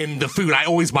like in the food, I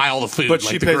always buy all the food, But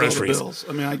like she the pays all the groceries. bills.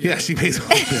 I mean, I get Yeah, it. she pays all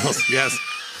the bills. Yes.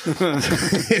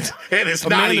 and it's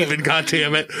not Amanda. even,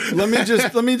 goddammit. let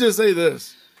me just say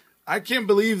this. I can't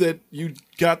believe that you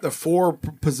got the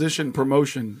 4-position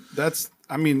promotion. That's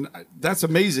amazing.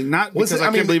 Not Was because it- I I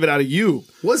can't mean, believe it out of you.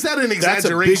 Was that an That's a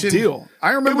exaggeration? big deal.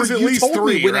 I remember It was at you least told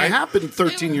 3, me when right? it happened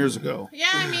 13 years ago. Yeah,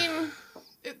 I mean,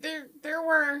 there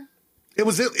were. It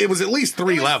was at least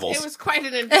 3 levels. It was quite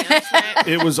an advancement.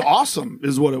 It was awesome,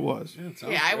 is what it was.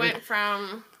 Yeah, I went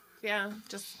from,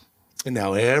 just. And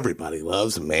now everybody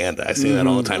loves Amanda. I say that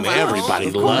all the time. Well, Everybody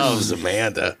of course. loves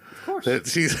Amanda. Of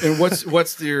course. She's And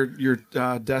what's your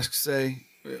desk say?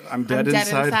 I'm dead, Dead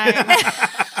inside.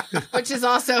 Which is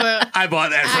also a. I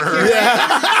bought that for her.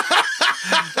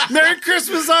 Merry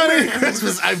Christmas, honey.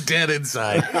 Christmas, I'm dead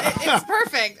inside. It's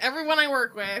perfect. Everyone I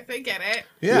work with, they get it.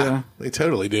 Yeah, they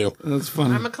totally do. That's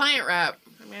funny. I'm a client rep.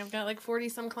 I mean, I've got like 40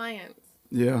 some clients.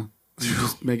 Yeah, you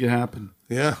just make it happen.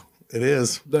 Yeah, it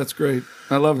is. That's great.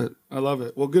 I love it. I love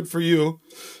it. Well, good for you.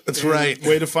 That's And right.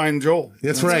 Way to find Joel.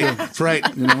 That's right. That's right.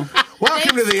 You know.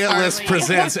 Welcome to the Thanks, It List Harley.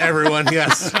 Presents, everyone.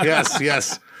 Yes, yes,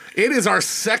 yes. It is our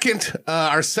second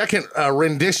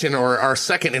rendition or our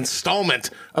second installment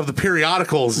of the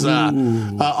periodicals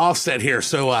offset here.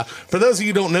 So for those of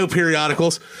you who don't know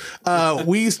periodicals,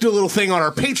 we used to do a little thing on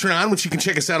our Patreon, which you can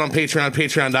check us out on Patreon,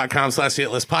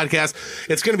 patreon.com/hitlistpodcast.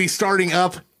 It's going to be starting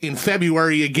up in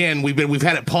February again. We've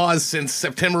had it paused since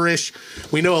September-ish.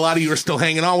 We know a lot of you are still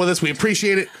hanging on with us. We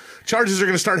appreciate it. Charges are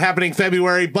going to start happening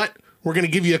February, but we're going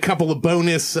to give you a couple of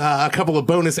bonus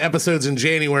episodes in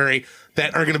January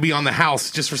that are going to be on the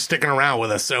house just for sticking around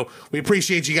with us. So we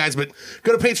appreciate you guys, but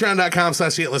go to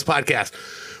patreon.com/podcast.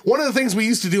 One of the things we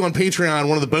used to do on Patreon,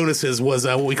 one of the bonuses was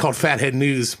what we called Fathead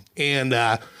News. And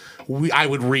I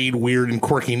would read weird and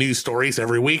quirky news stories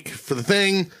every week for the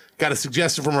thing. Got a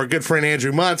suggestion from our good friend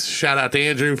Andrew Muntz. Shout out to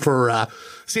Andrew for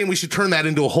saying we should turn that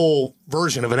into a whole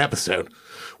version of an episode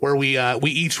where we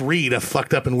each read a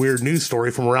fucked up and weird news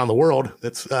story from around the world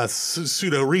that's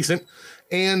pseudo recent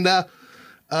and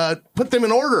put them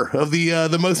in order of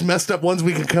the most messed up ones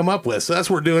we can come up with. So that's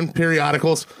what we're doing,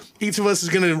 periodicals. Each of us is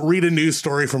going to read a news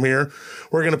story from here.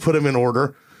 We're going to put them in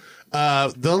order. I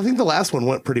think the last one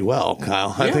went pretty well,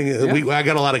 Kyle. I think I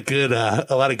got a lot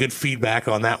of good feedback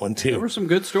on that one too. There were some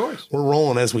good stories. We're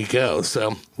rolling as we go.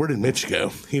 So where did Mitch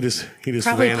go? He just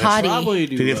Probably vanished. potty. Probably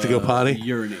Did he have to go potty?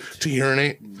 Urinate. To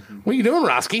urinate. Mm-hmm. What are you doing,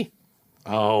 Rosky?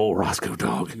 Oh, Roscoe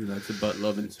dog. He likes the butt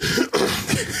loving.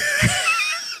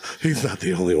 He's not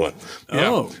the only one.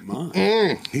 Oh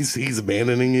my! He's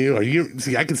abandoning you. Are you?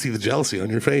 See, I can see the jealousy on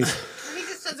your face. He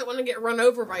just doesn't want to get run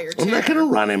over by your chair. I'm not going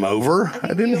to run him over. I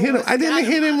didn't hit him. I didn't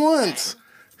hit him almost once.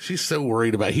 She's so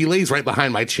worried about it. He lays right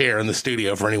behind my chair in the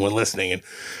studio for anyone listening. And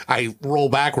I roll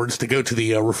backwards to go to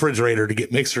the refrigerator to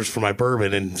get mixers for my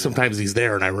bourbon. And sometimes he's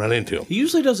there and I run into him. He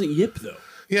usually doesn't yip though.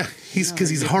 Yeah, he's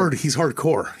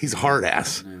hardcore. He's a hard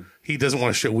ass. He doesn't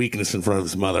want to show weakness in front of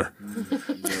his mother.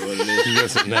 He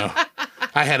doesn't know.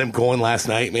 I had him going last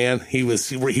night, man. He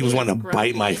was wanting to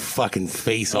bite my fucking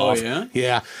face off. Oh yeah?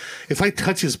 Yeah. If I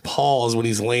touch his paws when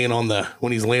he's laying on the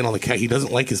couch, he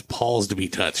doesn't like his paws to be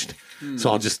touched.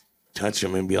 So I'll just touch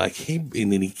him and be like, hey,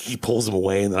 and then he pulls them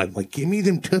away, and then I'm like, give me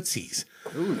them tootsies.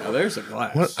 Ooh, now there's a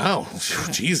glass. What? Oh,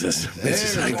 Jesus.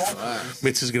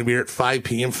 Mitch is going to be here at 5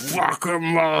 p.m. Fuck him,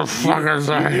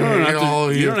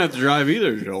 motherfuckers. You don't have to drive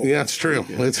either, Joel. Yeah, it's true.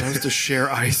 It's to share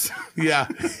ice. yeah.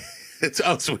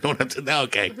 So we don't have to.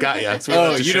 Okay, got ya. So we don't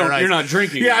have to you share don't. ice. You're not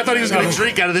drinking. Yeah, I thought he was going to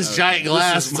drink out of this giant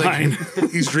glass. This is mine.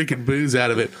 Like, he's drinking booze out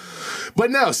of it. But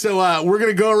no, so we're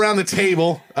going to go around the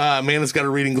table. Amanda's got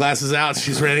her reading glasses out.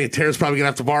 She's ready. Tara's probably going to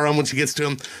have to borrow them when she gets to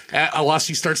them. While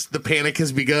she starts, the panic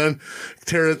has begun.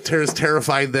 Tara's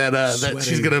terrified that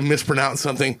she's going to mispronounce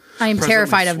something. I am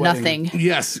terrified of sweating. nothing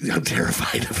Yes, I'm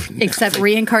terrified of except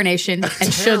reincarnation and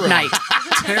Suge Knight.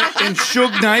 And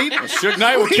Suge Knight. Suge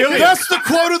Knight will kill you. That's the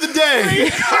quote of the day.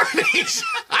 reincarnation.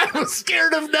 I'm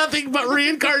scared of nothing but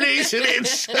reincarnation and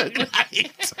Suge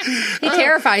Knight. He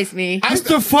terrifies me. That's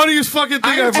the funniest fucking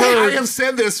thing I've heard. I have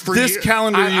said this for This years.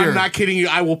 calendar year. I'm not kidding you.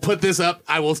 I will put this up.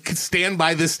 I will stand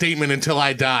by this statement until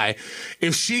I die.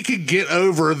 If she could get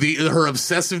over her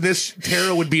obsessiveness,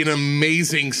 Tara would be an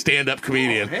amazing stand-up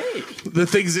comedian. Hey, The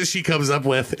things that she comes up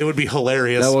with, it would be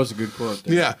hilarious. that was a good quote.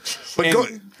 There. Yeah. But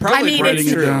And I mean, writing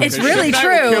it down. it's really Suge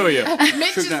Knight will kill true. you.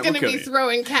 Mitch is Knight going will to kill be you.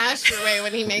 throwing cash your way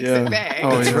when he makes Yeah. it big.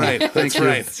 Oh, that's yeah. right. That's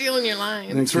right. Stealing your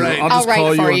lines. Thanks, right. I'll just I'll call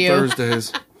write you for on you.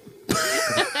 Thursdays.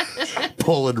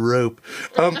 Pulling rope.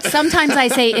 Sometimes I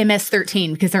say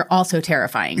MS-13 because they're also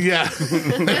terrifying. Yeah.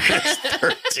 That's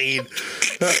 13.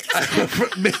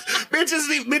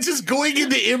 Mitch is going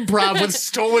into improv with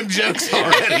stolen jokes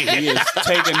already. He is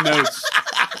taking notes.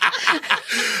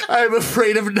 I'm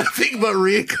afraid of nothing but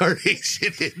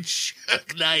reincarnation in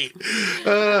Suge Knight.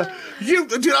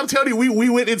 Dude, I'm telling you, we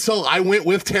went in so I went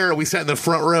with Tara. We sat in the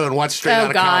front row and watched Straight Oh,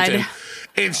 Outta God. Compton.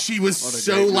 And she was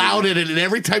so loud in it, and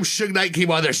every time Suge Knight came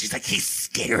on there, she's like, he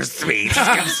scares me. She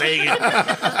kept saying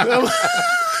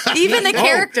it. Even the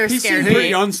character He scared seemed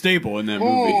pretty me. unstable in that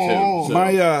movie too.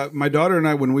 So. My daughter and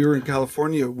I, when we were in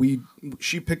California,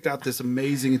 she picked out this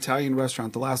amazing Italian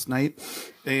restaurant the last night,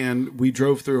 and we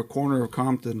drove through a corner of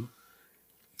Compton,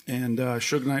 and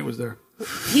Suge Knight was there.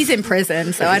 He's in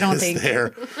prison, so I don't think.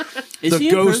 There. Is The he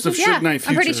in ghost prison? of Yeah, Suge Knight.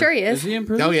 I'm pretty future. sure he Is is. he in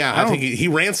prison? Oh, yeah. I think he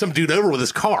ran some dude over with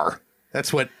his car.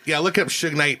 That's what. Yeah, look up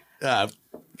Suge Knight.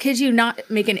 Could you not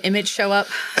make an image show up?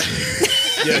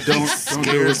 Yeah, don't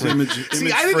do this image.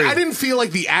 See, I didn't feel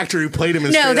like the actor who played him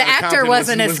in No, Straight the Outta actor Compton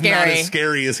wasn't as was not scary. as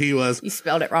scary as he was. You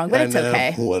spelled it wrong, but it's I know.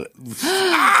 okay. What?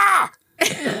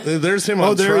 There's him on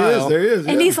Oh, there trial. he is.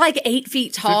 And he's like 8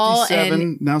 feet tall, 57,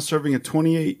 and now serving a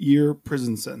 28-year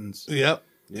prison sentence. Yep.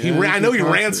 Yeah, I know he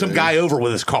ran incarcerated. some guy over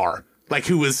with his car, like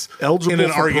who was Eligible in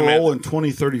an for argument. parole in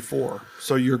 2034.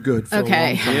 So you're good for a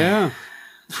Okay. long time. Yeah.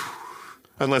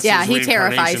 Unless yeah, it's he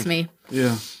terrifies reincarnation. me.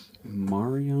 Yeah.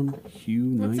 Marion Hugh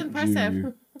Knight That's impressive. Jr.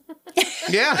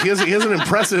 Yeah, he has an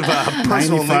impressive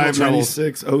personal legal 95, troubles.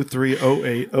 96, 03,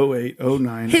 08, 08,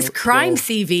 09. His 12. crime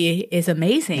CV is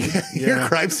amazing. Your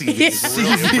crime CV is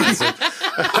really impressive.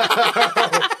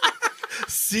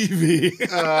 CV.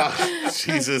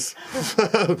 Jesus.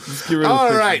 Let's get rid of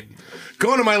All the right.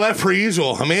 Going to my left per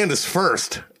usual. Amanda's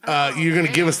first. You're going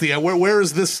to give us the where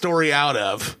is this story out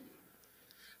of?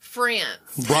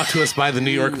 France. Brought to us by the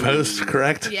New York Post,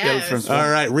 correct? Yes. All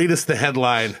right. Read us the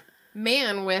headline.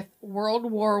 Man with World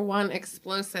War I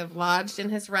explosive lodged in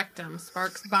his rectum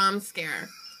sparks bomb scare.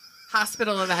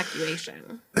 Hospital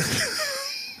evacuation.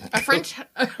 A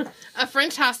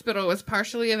French hospital was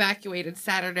partially evacuated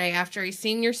Saturday after a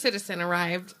senior citizen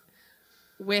arrived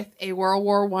with a World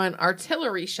War I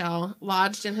artillery shell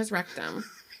lodged in his rectum.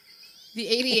 The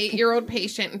 88-year-old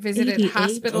patient visited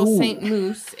Hospital St.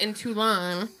 Mousse in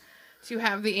Toulon to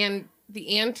have the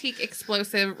antique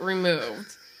explosive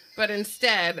removed, but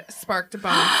instead sparked a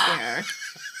bomb scare.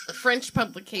 French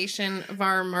publication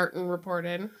Var Martin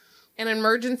reported. An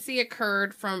emergency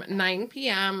occurred from 9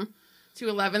 p.m. to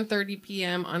 11:30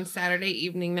 p.m. on Saturday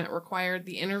evening that required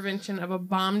the intervention of a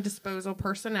bomb disposal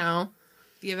personnel,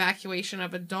 the evacuation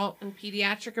of adult and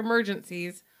pediatric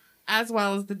emergencies, as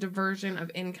well as the diversion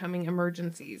of incoming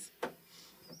emergencies.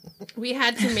 We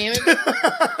had to manage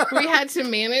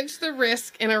the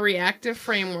risk in a reactive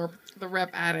framework, the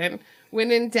rep added.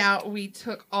 When in doubt, we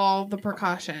took all the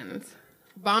precautions.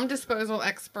 Bomb disposal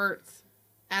experts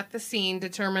at the scene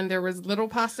determined there was little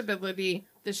possibility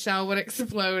the shell would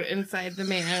explode inside the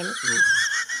man.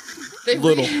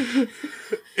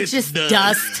 It's just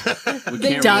dust. We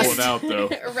can't rule it out, though.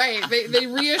 Right. They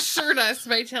reassured us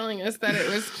by telling us that it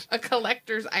was a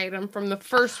collector's item from the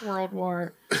First World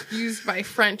War used by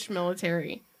French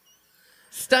military.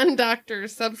 Stunned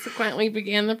doctors subsequently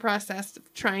began the process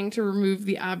of trying to remove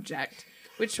the object,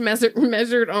 which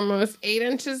measured almost 8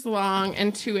 inches long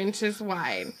and 2 inches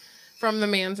wide from the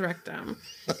man's rectum.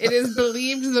 It is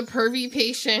believed the pervy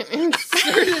patient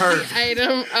inserted the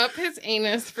item up his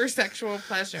anus for sexual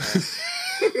pleasure.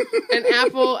 An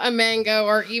apple, a mango,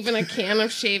 or even a can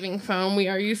of shaving foam. We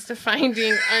are used to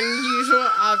finding unusual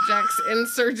objects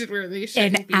inserted where they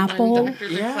shouldn't be, one doctor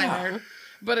declared.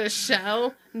 But a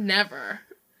shell? Never.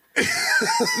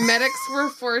 Medics were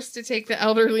forced to take the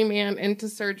elderly man into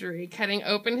surgery, cutting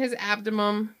open his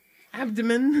abdomen.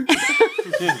 Damn.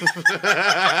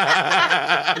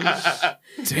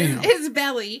 His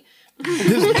belly.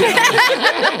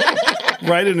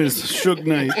 Right in his Suge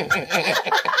Knight.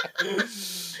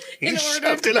 He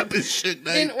shoved it up his shit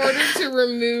night. In order to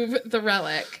remove the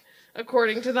relic.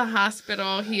 According to the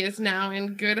hospital, he is now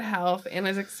in good health and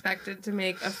is expected to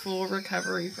make a full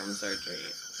recovery from surgery.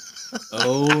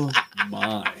 Oh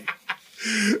my.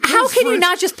 How can you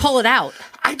not just pull it out?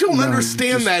 I don't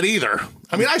understand that either.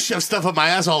 I mean, I shove stuff up my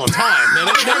ass all the time, and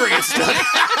it never gets stuck.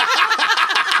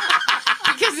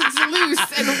 Because it's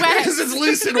loose and wet. Because it's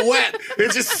loose and wet.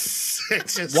 It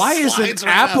just Why is an slides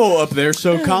right apple up. up there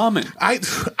so common?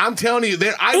 I'm telling you,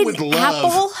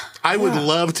 I would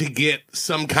love to get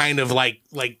some kind of like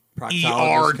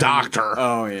ER doctor.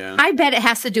 Oh yeah. I bet it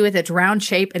has to do with its round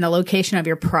shape and the location of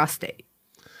your prostate.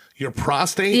 Your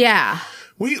prostate? Yeah.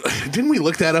 Didn't we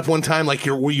look that up one time? Like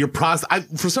your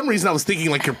prostate. For some reason, I was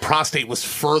thinking like your prostate was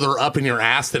further up in your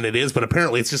ass than it is, but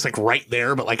apparently it's just like right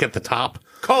there, but like at the top.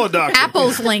 Call a doctor.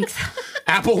 Apple's length.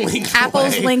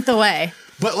 Apple's length away.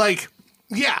 But like,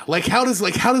 yeah, like how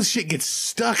does shit get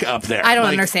stuck up there? I don't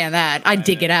understand that. I'd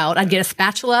dig it out. I'd get a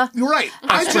spatula. You're right.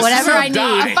 Whatever I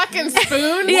need. A fucking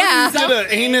spoon? Yeah. Get an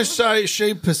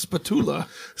anus-shaped spatula.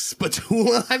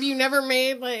 Spatula? Have you never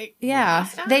made Yeah.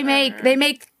 They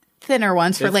make thinner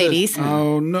ones for ladies.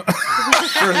 Oh no.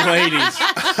 For ladies.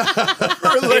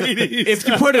 For ladies. If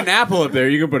you put an apple up there,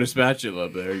 you can put a spatula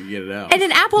up there. You get it out. And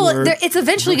an apple, it's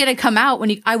eventually going to come out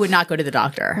when I would not go to the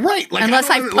doctor. Right. Like, unless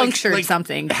I've punctured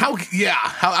something.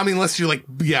 Unless you're like,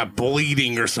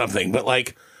 bleeding or something. But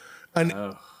like,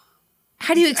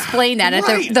 how do you explain that at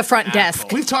the front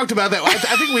desk? We've talked about that.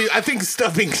 I think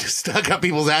stuff being stuck up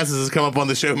people's asses has come up on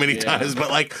the show many times.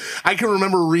 But like, I can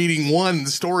remember reading one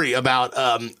story about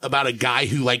a guy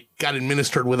who like got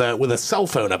administered with a cell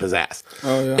phone up his ass.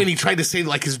 Oh yeah. And he tried to say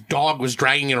like his dog was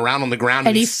dragging it around on the ground,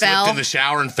 and he slipped fell in the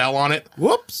shower and fell on it.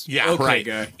 Whoops. Yeah, Okay, right.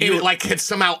 guy. And it like had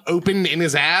somehow opened in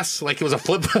his ass, like it was a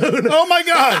flip phone. Oh my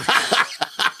god.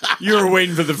 You were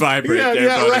waiting for the vibrate there,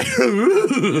 buddy. Right.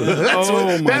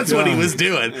 That's what he was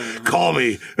doing. Call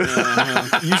me.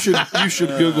 You should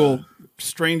Google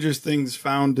strangest things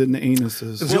found in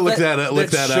anuses. Look that up.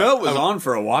 That show was on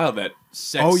for a while. That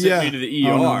sex sent me to the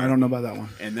ER. Oh, no, I don't know about that one.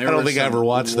 And I don't think I ever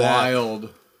watched that. All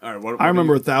right, what I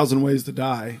remember 1,000 Ways to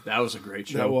Die. that was a great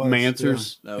show. That was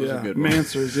Mansers. yeah. That was a good one.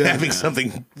 Mansers, yeah. Having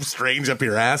something strange up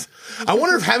your ass. I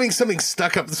wonder if having something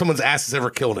stuck up someone's ass has ever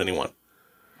killed anyone.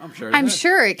 I'm sure. I'm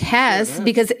sure it has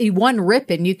because one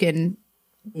rip and you can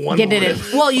get it.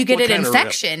 You get an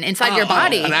infection inside your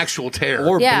body. An actual tear.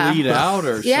 Or bleed out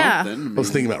or something. I was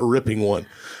thinking about ripping one.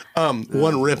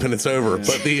 One rip and it's over.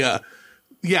 But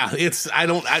it's I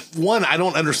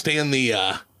don't understand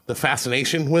the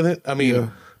fascination with it. I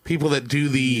mean, people that do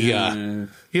the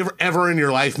you ever in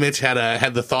your life, Mitch,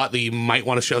 had the thought that you might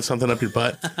want to shove something up your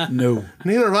butt? No.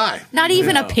 Neither have I. Not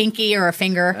even a pinky or a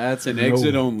finger. That's an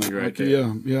exit only right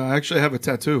there. Yeah. I actually have a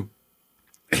tattoo.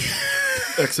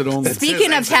 Exit only. Speaking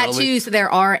of exit only. tattoos, there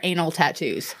are anal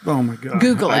tattoos. Oh my God.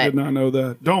 Google I it. did not know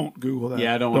that. Don't Google that.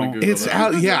 Yeah, I don't want to Google It's that.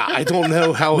 out. Yeah, I don't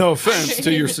know how. No offense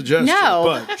to your suggestion.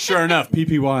 No. But Sure enough,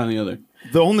 PPY on the other.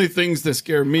 the only things that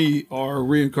scare me are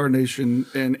reincarnation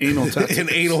and anal tattoos.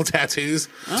 And anal tattoos.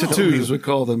 Tattoos, we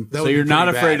call them. That So would be you're not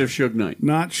pretty afraid bad. of Suge Knight.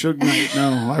 Not Suge Knight,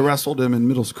 no. I wrestled him in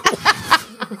middle school.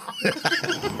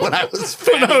 when I was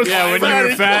fatty. when you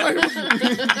were fat.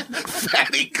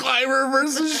 Fatty Climber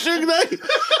versus Suge Knight.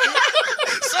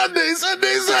 Sunday.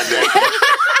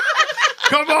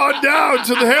 Come on down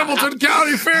to the Hamilton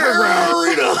County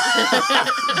Fairgrounds.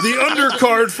 The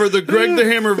undercard for the Greg the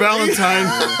Hammer Valentine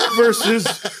versus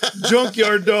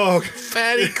Junkyard Dog.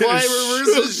 Fatty Climber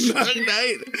versus Suge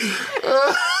Knight.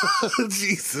 Oh,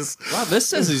 Jesus. Wow, this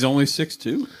says he's only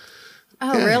 6'2".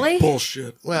 Oh, really?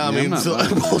 Bullshit. Well, I Yeah, mean, I'm not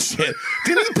lying. bullshit.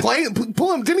 Didn't he play?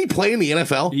 Didn't he play in the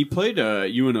NFL? He played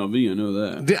UNLV, I know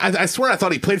that. I swear, I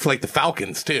thought he played for like the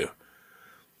Falcons too.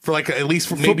 For like at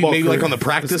least maybe Football like career. on the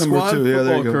practice That's number squad. 2. Yeah, there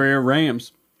Football you go. career,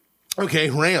 Rams. Okay,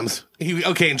 Rams.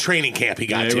 In training camp he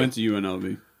got Yeah, to. he went to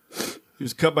UNLV. He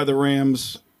was cut by the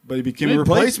Rams, but he became He a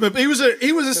played- replacement. He was a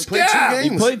played 2 scab.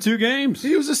 games. He played 2 games.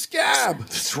 He was a scab.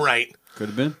 That's right. Could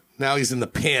have been. Now he's in the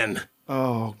pen.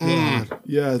 Oh God.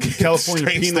 Yeah, the California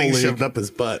Strange Penal thing League. shoved up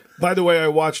his butt. By the way, I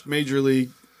watched Major League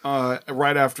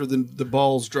right after the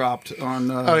balls dropped on.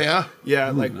 Oh yeah. Yeah,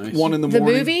 like nice. 1 in the The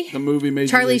morning. movie? The movie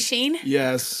Major Charlie League. Sheen?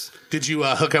 Yes. Did you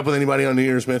hook up with anybody on New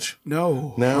Year's, Mitch?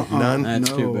 No. No, none. That's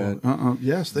No. too bad.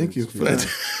 Yes, thank you for that.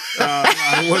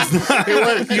 I was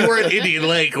not. You were at Indian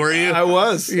Lake, were you? I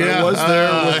was. I was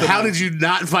there. With the- How did you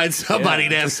not find somebody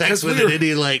to have sex with we at were-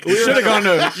 Indian Lake? You should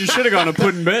have gone to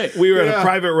Puddin' Bay. we were at a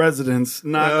private residence,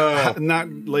 not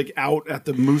like out at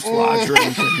the Moose Lodge or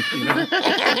anything. You know?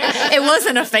 It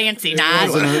wasn't a fancy night.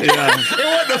 Yeah. It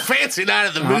wasn't a fancy night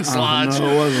at the Moose Lodge.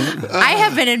 No, it wasn't. I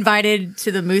have been invited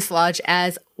to the Moose Lodge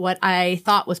as what I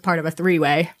thought was part of a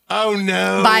 3-way Oh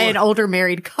no! by an older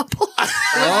married couple.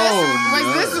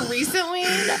 Was this recently?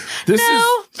 This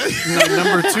No. is my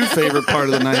number 2 favorite part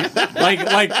of the night.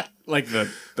 like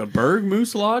the Berg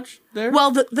Moose Lodge there?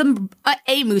 Well,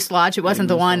 a Moose Lodge. It wasn't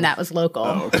the one that was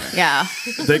local. Yeah.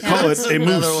 They call it a Another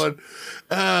moose. one.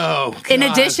 Oh, God. In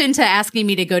addition to asking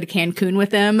me to go to Cancun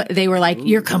with them, they were like,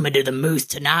 "You're coming to the Moose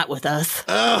tonight with us."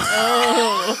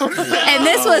 And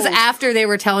this was after they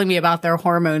were telling me about their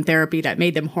hormone therapy that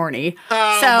made them horny. So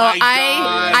my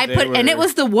I God. put, They and it were-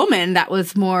 was the woman that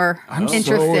was more I'm so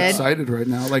interested. excited right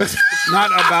now. Like,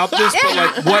 not about this, but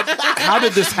like, what? How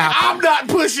did this happen? I'm not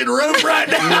pushing rope right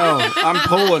now. No, I'm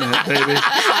pulling it, baby.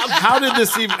 How did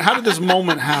this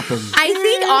moment happen? I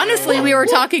think honestly, we were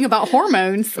talking about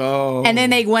hormones, and then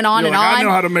they went on You're and like, on. I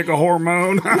know how to make a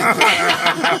hormone.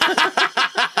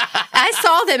 I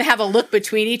saw them have a look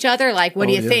between each other, like, "What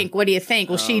do you yeah. think? What do you think?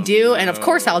 Will she do?" And of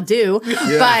course, I'll do.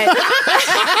 But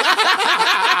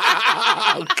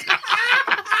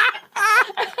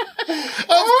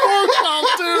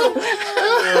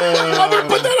I'm gonna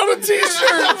put that on a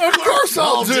T-shirt. Of course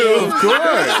I'll do. Of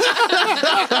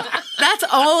course. that's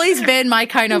always been my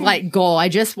kind of like goal. I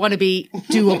just want to be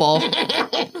doable.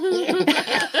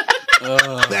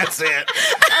 That's it.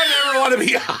 I never want to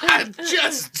be hot,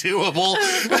 just doable.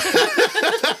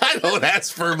 I don't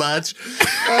ask for much.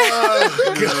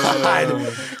 Oh,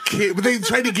 God. But they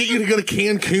tried to get you to go to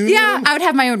Cancun? Yeah, I would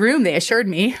have my own room. They assured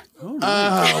me.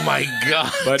 Oh, my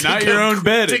God. But not your own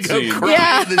bed, To it go seems. cry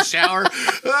Yeah. in the shower.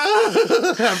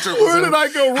 Where did I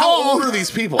go wrong? How old are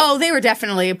these people? Oh, they were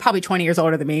definitely probably 20 years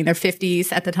older than me. In their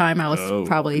 50s at the time. I was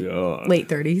probably God. late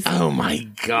 30s. Oh, my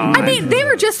God. I mean, they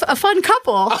were just a fun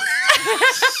couple.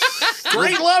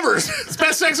 Great lovers. It's the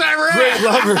best sex I ever had.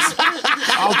 Great lovers.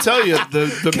 I'll tell you,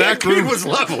 the back Cancun room was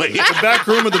lovely. The back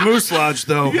room of the Moose Lodge,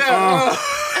 though.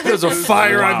 There's a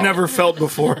fire I've never felt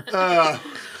before.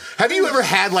 Have you ever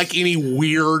had like any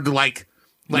weird like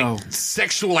No.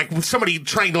 sexual like somebody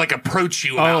trying to like approach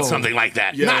you about Oh, something like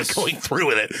that? yes. Not going through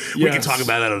with it. We can Yes. talk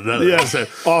about that another Yeah, episode.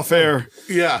 off air.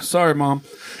 Yeah. Sorry, Mom.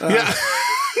 Yeah.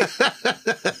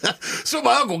 So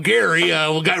my uncle Gary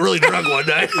got really drunk one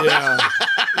night.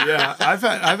 Yeah. I've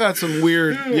had some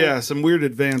weird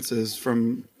advances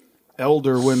from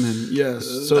elder women. Yes.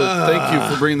 So thank you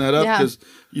for bringing that up Yeah. because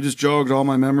you just jogged all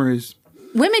my memories.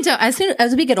 Women don't. As soon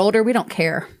as we get older, we don't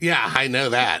care. Yeah, I know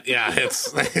that. Yeah,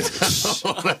 it's. They've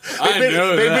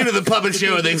know been to the puppet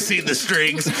show and they've seen the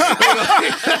strings.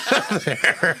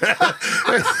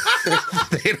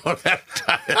 They don't have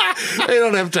time. They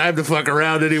don't have time to fuck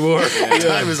around anymore.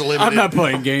 Time is limited. I'm not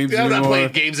playing games anymore. I'm not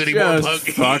playing games anymore. Just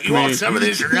Punk. fuck You want me. some of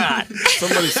this or not?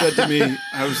 Somebody said to me,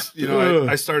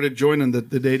 I started joining the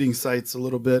dating sites a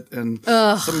little bit, and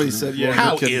somebody said, "Yeah,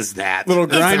 How no kidding. is that? Little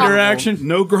grinder awful. action.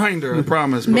 No grinder, I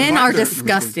promise." but Men are fucked her.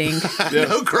 disgusting.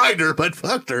 No grinder, but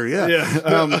fucked her. Yeah.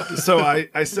 Yeah. So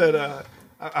I said,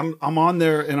 I'm on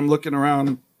there and I'm looking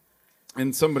around,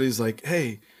 and somebody's like,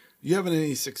 "Hey, you having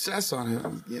any success on it?"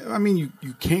 Yeah, I mean,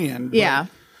 you can. but- Yeah.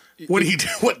 What do you do?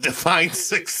 What defines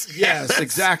success? Yes,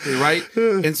 exactly. Right.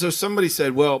 And so somebody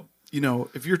said, well,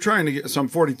 if you're trying to get, so I'm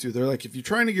 42. They're like, if you're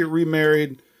trying to get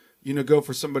remarried, go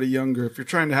for somebody younger. If you're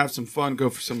trying to have some fun,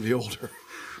 go for somebody older.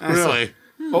 And I was Really? like,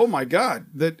 oh my God.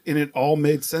 And it all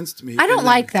made sense to me. I don't And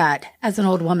like that as an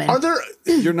old woman. Are there?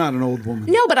 You're not an old woman.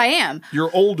 No, but I am. You're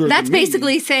older That's than me.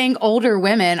 basically saying older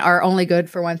women are only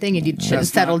good for one thing, and you shouldn't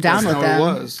settle down with That's them.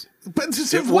 how it was. But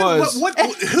just, It was. who What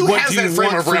has do that you frame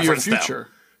want of for your reference though? future?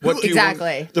 What do you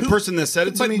Exactly. want? The person that said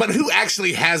it to me? But who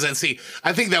actually has that? See,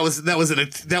 I think that was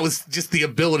just the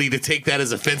ability to take that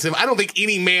as offensive. I don't think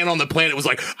any man on the planet was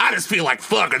like, I just feel like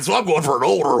fucking, so I'm going for an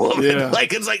older woman. Yeah.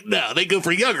 Like it's like no, they go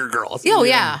for younger girls. Oh,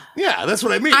 yeah. Yeah, that's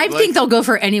what I mean. I Like, think they'll go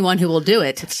for anyone who will do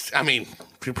it. I mean,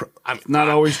 Not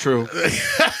always true.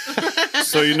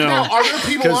 So Now, are there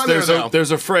people on there though?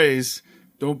 There's a phrase,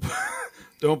 don't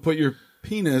put your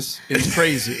penis in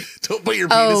crazy. Don't put your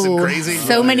penis in crazy.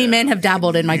 So many men have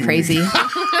dabbled in my crazy.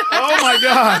 Oh my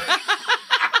God.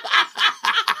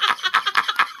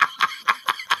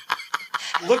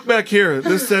 Look back here.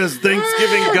 This says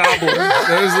Thanksgiving gobbler.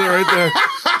 There's it right there.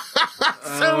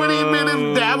 So many men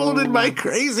have dabbled in my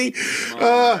crazy.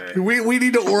 We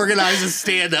need to organize a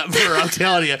stand up for. I'm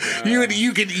telling you,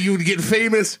 you would get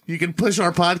famous. You can push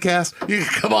our podcast. You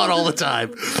can come on all the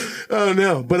time. Oh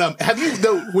no! But have you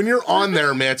though? When you're on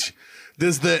there, Mitch,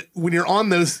 when you're on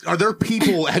those, are there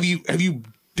people? Have you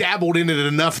dabbled in it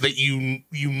enough that you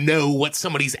know what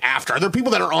somebody's after? Are there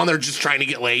people that are on there just trying to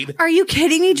get laid? Are you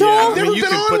kidding me, Joel? I've never you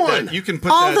been can on put one. that. You can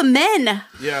put All that. the men.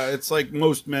 Yeah, it's like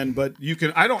most men, but you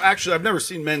can. I've never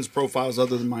seen men's profiles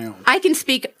other than my own. I can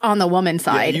speak on the woman Yeah,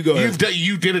 side. you go ahead.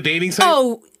 You did a dating site?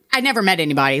 Oh, I never met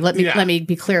anybody. Let me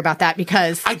be clear about that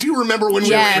because I do remember when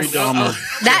Yes. we were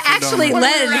that actually when we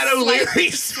were at led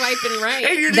O'Leary's. Swiping right.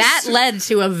 And you're that just- led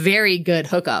to a very good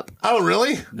hookup. Oh,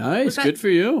 really? Nice. Good for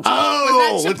you.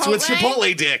 Oh, Was that with Chipotle?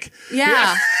 Chipotle dick.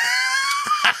 Yeah.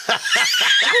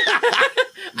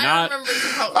 I don't remember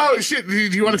Chipotle. Oh shit! Do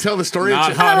you want to tell the story?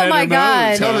 Not of hot-headed my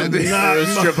God. Tell Not- it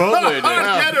was Chipotle.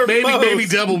 Oh, maybe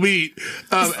double meat.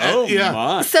 Oh yeah.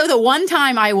 my. So the one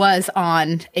time I was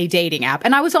on a dating app,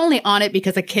 and I was only on it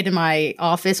because a kid in my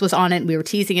office was on it, and we were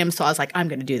teasing him. So I was like, I'm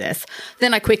going to do this.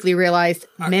 Then I quickly realized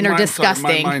men are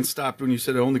disgusting. My mind stopped when you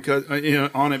said only because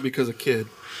on it because a kid.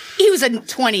 He was a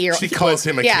 20-year-old. She calls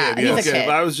him a Yeah, kid. he's a Yes. kid. Okay,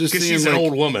 but I was just Because seeing she's an like,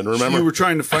 old woman. Remember? you were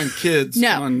trying to find kids.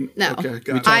 No, on, no. Okay, We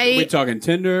gotcha. we talking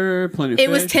Tinder, plenty of It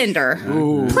was fish? Tinder.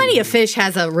 Plenty of Fish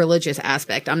has a religious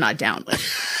aspect I'm not down with.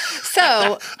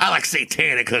 So I like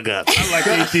satanic hookups. I like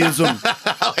atheism.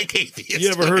 I like atheist. You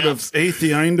ever heard of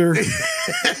atheinder?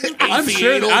 I'm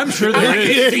sure there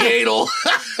is. Atheatal.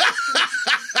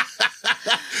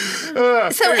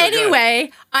 So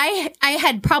anyway, I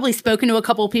had probably spoken to a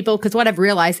couple of people because what I've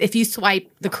realized, if you swipe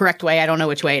the correct way, I don't know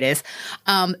which way it is,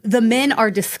 the men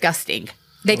are disgusting.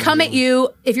 They come at you.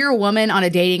 If you're a woman on a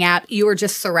dating app, you are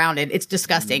just surrounded. It's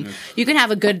disgusting. You can have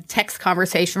a good text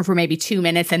conversation for maybe 2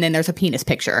 minutes, and then there's a penis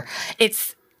picture.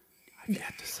 It's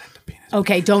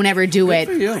okay. Don't ever do it.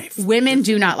 you. Women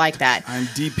do not like that. I'm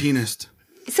de-penised.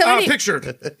 So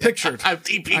Pictured. I'm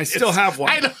deep. I still have one.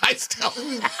 I know. I still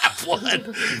have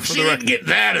one. She didn't get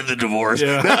that in the divorce.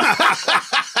 Yeah.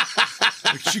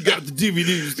 She got the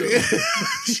DVDs.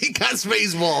 She got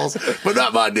Spaceballs, but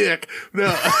not my dick.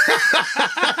 No.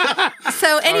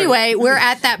 So anyway, we're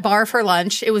at that bar for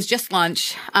lunch. It was just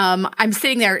lunch. I'm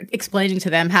sitting there explaining to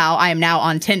them how I am now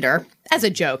on Tinder as a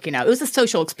joke. It was a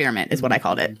social experiment is what I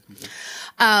called it.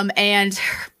 And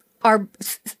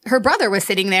her brother was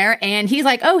sitting there and he's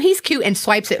like, oh, he's cute, and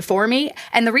swipes it for me.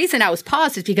 And the reason I was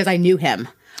paused is because I knew him.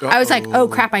 I was like, oh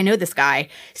crap, I know this guy.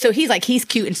 So he's like, he's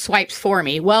cute, and swipes for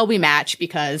me. Well, we match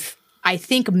because I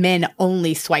think men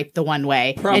only swipe the one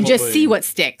way and just Probably. see what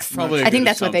sticks. Probably a I think good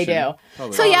that's what they do. assumption.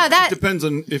 Probably. So yeah, that Depends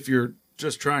on if you're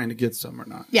just trying to get some or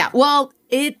not. yeah. Well,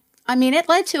 it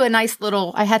led to a nice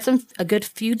little. I had a good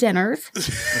few dinners,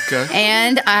 Okay.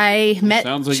 and I met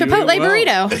Sounds like you Chipotle ate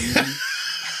well. burrito.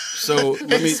 So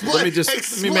let me just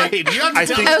Explain. let me make. You have to I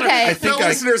tell think, Okay. I think the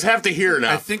listeners have to hear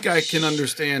now. I think I can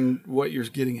understand what you're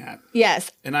getting at,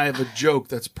 Yes. and I have a joke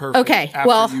that's perfect. Okay. after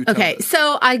Well, you tell okay. it.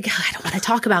 So I don't want to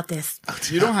talk about this.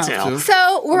 You don't have to.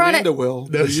 So we're Amanda on will.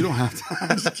 No, But you don't have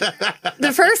to.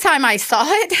 the first time I saw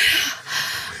it.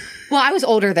 Well, I was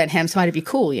older than him, so I had to be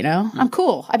cool, you know? I'm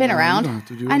cool. I've been around. don't have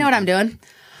to do I know what I'm doing.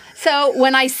 So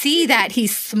when I see that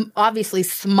he's obviously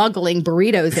smuggling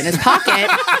burritos in his pocket,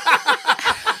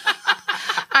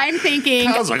 I'm thinking,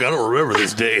 I was like, I don't remember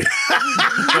this day.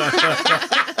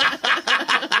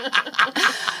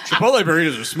 Chipotle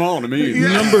burritos are small to me.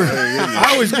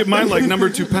 I always get mine like number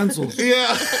 2 pencils.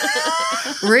 Yeah.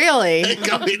 really?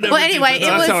 Well, anyway, it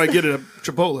That's was. how I get it at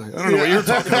Chipotle. I don't know what you're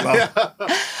talking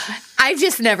about. I've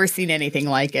just never seen anything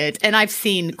like it, and I've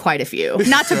seen quite a few.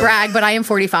 Not to brag, but I am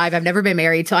 45. I've never been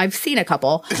married, so I've seen a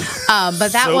couple.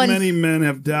 But that So one, many men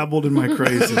have dabbled in my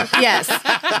crazy. yes,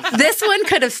 this one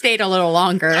could have stayed a little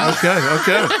longer.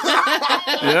 Okay.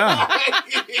 Yeah.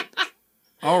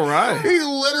 All right. He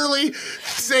literally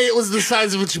say it was the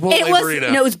size of a Chipotle It was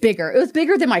burrito. no, it was bigger. It was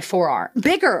bigger than my forearm.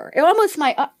 Bigger. It almost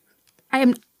my.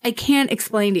 I can't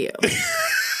explain to you,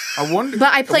 I wonder.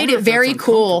 but I played wonder it if very that's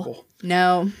cool. uncomfortable.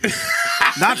 No,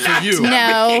 Not for you.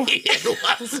 no.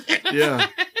 Yeah.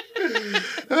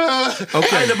 I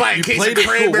had to buy a You case played of it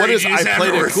cool. cranberry What is juice I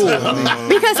played it afterwards. cool? I mean,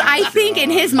 Because I think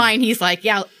in his mind, he's like,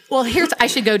 yeah, well, I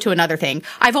should go to another thing.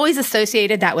 I've always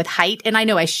associated that with height, and I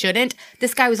know I shouldn't.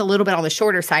 This guy was a little bit on the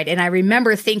shorter side, and I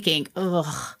remember thinking,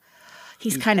 ugh,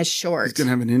 he's kind of short. he's gonna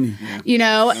have an innie. You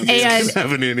know, and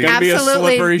Having any- Gotta be a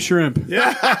Absolutely. slippery shrimp.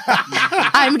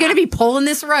 I'm going to be pulling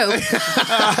this rope.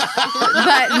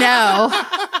 But no,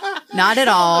 not at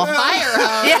all. Fire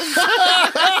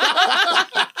hose.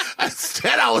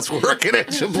 Instead, I was working at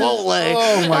Chipotle.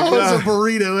 Oh, my I was a God.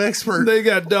 burrito expert. They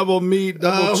got double meat,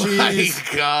 double Oh my cheese.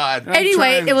 God.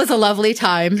 Anyway, trying- it was a lovely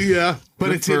time. Yeah,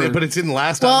 but it didn't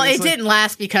last. Well, obviously. it didn't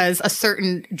last because a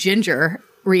certain ginger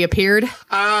reappeared.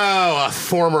 Oh, a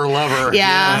former lover.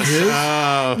 Yeah. Yes.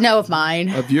 Oh. No, of mine.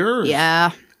 Of yours.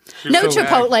 Yeah. No so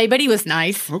Chipotle, but he was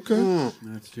nice. Okay.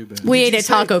 That's too bad. We ate at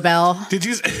Taco Bell. Did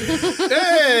you?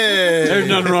 Hey. There's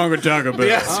nothing wrong with Taco Bell.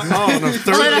 Yes. On a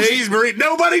third Chili date. cheese burrito.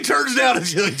 Nobody turns down a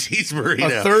chili cheese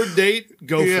burrito. A third date.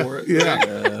 Go Yeah, for it.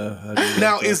 Yeah.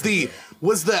 Now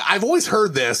I've always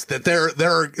heard this, that there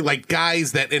are like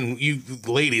guys that, and you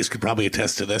ladies could probably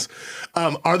attest to this.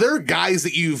 Are there guys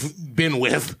that you've been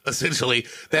with essentially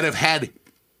that have had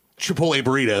Chipotle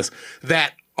burritos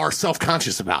that are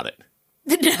self-conscious about it?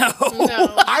 No.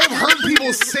 No. I've heard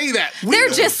people say that. They're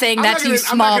just saying I'm that's not too gonna-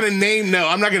 I'm not small.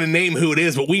 going to name who it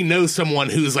is, but we know someone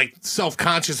who's like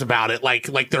self-conscious about it, like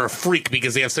they're a freak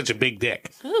because they have such a big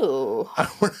dick. Ooh.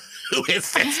 Who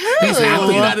is this? Who's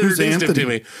Anthony? That Who's introduced him to Anthony?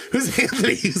 me. Who's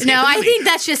Anthony? Who's No, I Anthony? think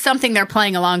that's just something they're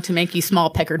playing along to make you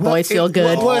small peckered boys feel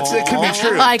good. Well, it could be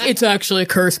true. Like, it's actually a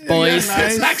curse, boys.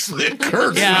 It's actually a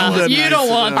curse. Yeah, Sounds you nice don't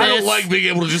to want know. I this. don't like being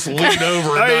able to just lean over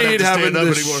and I not have ain't to having stand up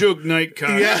this anymore. Suge Knight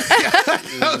cut.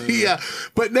 Yeah.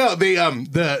 But no, they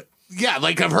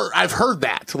like I've heard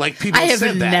that. Like people I have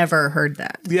said that. never heard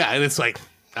that. Yeah, and it's like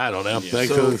I don't know. Like,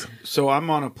 So I'm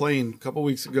on a plane a couple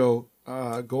weeks ago,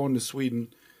 going to Sweden.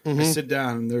 I sit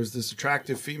down and there's this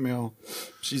attractive female.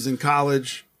 She's in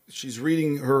college. She's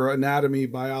reading her anatomy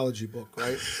biology book,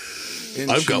 right? And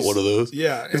I've got she's- one of those.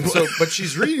 Yeah, and so but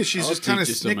she's reading. She's just kind of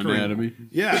teach you some snickering. anatomy.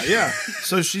 Yeah.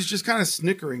 So she's just kind of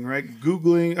snickering, right?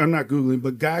 Googling. I'm not googling,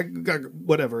 but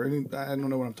whatever. I don't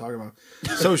know what I'm talking about.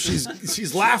 So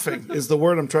she's laughing is the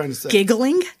word I'm trying to say.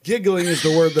 Giggling? Giggling is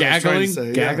the word that I'm trying to say.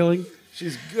 Yeah. Gaggling.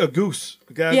 She's a goose.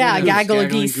 A Yeah, goose. gaggle a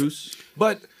Gaggling geese. goose.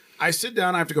 But I sit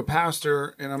down, I have to go past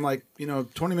her, and I'm like,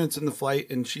 20 minutes in the flight,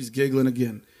 and she's giggling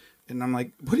again. And I'm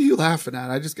like, what are you laughing at?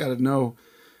 I just got to know.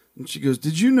 And she goes,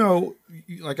 did you know,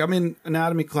 like I'm in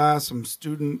anatomy class, I'm a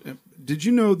student. Did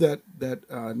you know that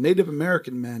Native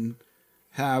American men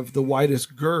have the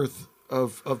widest girth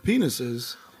of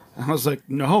penises? And I was like,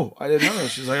 no, I didn't know that.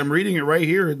 She's like, I'm reading it right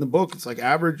here in the book. It's like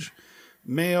average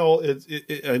male,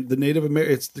 the Native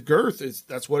American, it's the girth.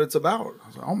 That's what it's about. I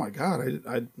was like, oh my God,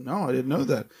 I didn't know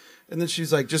that. And then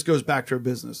she's like, just goes back to her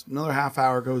business. Another half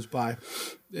hour goes by,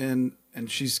 and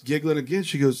she's giggling again.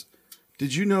 She goes,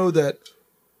 did you know that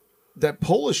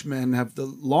Polish men have the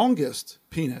longest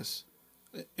penis?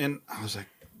 And I was like,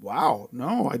 wow,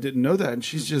 no, I didn't know that. And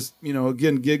she's just,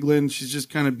 again, giggling. She's just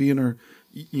kind of being her,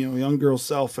 young girl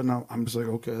self. And I'm just like,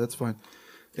 okay, that's fine.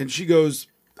 And she goes,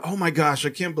 oh my gosh, I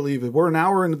can't believe it. We're an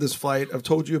hour into this flight. I've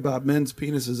told you about men's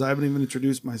penises. I haven't even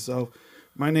introduced myself.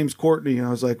 My name's Courtney. And I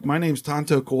was like, my name's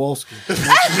Tonto Kowalski.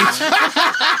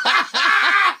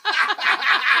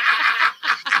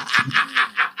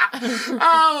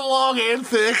 Oh, long and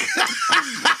thick.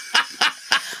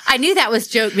 I knew that was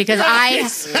joke because I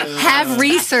have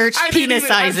researched penis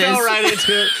sizes. I fell right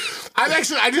into it.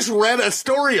 I just read a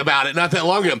story about it not that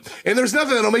long ago, and there's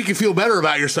nothing that'll make you feel better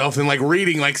about yourself than like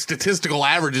reading like statistical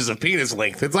averages of penis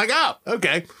length. It's like, oh,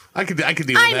 okay, I could deal with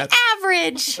that. I'm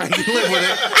average. I can live with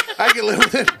it. I can live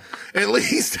with it. At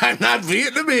least I'm not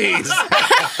Vietnamese.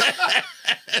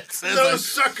 Those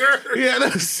suckers. Yeah,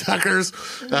 those suckers.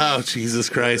 Oh, Jesus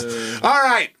Christ. All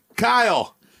right,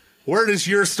 Kyle, where does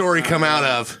your story come out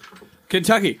of?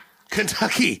 Kentucky.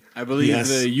 Kentucky. I believe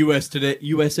the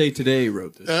USA Today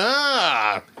wrote this.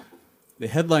 Ah. The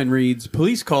headline reads,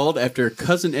 Police called after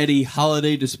Cousin Eddie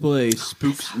holiday display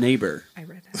spooks neighbor. I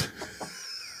read it.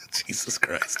 Jesus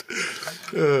Christ.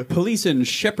 Police in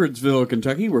Shepherdsville,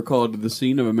 Kentucky were called to the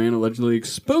scene of a man allegedly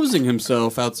exposing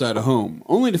himself outside a home,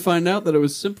 only to find out that it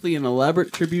was simply an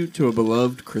elaborate tribute to a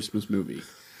beloved Christmas movie.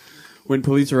 When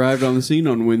police arrived on the scene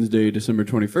on Wednesday, December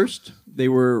 21st, they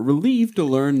were relieved to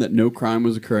learn that no crime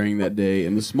was occurring that day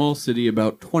in the small city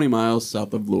about 20 miles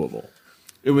south of Louisville.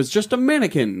 It was just a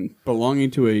mannequin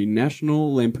belonging to a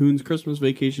National Lampoon's Christmas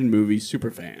Vacation movie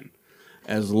superfan,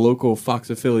 as local Fox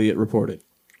affiliate reported.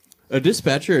 A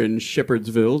dispatcher in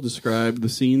Shepherdsville described the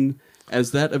scene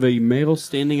as that of a male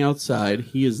standing outside.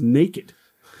 He is naked.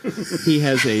 He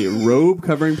has a robe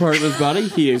covering part of his body.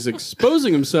 He is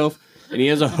exposing himself, and he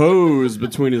has a hose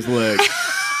between his legs.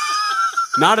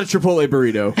 Not a Chipotle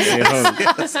burrito. A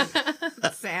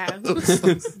hose. Sad.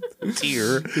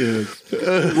 Tear.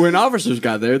 When officers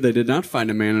got there, they did not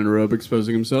find a man in a robe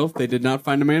exposing himself. They did not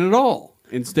find a man at all.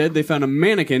 Instead, they found a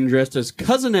mannequin dressed as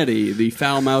Cousin Eddie, the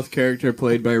foul-mouthed character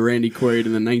played by Randy Quaid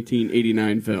in the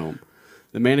 1989 film.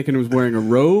 The mannequin was wearing a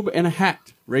robe and a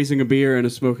hat, raising a beer and a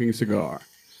smoking cigar.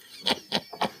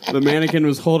 The mannequin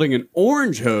was holding an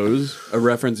orange hose, a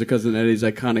reference to Cousin Eddie's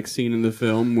iconic scene in the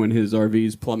film when his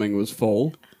RV's plumbing was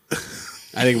full.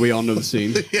 I think we all know the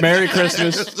scene. Merry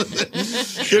Christmas.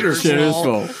 Shitter's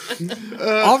full.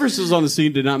 Officers on the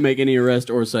scene did not make any arrest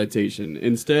or citation.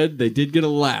 Instead, they did get a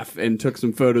laugh and took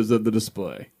some photos of the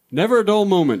display. Never a dull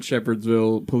moment,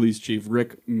 Shepherdsville Police Chief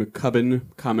Rick McCubbin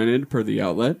commented per the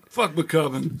outlet. Fuck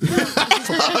McCubbin.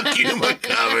 Fuck you,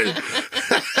 McCubbin.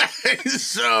 He's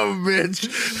so bitch.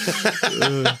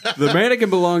 The mannequin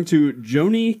belonged to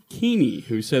Joni Keeney,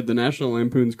 who said the National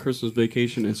Lampoon's Christmas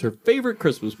Vacation is her favorite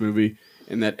Christmas movie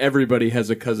and that everybody has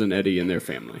a Cousin Eddie in their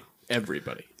family.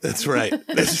 Everybody. That's right.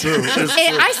 That's true. That's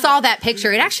And I saw that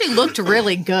picture. It actually looked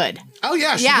really good. Oh,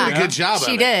 yeah. She did a good job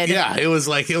She of it. did. Yeah, it was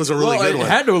a really good one. It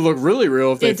had to look really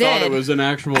real if they It thought did. it was an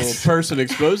actual person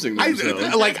exposing themselves.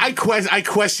 I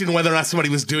question whether or not somebody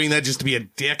was doing that just to be a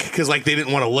dick because like they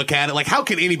didn't want to look at it. Like, how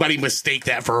can anybody mistake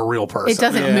that for a real person? It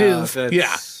doesn't move.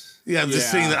 Yeah, I'm just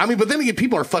saying that. I mean, but then again,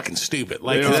 people are fucking stupid.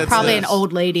 Like, Yeah. that's Probably an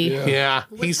old lady. Yeah,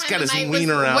 What he's time got of his night was-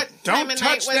 wiener out. What time Don't of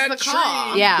touch night that was the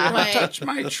call? tree. Yeah. Like, Touch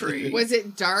my tree. was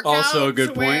it dark Also out a good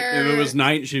to point. where- If it was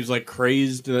night, she was like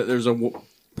crazed that there's a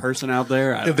person out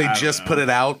there. If they just put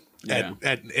it out Yeah.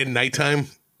 at nighttime.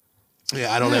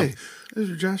 Yeah, I don't know. Hey, there's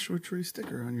your Joshua Tree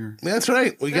sticker on your... That's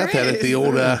right. We got There that it at the is.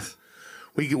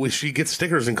 old. She gets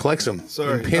stickers and collects them.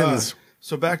 Sorry. And pins.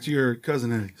 So back to your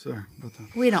Cousin Eddie. Sorry about that.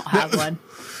 We don't have one.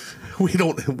 We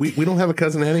don't have a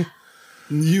Cousin Eddie.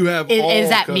 You have Is- all is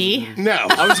that Cousin me? Eddie. No,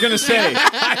 I was going to say.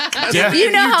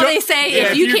 You know how they say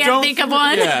if you can't don't- think of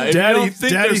one? Yeah, if you don't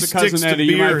think Daddy there's a Cousin sticks to Eddie,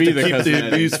 you might beer be to the keep Cousin the Eddie.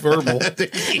 abuse verbal.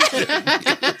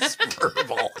 It's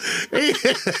verbal.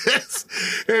 Yes.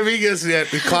 If he goes to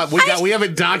the club, we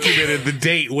haven't documented the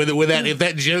date with that. If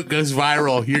that joke goes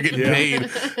viral, you're getting paid.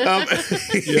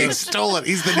 He stole it.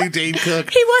 He's the new Dane Cook.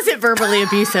 He wasn't verbally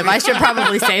abusive. I should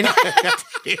probably say that.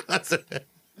 He wasn't.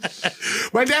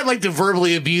 My dad liked to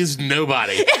verbally abuse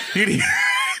nobody.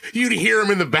 You'd hear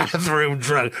him in the bathroom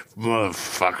drunk.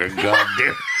 Motherfucker,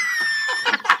 goddamn.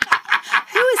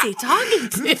 Who is he talking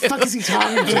to? Who the fuck is he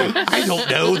talking to? I don't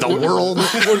know. The world.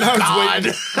 When God.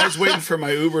 I was waiting for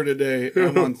my Uber today.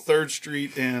 I'm on 3rd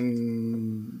Street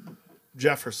and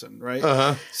Jefferson, right?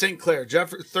 Uh-huh. St. Clair.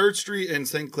 3rd Street and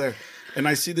St. Clair. And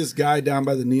I see this guy down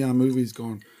by the Neon Movies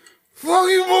going, fuck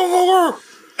you, motherfucker!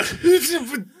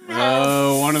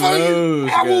 Oh, one of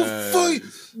those I will guys. fight.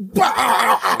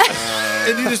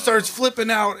 And he just starts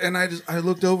flipping out. And I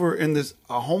looked over and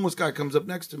a homeless guy comes up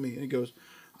next to me and he goes,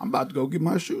 I'm about to go get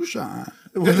my shoe shine.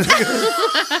 This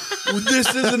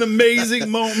is an amazing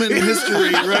moment in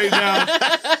history right now.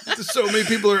 So many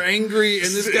people are angry, and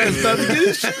this guy's about to get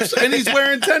his shoes, and he's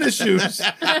wearing tennis shoes. You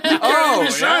can't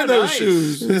even shine those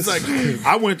shoes. It's like I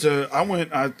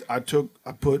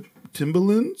put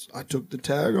Timberlands. I took the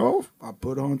tag off. I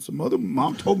put on some other.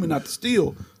 Mom told me not to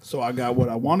steal, so I got what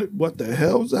I wanted. What the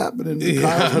hell's happening?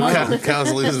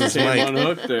 Kyle's losing his mic.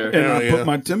 Unhooked there. And I put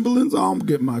my Timberlands on,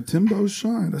 get my Timbos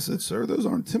shine. I said, sir, those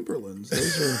aren't Timberlands.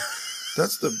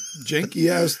 That's the janky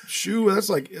ass shoe.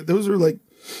 Those are like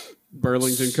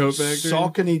Burlington Coat Factory.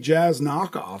 Saucony Jazz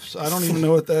knockoffs. I don't even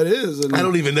know what that is. And I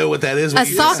don't even know what that is. A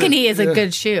Saucony is a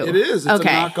good shoe. It is. It's okay.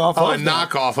 a knockoff. Oh, a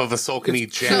knockoff of a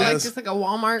Saucony So like Jazz. just like a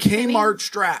Walmart. Kmart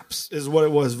straps is what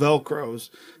it was. Velcros.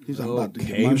 He's like, I'm about to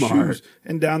get my shoes.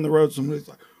 And down the road, somebody's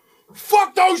like,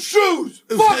 fuck those shoes!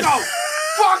 Fuck those!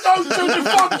 Fuck those shoes and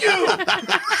fuck you!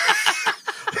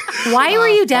 Why were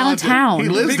you downtown? He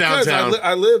lives downtown.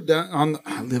 I live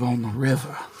on the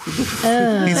river.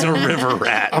 He's a river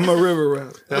rat. I'm a river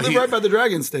rat. I live right by the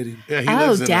Dragon Stadium. Yeah, he Oh,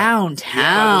 lives in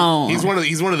downtown. He's one of the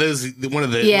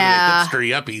hipstery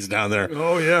uppies down there.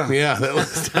 Oh yeah. Yeah, that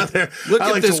lives down there. Look I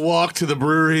at like this- to walk to the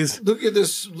breweries. Look at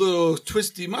this little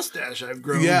twisty mustache I've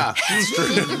grown. Yeah,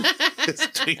 it's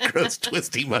true. He grows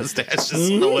twisty mustaches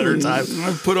in the wintertime.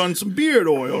 I've put on some beard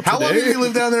oil How long have you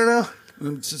lived down there now?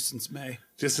 Just since May.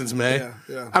 Just since May?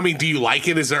 Yeah. I mean, do you like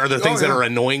it? Are there things that are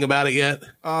annoying about it yet?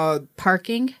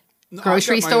 Parking, No,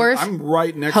 grocery I've got stores, I'm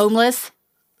right next. homeless.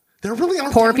 There really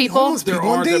aren't Poor that many people? homeless There people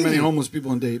in aren't that many Dayton. homeless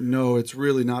people in Dayton. No, it's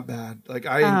really not bad. Like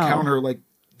I encounter like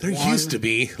There one, used to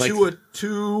be. Like,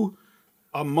 two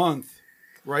a month.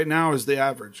 Right now is the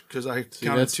average because I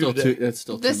counted That's two still today. that's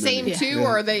still The too same many. two,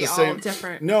 or are they The all same-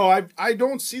 different? No, I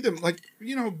don't see them. Like,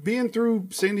 being through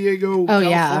San Diego, Oh,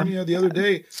 yeah. California the other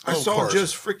day, I of saw course.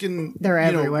 just freaking They're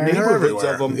everywhere. they're neighborhoods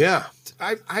everywhere. of them. Yeah.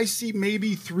 I see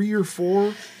maybe 3 or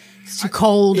 4 It's too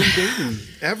cold. in Dayton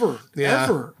ever. Yeah.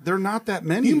 Ever. They're not that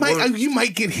many. You We're-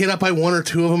 might get hit up by one or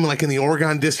two of them, like in the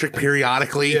Oregon district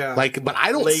periodically. Yeah. Like, but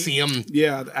I don't Late. see them.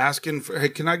 Yeah, asking for, hey,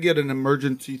 can I get an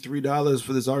emergency $3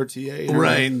 for this RTA? And I'm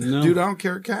Right. like, No. Dude, I don't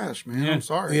care cash, man. Yeah. I'm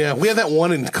sorry. Yeah, we had that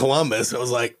one in Columbus. It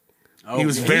was like he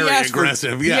was very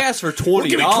aggressive. He yeah, asked for Well,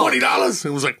 give me $20. $20. It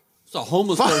was like It's a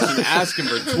homeless person asking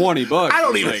for $20. I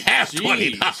don't It's even like, have geez.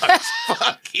 $20.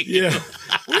 Fuck you. Yeah.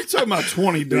 What are you talking about,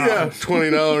 $20? Yeah,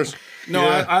 $20. No,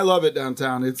 Yeah. I love it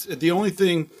downtown. It's the only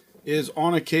thing is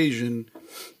on occasion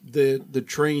the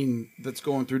train that's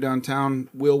going through downtown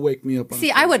will wake me up. On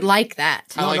See, I would like that.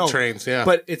 I like trains. Yeah,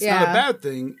 but it's not a Yeah. bad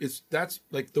thing. That's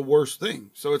like the worst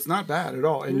thing. So it's not bad at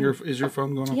all. And is your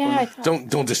phone going off? Yeah.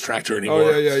 don't distract her anymore.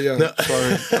 Oh yeah.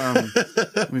 Sorry.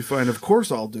 Let me find. Of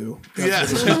course I'll do.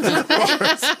 Yes.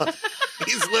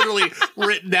 He's literally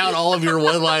written down all of your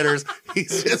one-liners.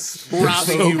 He's just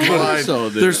robbing you blind.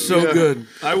 They're so good.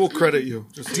 I will credit you.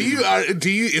 Just Do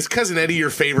you? Is Cousin Eddie your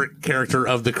favorite character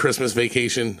of the Christmas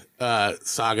Vacation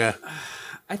saga?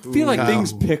 I feel like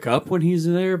things pick up when he's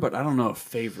there, but I don't know a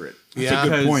favorite. Yeah. good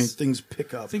Because point. Things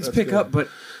pick up. Things That's pick good. up, but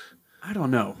I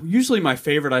don't know. Usually my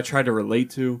favorite I try to relate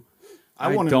to. I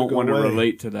want him to don't go want to away.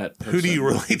 relate to that person. Who do you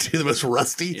relate to the most?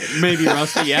 Rusty? Maybe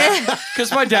Rusty, yeah.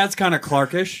 Because my dad's kind of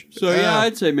Clarkish. So, yeah,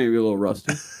 I'd say maybe a little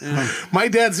Rusty. Yeah. My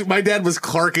dad was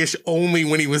Clarkish only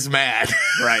when he was mad.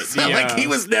 Right. So, like he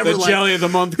was never the like Jelly of the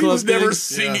Month he Club was never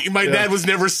thing. singing. My dad was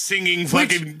never singing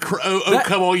fucking "Oh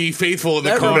Come All Ye Faithful" in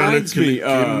the That corner. reminds me.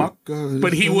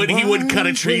 But he would cut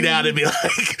a treat out and be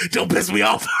like, "Don't piss me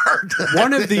off hard."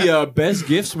 One of the best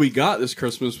gifts we got this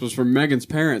Christmas was from Megan's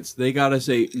parents. They got us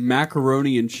a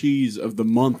macaroni and cheese of the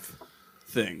month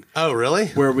thing, Oh, really?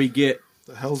 where we get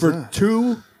The hell's for that?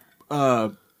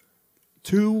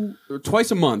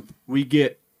 twice a month we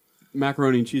get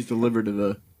macaroni and cheese delivered to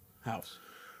the house.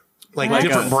 Like Like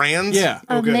different a- brands? Yeah,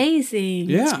 Amazing.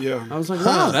 yeah, Yeah. I was like,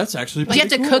 wow, that's actually Do you have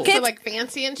pretty to cool. cook So it? like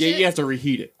fancy and Yeah, shit. you have to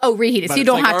reheat it. Oh, reheat it. But So you it's,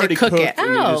 don't like, have to already cook it. cooked,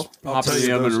 and you Oh. just pop it in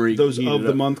the oven and reheat those it of the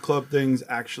up. month club things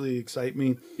actually excite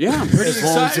me. Yeah, I'm pretty As long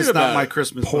as excited it's about not my it.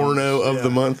 Christmas Porno bonus. of Yeah. the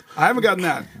month. I haven't gotten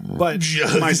that, but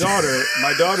Just- my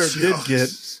daughter did get.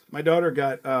 My daughter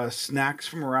got snacks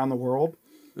from around the world.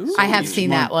 I have seen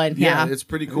that one. Yeah. it's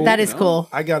pretty cool. That is cool.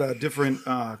 I got a different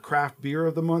craft beer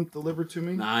of the month delivered to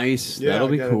me. Nice. Yeah, That'll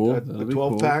I be got cool. A That'll be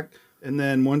 12 cool. pack. And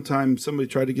then one time somebody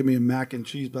tried to give me a mac and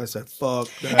cheese, but I said, "Fuck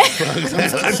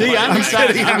that." See, I'm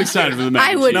excited. I'm excited for the match.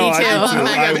 I would No, be I too. do too. I don't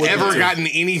think I I've would ever too. gotten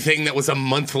anything that was a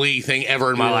monthly thing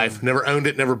ever in my life. Never owned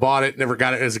it, never bought it, never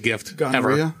got it as a gift.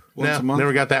 Gonorrhea? Ever. Once a month?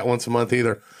 Never got that once a month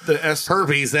either. The S.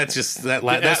 Herpes, that's just that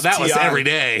was STI. every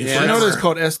day. Yeah. You know forever. what it's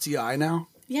called STI now?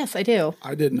 Yes, I do.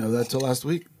 I didn't know that till last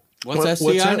week. What's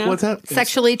STI now? What's that?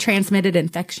 Sexually transmitted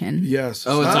infection. Yes.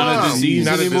 Oh, it's not a disease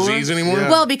not anymore? a disease anymore? Yeah.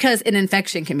 Well, because an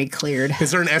infection can be cleared.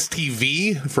 Is there an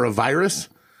STV for a virus?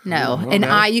 No,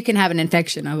 you can have an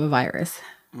infection of a virus.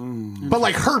 But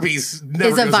like herpes never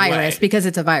It's a goes virus away. because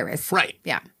it's a virus. Right.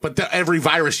 Yeah. But every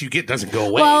virus you get doesn't go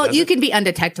away. Well, does you it? can be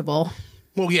undetectable.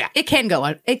 Well, yeah. It can go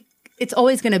on. It's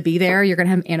always going to be there. You're going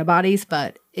to have antibodies,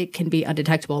 but it can be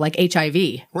undetectable, like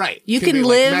HIV. Right. You can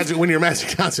live when you're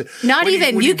Magic Johnson. Not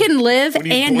even. You can live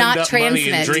and not transmit.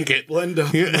 And drink it. Blend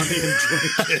up money and drink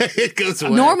it. It goes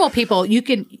away. Normal people,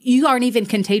 you aren't even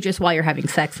contagious while you're having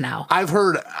sex now. I've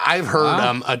heard.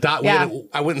 Wow.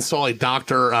 I went and saw a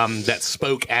doctor that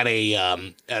spoke at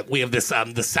a. We have this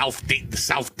the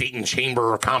South Dayton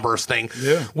Chamber of Commerce thing.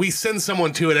 Yeah. We send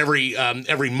someone to it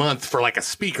every month for like a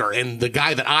speaker, and the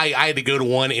guy that I had to go to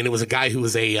one, and it was a guy who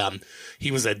was he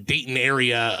was a Dayton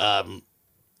area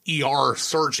ER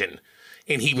surgeon,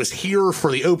 and he was here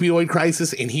for the opioid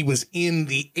crisis, and he was in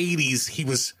the 80s. He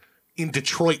was in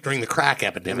Detroit during the crack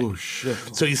epidemic. Oh, shit.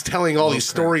 So he's telling all these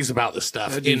stories about this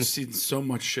stuff. That dude's seen so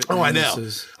much shit. Oh, I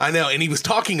know. And he was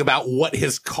talking about what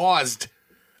has caused,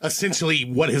 essentially,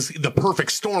 the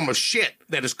perfect storm of shit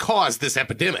that has caused this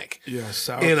epidemic. Yeah,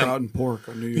 sauerkraut and pork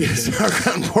on New Year's Day.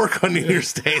 Sauerkraut and pork on New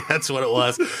Year's Day. That's what it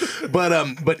was.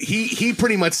 But he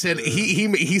pretty much said,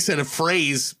 he said a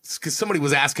phrase, because somebody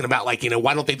was asking about, like,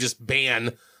 why don't they just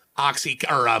ban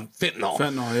fentanyl?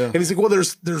 Fentanyl, yeah. And he's like, well,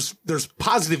 there's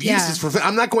positive uses for fentanyl.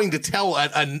 I'm not going to tell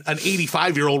an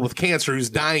 85-year-old with cancer who's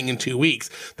dying in 2 weeks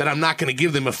that I'm not going to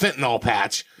give them a fentanyl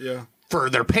patch. Yeah. For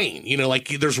their pain, like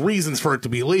there's reasons for it to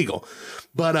be legal,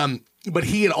 but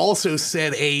he had also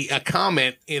said a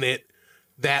comment in it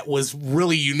that was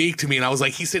really unique to me, and I was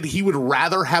like, he said he would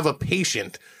rather have a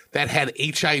patient that had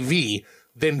HIV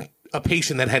than a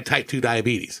patient that had type 2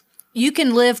 diabetes. You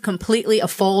can live completely a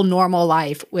full normal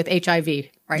life with HIV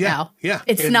right now. Yeah,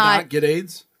 it's And not get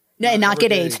AIDS. No, and not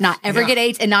get AIDS, not ever get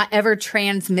AIDS, and not ever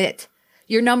transmit.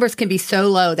 Your numbers can be so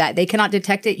low that they cannot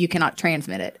detect it. You cannot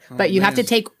transmit it, but you have to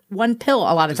take one pill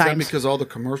a lot of times. Is that because all the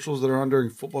commercials that are on during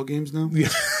football games now? Yeah,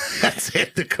 that's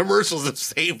it. The commercials have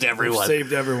saved everyone.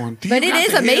 Saved everyone. But it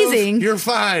is amazing. You're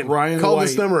fine. Ryan Call White.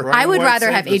 this number. Ryan I would White rather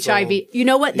have saved us all. HIV. You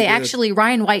know what? He did.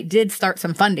 Ryan White did start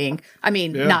some funding. I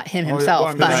mean, Yeah. not him Oh, yeah. himself, Well,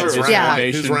 I mean, but sure. Who's yeah. Ryan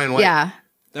White? Who's Ryan White? Yeah.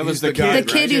 That was He's the guy, kid.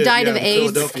 The kid who died of the AIDS.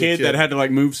 Philadelphia Kid that had to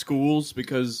like move schools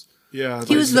because Yeah,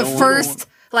 He was the first,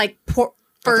 I thought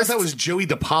first. that was Joey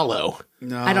DePaulo.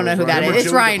 No, I don't know who that Remember is.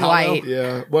 It's Joey Ryan DePaulo? White.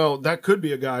 Yeah, well, that could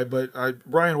be a guy, but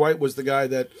Ryan White was the guy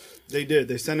that they did.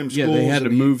 They sent him schools. they had to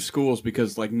and he- move schools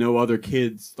because like no other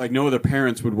parents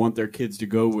would want their kids to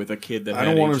go with a kid that I had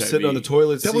don't want him HIV. sitting on the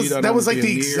toilet seat. That was I don't that was want like him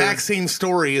the being exact same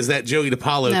story as that Joey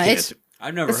DePaulo No, kid. it's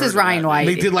I've never. This heard is of Ryan that. White.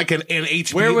 They did like an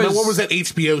HBO. Where was- what was that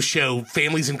HBO show?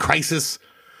 Families in Crisis.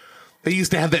 They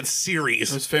used to have that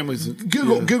series. Those families.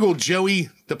 Google Joey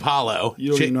DePaulo.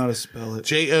 You don't even know how to spell it.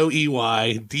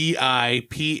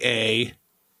 JoeyDipa.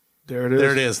 There it is.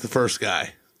 There it is. The first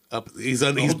guy. He's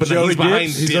Joey behind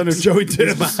Dips? Dips. He's under Joey He's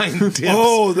Dips. behind Dips.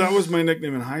 Oh, that was my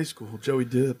nickname in high school, Joey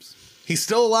Dips. He's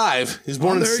still alive. He was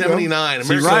born in there you go. '79.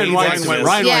 See, Ryan White's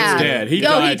activist. Yeah. dead. He Oh,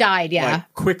 died. he died, yeah.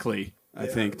 like, quickly. I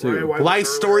think too. Ryan White Life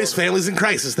was Stories, early on. Families in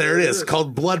Crisis. There it is.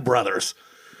 Called Blood Brothers.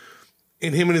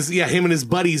 And him and his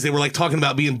buddies, they were like talking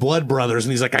about being blood brothers,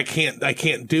 and he's like, I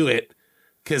can't do it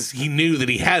because he knew that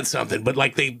he had something. But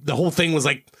like the whole thing was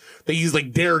like they used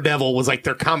like Daredevil was like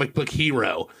their comic book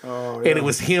hero, and it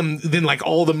was him. Then like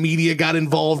all the media got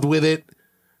involved with it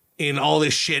and all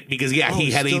this shit because he had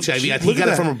HIV. I think he got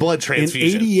it from a blood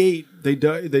transfusion. In '88, they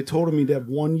died. They told him he'd have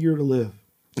 1 year to live,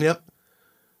 Yep.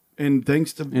 and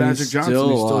thanks to And Magic he's Johnson, he's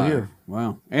still alive. here.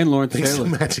 Wow. And Lawrence Thanks to Taylor.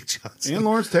 Magic Johnson. And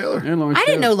Lawrence Taylor. And Lawrence I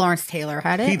didn't Taylor. know Lawrence Taylor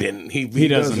had it. He didn't. He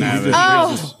doesn't have it.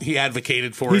 Oh, He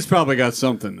advocated for He's it. probably got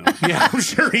something though. Yeah, I'm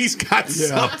sure he's got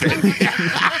something.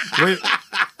 Wait,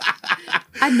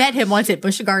 I met him once at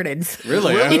Busch Gardens.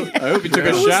 Really? I hope he took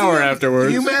a shower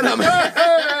afterwards. You met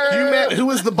him. Who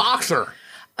was the boxer?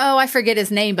 Oh, I forget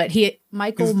his name, but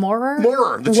Michael Moorer.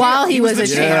 Moorer, the While champ. he was the a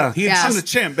champ. champ. He had Yeah. I'm the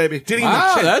champ, baby. Did he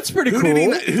Wow, that's pretty who cool.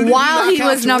 Did he While knock he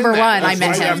out was to number win that? one, I met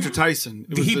Right him. after Tyson.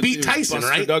 He beat it was Tyson, Buster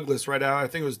right? Douglas, right out. I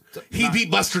think it was. He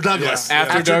beat Buster Douglas Yeah.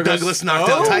 after After Douglas, Douglas knocked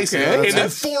out Tyson, okay. and then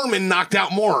Foreman knocked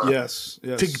out Moorer. Yes.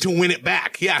 To win it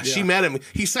back. Yeah, she met him.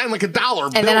 He signed like $1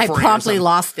 bill And then I for it or promptly something.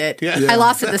 lost it. Yeah. I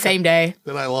lost it the same day.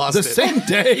 Then I lost The it. same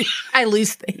day, I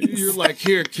lose things. you're like,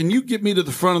 here, can you get me to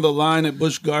the front of the line at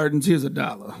Busch Gardens? Here's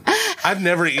 $1. I've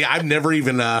never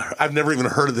even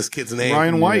heard of this kid's name.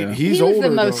 Ryan White, Yeah. he's He was older.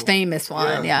 the most though. famous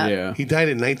one. Yeah. Yeah. He died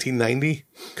in 1990.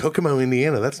 Kokomo,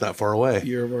 Indiana. That's not far away.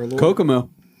 Year of our Lord. Kokomo.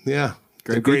 Yeah.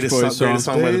 Great The greatest Beach Boys greatest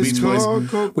song by the Days Beach Boys. called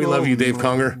Kokomo. We love you, Dave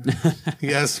Conger.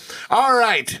 Yes. All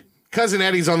right. Cousin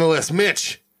Eddie's on the list.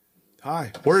 Mitch,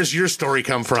 Hi. where does your story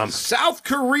come from? South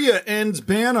Korea ends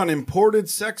ban on imported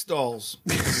sex dolls.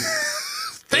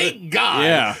 Thank God.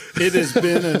 Yeah. It has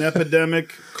been an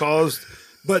epidemic caused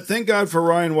But thank God for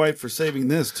Ryan White for saving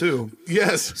this, too.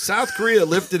 Yes. South Korea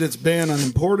lifted its ban on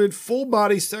imported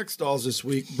full-body sex dolls this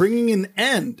week, bringing an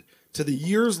end to the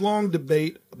years-long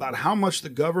debate about how much the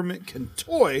government can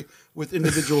toy with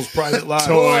individuals' private lives.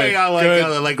 Toy. I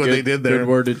like what they did there. Good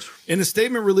wordage. In a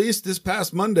statement released this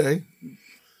past Monday,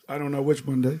 I don't know which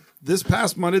Monday, this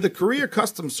past Monday, the Korea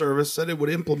Customs Service said it would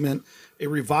implement a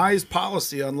revised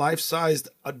policy on life-sized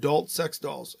adult sex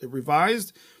dolls. It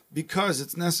revised because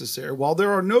it's necessary. While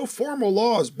there are no formal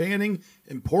laws banning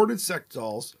imported sex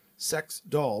dolls,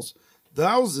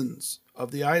 thousands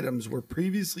of the items were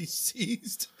previously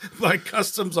seized by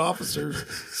customs officers,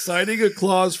 citing a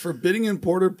clause forbidding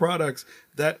imported products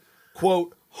that,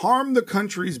 quote, harm the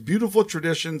country's beautiful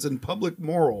traditions and public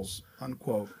morals,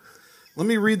 unquote. Let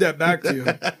me read that back to you.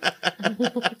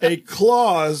 A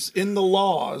clause in the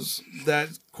laws that,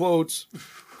 quotes,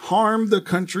 harm the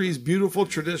country's beautiful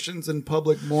traditions and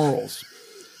public morals.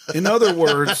 In other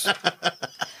words,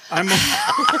 I'm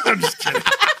just kidding.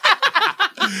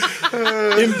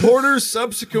 Importers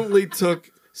subsequently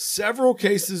took several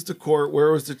cases to court where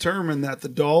it was determined that the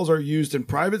dolls are used in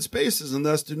private spaces and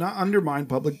thus do not undermine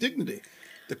public dignity.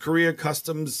 The Korea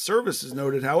Customs Services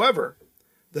noted, however,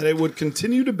 that it would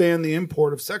continue to ban the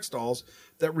import of sex dolls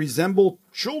that resemble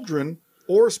children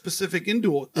or specific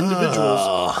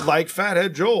individuals like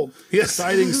Fathead Joel,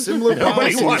 citing similar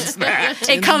Nobody policies. wants that.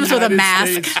 It comes with a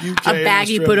mask, States, UK, a bag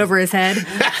you put Australia. over his head.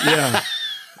 Yeah.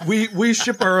 We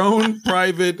ship our own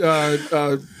private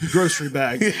grocery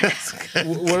bag.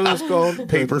 What are those called?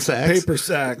 Paper sacks. Paper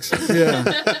sacks. Yeah.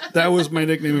 That was my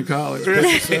nickname in college.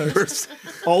 Paper sacks.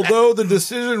 Although the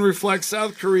decision reflects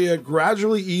South Korea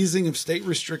gradually easing of state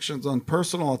restrictions on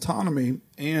personal autonomy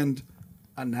and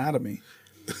anatomy,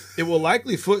 it will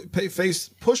likely face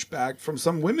pushback from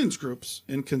some women's groups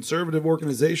and conservative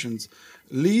organizations.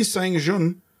 Lee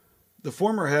Sang-jun, the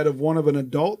former head of an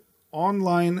adult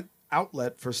online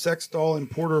outlet for sex doll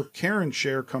importer Karen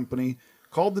Share Company,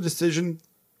 called the decision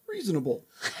reasonable,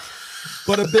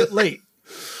 but a bit late.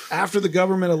 After the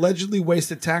government allegedly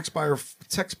wasted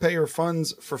taxpayer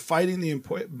funds for fighting the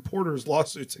importers'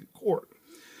 lawsuits in court.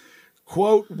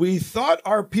 Quote, we thought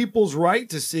our people's right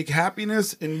to seek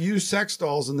happiness and use sex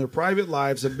dolls in their private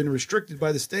lives have been restricted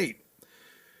by the state.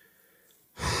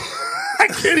 I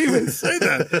can't even say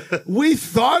that. We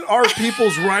thought our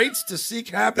people's rights to seek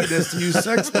happiness to use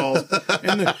sex dolls.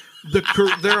 And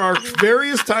there are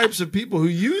various types of people who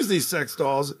use these sex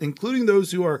dolls, including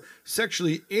those who are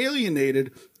sexually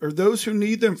alienated or those who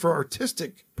need them for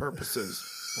artistic purposes.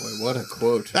 Boy, what a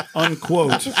quote.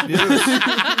 Unquote.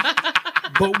 Yes.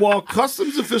 But while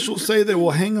customs officials say they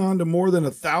will hang on to more than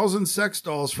 1,000 sex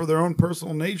dolls for their own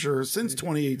personal nature since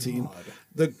 2018,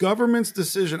 the government's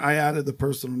decision, I added the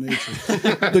personal nature,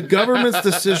 the government's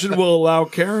decision will allow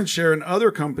Karen Share and other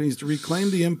companies to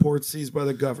reclaim the imports seized by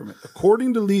the government.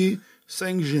 According to Lee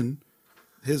Sang-jin,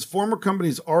 his former company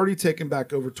has already taken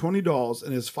back over 20 dolls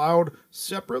and has filed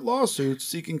separate lawsuits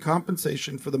seeking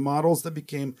compensation for the models that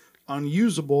became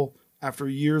unusable after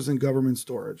years in government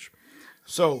storage.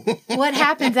 So, What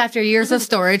happens after years of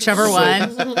storage? Number one,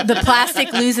 the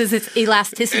plastic loses its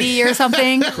elasticity or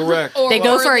something. correct. They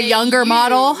go for a younger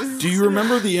model. Do you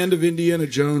remember the end of Indiana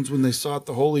Jones when they sought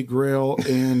the Holy Grail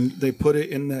and they put it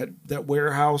in that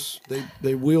warehouse?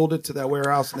 They wheeled it to that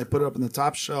warehouse and they put it up in the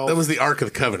top shelf. That was the Ark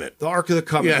of the Covenant. The Ark of the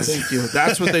Covenant. Yes. Thank you.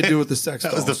 That's what they do with the sex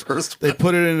dolls. That was the first They one.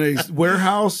 put it in a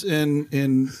warehouse in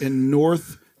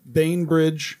North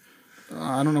Bainbridge.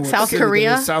 I don't know what South city that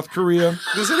Korea? is. South Korea.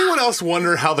 Does anyone else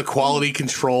wonder how the quality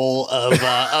control of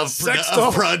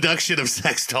production of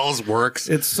sex dolls works?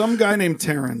 It's some guy named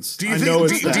Terrence. Do you I think, know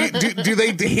it's that. do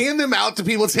they hand them out to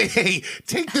people and say, hey,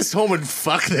 take this home and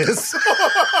fuck this?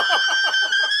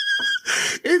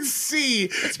 And see.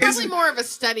 It's probably more of a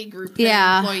study group than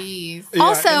Yeah. employees. Yeah,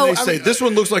 Also, and they say, this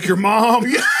one looks like your mom.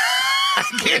 I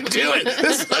can't do it.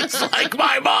 This looks like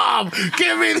my mom.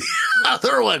 Give me the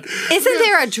other one. Isn't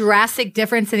there a drastic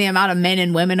difference in the amount of men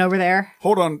and women over there?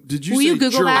 Hold on. Did you Will say you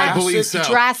Google that? I believe so.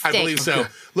 Drastic. I believe so.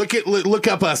 Look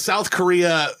up South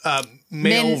Korea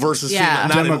male Men- versus yeah.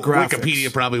 female. Not in Demographics.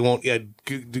 Wikipedia probably won't. Yeah,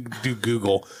 do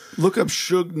Google. Look up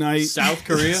Suge Knight. South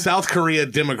Korea? South Korea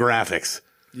demographics.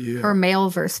 Yeah. Or male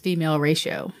versus female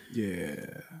ratio. Yeah.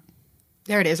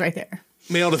 There it is right there.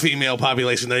 Male to female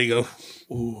population. There you go.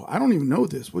 Ooh, I don't even know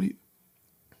this. What do you...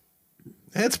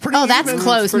 That's pretty. Oh, that's even.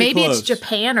 close. pretty Maybe close. it's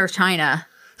Japan or China.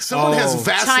 Someone has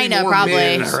vastly China, more probably.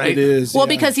 men, right? It is. Well, yeah.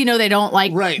 because, they don't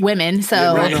like Right. women,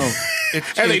 so No, no.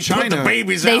 It's And they in China. put the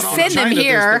babies They out on send them China,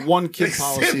 here. There's the one kid They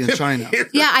policy send in them China. here.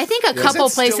 Yeah, I think a couple that still a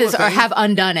places thing? have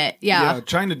undone it. Yeah. Yeah,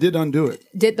 China did undo it.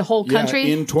 Did the whole country?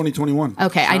 Yeah, in 2021.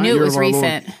 Okay, I knew it Year was of our Lord.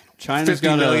 recent. China's 50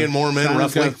 got million more men, China's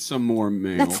roughly. got some more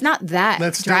male. That's not that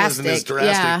That still drastic. isn't as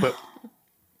drastic, yeah.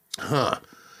 but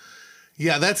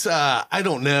yeah, that's I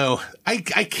don't know. I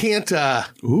can't.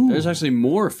 There's actually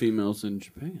more females in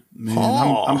Japan. Man,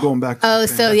 I'm going back to Oh,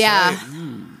 Japan. so yeah.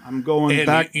 I'm going And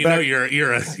back. you know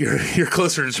back. you're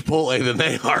closer to Chipotle than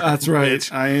they are. That's right.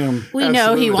 Mitch. I am. We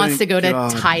know he Absolutely. wants to go to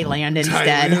God. Thailand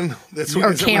instead. Thailand. That's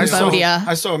Or is that what it's called? Cambodia.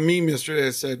 I saw a meme yesterday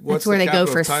that said, "What's That's where the they go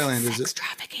capital for of Thailand? sex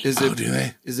trafficking. Is it? do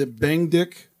they? Is it Bang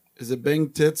Dick? Is it Bang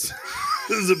Tits?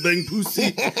 Is it Bang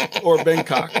Pussy? Or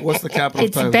Bangkok? What's the capital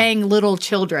It's of Thailand? bang little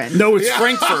children. No, it's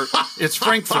Frankfurt. It's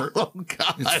Frankfurt. Oh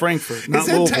God! It's Frankfurt. Not Is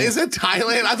that, Louisville. is that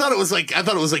Thailand? I thought it was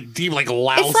like deep like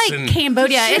Laos. It's like and,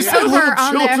 Cambodia. It's Yeah, over little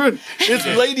on there. children. It's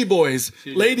ladyboys.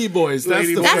 Ladyboys. That's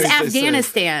the Ladyboys. That's phrase they say.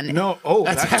 Afghanistan. No, oh,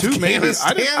 That's that too. Maybe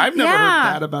Afghanistan? I've never Yeah.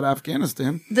 heard that about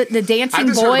Afghanistan. The I dancing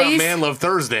just heard about boys. Man Love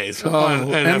Thursdays.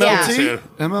 MLT? MLT.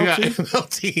 Yeah, MLT?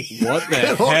 MLT. What the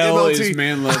hell is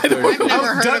Man Love Thursday? I've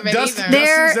never heard of it Dustin's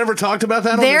either. never talked about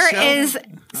that on the There show? is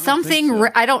something.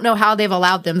 I don't know how they've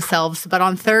allowed themselves, but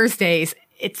on Thursdays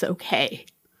it's okay.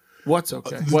 What's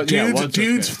okay?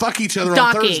 Dudes fuck each other on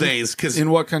Docking. Thursdays because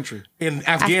In what country? in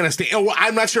Afghanistan. Oh, well,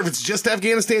 I'm not sure if it's just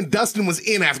Afghanistan. Dustin was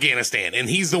in Afghanistan, and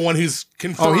he's the one who's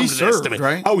confirmed he this served, to me.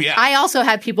 right? Oh yeah. I also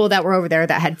had people that were over there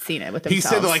that had seen it with He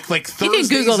themselves. said that like you Thursdays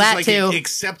can Google that is like too.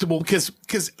 acceptable because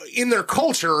in their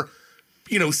culture,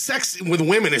 you know, sex with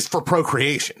women is for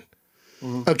procreation.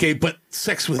 Okay, but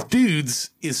sex with dudes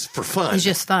is for fun. It's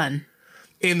just fun.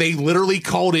 And they literally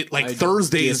called it like I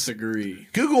Thursdays. disagree.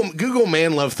 Google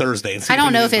Man Love Thursday. And see I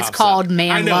don't know if anything it's pops called up.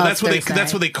 Man I know Love that's what Thursday.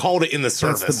 that's what they called it in the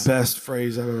service. That's the best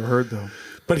phrase I've ever heard, though.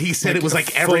 But he said it was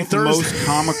like every Thursday. Most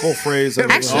comical phrase I've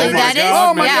ever Actually, heard. that is.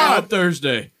 Oh my yeah. God,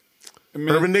 Thursday.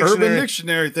 Urban Dictionary. Urban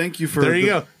Dictionary. Thank you for There you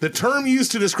go. The term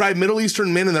used to describe Middle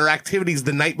Eastern men and their activities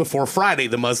the night before Friday,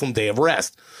 the Muslim day of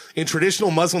rest. In traditional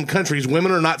Muslim countries,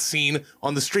 women are not seen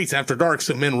on the streets after dark,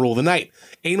 so men rule the night.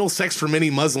 Anal sex for many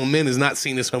Muslim men is not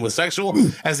seen as homosexual,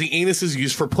 as the anus is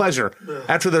used for pleasure.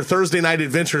 After their Thursday night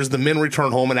adventures, the men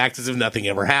return home and act as if nothing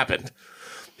ever happened.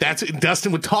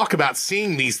 Dustin would talk about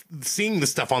seeing this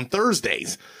stuff on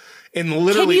Thursdays. And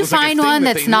literally, Can it you was like a find thing one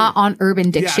that that's they not knew. on Urban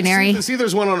Yeah, Dictionary? see,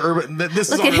 there's one on Urban. This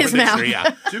Look is on at his Urban mouth. Dictionary.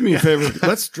 Yeah. Do me a favor.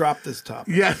 Let's drop this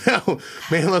topic. Yeah, no.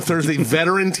 Man Love Thursday,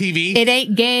 veteran TV. It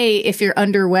ain't gay if you're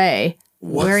underway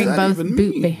wearing that both even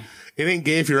boot. mean? It ain't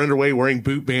gay if you're underway wearing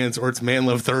boot bands or it's Man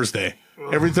Love Thursday.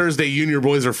 Every Thursday, you and your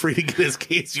boys are free to get as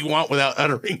gay as you want without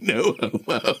uttering no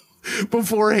homo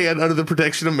beforehand under the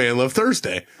protection of Man Love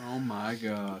Thursday. Oh my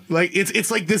God. Like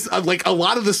it's like this. Like a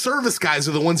lot of the service guys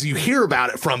are the ones you hear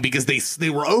about it from because they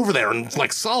were over there and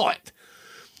like saw it.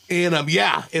 And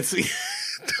yeah, it's.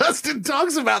 Dustin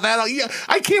talks about that. Yeah,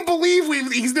 I can't believe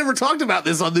he's never talked about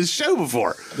this on this show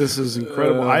before. This is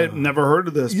incredible. I had never heard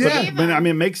of this. Yeah. But I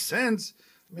mean, it makes sense.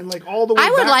 I mean, like all the way I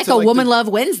would back like to, a Woman the- Love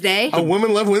Wednesday. A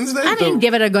Woman Love Wednesday. I mean,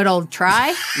 give it a good old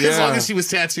try. As long as she was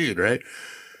tattooed, right?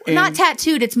 Not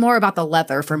tattooed. It's more about the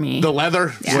leather for me. The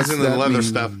leather wasn't the That leather mean-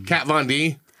 stuff. Kat Von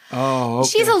D. Oh, okay.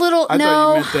 She's a little- I no. thought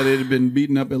you meant that it had been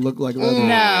beaten up and looked like leather.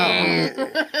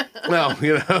 No. Well,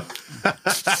 you know.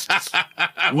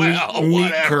 Well, Meat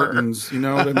whatever. curtains. You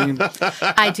know what I mean?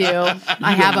 I do.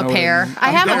 I have know a what I pair. mean. I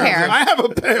have a pair. I have a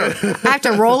pair. I have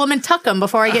to roll them and tuck them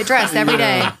before I get dressed every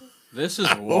day. This is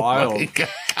wild.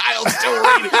 Kyle's still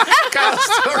reading.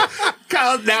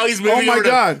 Kyle, now he's moving Oh my over to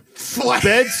God. fly-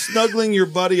 Bed snuggling your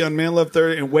buddy on Man Love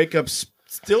Thursday and wake up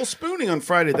still spooning on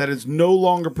Friday. That is no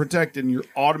longer protected and you're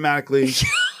automatically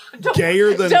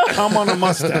gayer than cum on a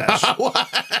mustache.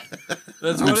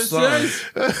 That's what it sorry.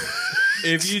 says.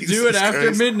 If you do Jesus it after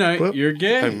Christ. midnight, Whoop. you're I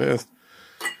gay. missed.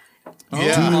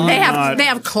 Yeah. They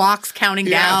have clocks counting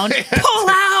down. Pull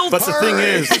out. But the thing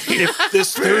is,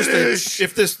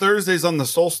 if this Thursday's on the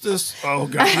solstice, oh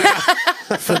God,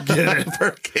 forget it.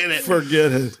 Forget it.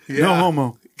 Forget it. No Yeah.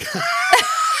 homo.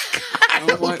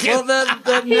 Well,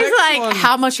 that He's next like, one,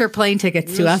 how much are plane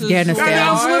tickets to This is Afghanistan?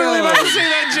 I was literally about to wild. say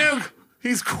that joke.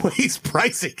 He's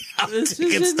pricing out This is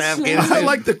tickets to insane. Afghanistan. I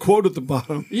like the quote at the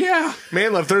bottom. Yeah.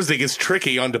 Man Love Thursday gets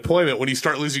tricky on deployment when you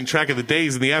start losing track of the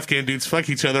days and the Afghan dudes fuck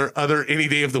each other any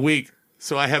day of the week.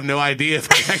 So I have no idea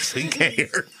if I actually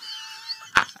care.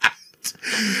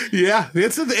 Yeah,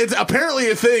 it's apparently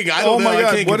a thing. I don't Oh know. my I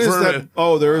God, can't what is confirm that? it.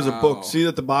 Oh, there is a book. See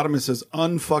at the bottom it says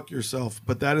 "Unfuck Yourself,"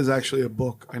 but that is actually a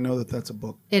book. I know that that's a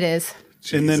book. It is.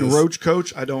 And then Jesus. Roach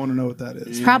Coach, I don't want to know what that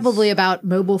is. Probably about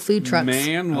mobile food trucks.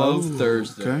 Man Love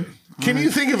Thursday. Okay. Can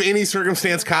you think of any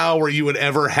circumstance, Kyle, where you would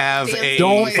ever have a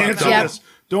Don't fuck answer doll? this.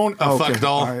 Don't. A okay. fuck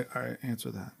doll. All right,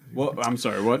 answer that. What? I'm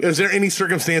sorry. What? Is there any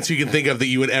circumstance you can think of that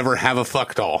you would ever have a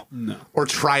fuck doll? No. Or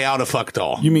try out a fuck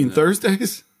doll? You mean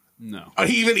Thursdays? No.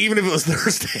 Even if it was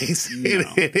Thursdays,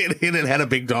 it had a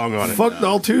big dong on it. Fuck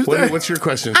doll Tuesday. What's your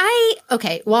question?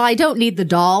 Well, I don't need the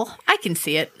doll. I can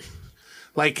see it.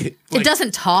 Like It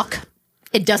doesn't talk.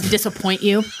 It doesn't disappoint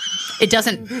you. It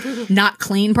doesn't not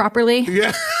clean properly.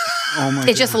 Yeah. Oh my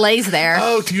It just lays there.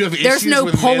 Oh, do you have issues There's no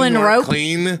with pulling men who aren't rope.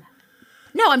 clean?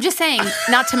 No, I'm just saying,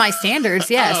 not to my standards.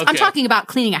 Yes, Oh, I'm okay. talking about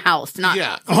cleaning a house. Not.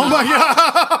 Yeah. Oh my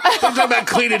god. I'm talking about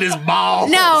cleaning his balls.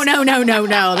 No.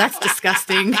 That's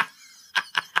disgusting.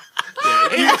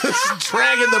 He was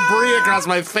dragging the brie across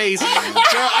my face.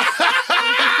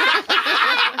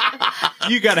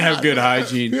 You got to have good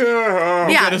hygiene. Yeah,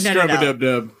 Got to no.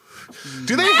 scrub-a-dub-dub.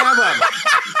 Do they have a...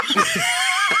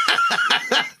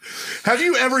 Have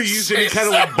you ever used any kind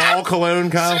of like ball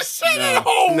cologne, Kyle?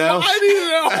 No. I need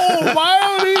it at home.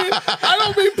 I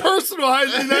don't mean personal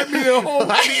hygiene. I mean at home.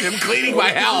 I need him cleaning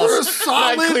my house. For a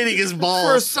solid, not cleaning his For a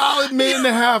balls. solid minute and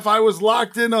a half, I was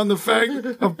locked in on the fact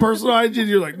of personal hygiene.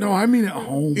 You're like, no, I mean at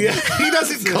home. Yeah, he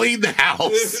doesn't clean the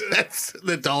house.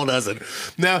 The doll doesn't.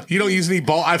 No, you don't use any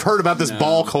ball. I've heard about this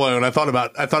ball cologne. I thought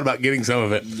about getting some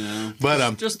of it. No.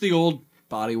 But Just the old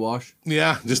body wash.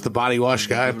 yeah, just the body wash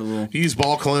guy. You use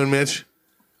ball cologne, Mitch?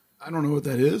 I don't know what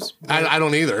that is. I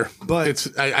don't either. But-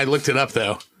 I looked it up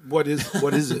though. What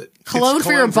is it? Cologne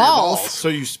for your balls. So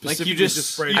you specifically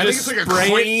just spray I it? think it's like a spray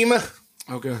it. cream.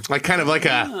 Okay. Like kind of like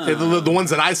the ones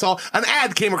that I saw. An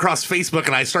ad came across Facebook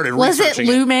and I started Was it researching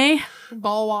Lume?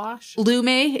 Ball wash. Lume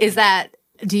is that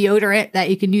deodorant that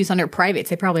you can use under privates.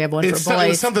 They probably have one It for was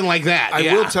boys. something like that. I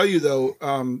yeah. will tell you though,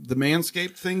 the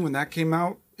Manscaped thing when that came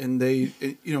out, and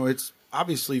it's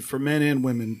obviously for men and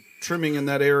women. Trimming in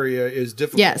that area is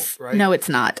difficult. Yes. right? No, it's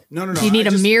not. No. You need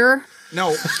a mirror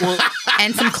No, well,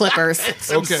 and some clippers.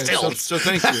 okay. So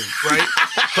thank you. Right,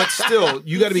 but still,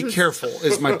 you got to be careful.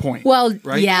 Is my point. Well,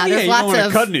 Right? yeah, there's you don't lots want to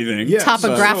of cut anything. Yeah.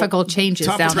 topographical changes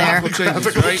down there.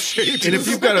 Changes, right? And if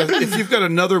you've got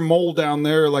another mole down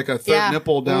there, like a third Yeah.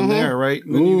 nipple down there, right?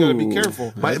 Then you got to be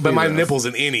careful. But my nipple's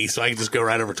an innie, so I can just go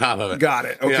right over top of it. Got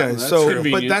it. Okay. Yeah, that's So, but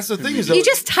convenient. that's the thing is, though, You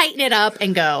just tighten it up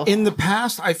and go. in the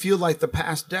past, I feel like the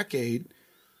past decade,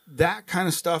 that kind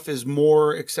of stuff is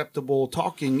more acceptable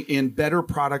talking, and better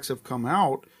products have come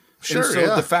out. Sure, And so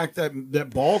yeah. the fact that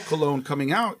ball cologne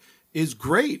coming out is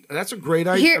great. That's a great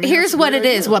idea. Here's what it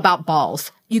is about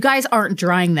balls. You guys aren't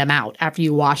drying them out after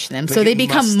you wash them, so they get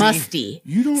become musty. musty.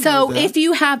 You don't so know that. if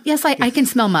you have, yes, I can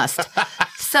smell must.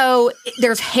 So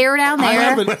there's hair down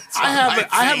I there.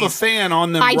 have a fan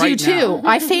on them. I right do too. now.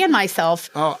 I fan myself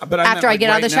But after I get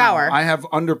out of the right now, shower. I have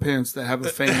underpants that have a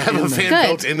fan. Have in a them. fan Good.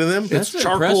 built into them. It's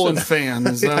charcoal and fan.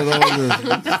 Is that all it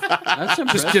is? That's impressive.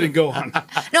 Just kidding. Go on.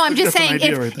 No, I'm just That's an saying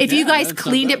idea if, right there. if you guys that's not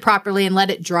cleaned bad. it properly and let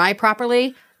it dry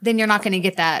properly, then you're not going to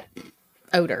get that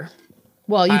odor.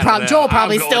 Well, you probably Joel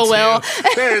probably still will.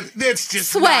 It's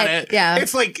just Sweat, not it. yeah.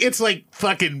 It's like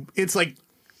fucking. It's like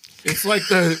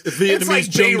the Vietnamese it's like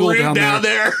jungle Beirut down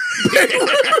there.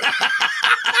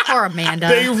 Poor Amanda.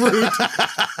 Beirut.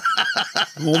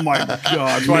 Oh my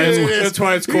god! That's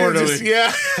why it's quarterly.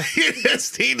 You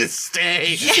just need to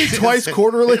stay. Twice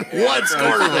quarterly. Once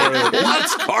quarterly.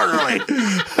 Once quarterly.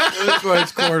 That's why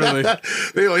it's quarterly.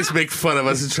 They always make fun of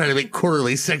us and try to make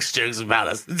quarterly sex jokes about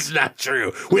us. It's not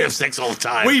true. We have sex all the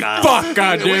time. We Kyle. fuck,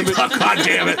 goddamn We it. fuck,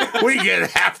 goddamn it. We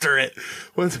get after it.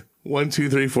 What? 1, 2,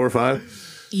 3, 4, 5.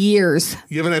 Years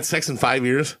You haven't had sex in 5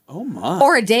 years? Oh my.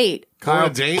 or a date. Or a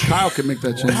date? Kyle can make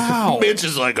that change. Wow. Mitch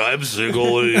is like, I'm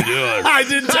single. What are you doing? I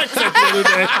did text that the other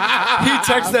day.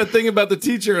 He texted that thing about the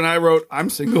teacher, and I wrote, "I'm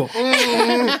single."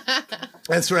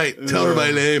 That's right. Tell her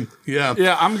my name. Yeah.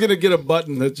 Yeah, I'm gonna get a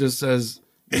button that just says,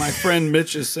 "My friend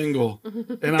Mitch is single,"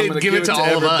 and I'm gonna give it to all of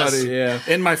everybody. us. Yeah.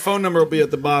 And my phone number will be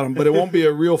at the bottom, but it won't be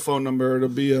a real phone number. It'll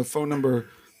be a phone number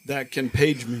that can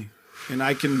page me, and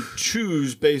I can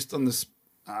choose based on this.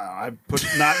 I put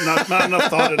not enough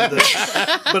thought into this,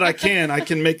 but I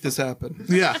can make this happen.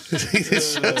 Yeah.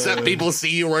 So people see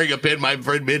you wearing a pin, my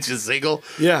friend Mitch is single.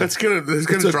 Yeah. That's gonna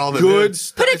It's a draw them good. in.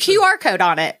 Put a QR code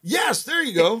on it. Yes, there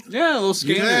you go. Yeah, a little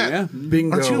scanner. Yeah. Yeah.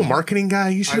 Bingo. Aren't you a marketing guy?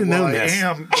 You should have known I this.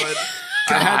 am, but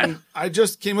I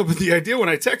just came up with the idea when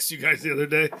I texted you guys the other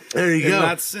day. There you and go.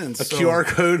 Not since. A so- QR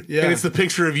code. Yeah. And it's the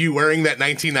picture of you wearing that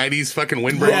 1990s fucking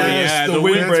windbreaker. Yes, Yeah, the the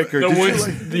wind- windbreaker. The Did you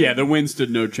wind, yeah, the wind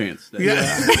stood no chance. Yeah.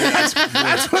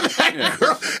 That's what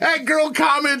that girl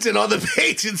commented on the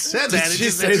page and said that. It she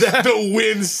just say said, that?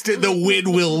 the wind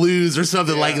will lose or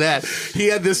something like that. He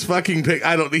had this fucking pic.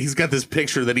 He's got this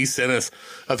picture that he sent us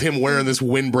of him wearing this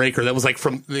windbreaker that was like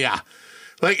from,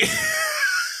 like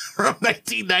from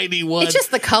 1991. It's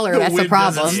just the color that's the wind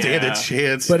problem. doesn't stand a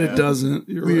chance. But it doesn't.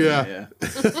 You're right.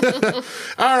 Yeah.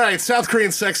 All right, South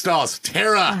Korean sex dolls.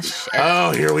 Tara.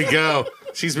 Oh, here we go.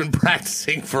 She's been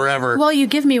practicing forever. Well, you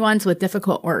give me ones with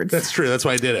difficult words. That's true. That's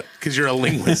why I did it. Because you're a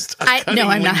linguist. No,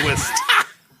 I'm not. Linguist.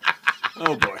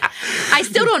 Oh boy. I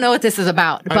still don't know what this is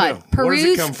about, but Peru's. Where does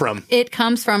it come from? It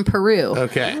comes from Peru.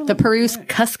 Okay. The Peru's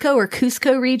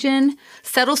Cusco region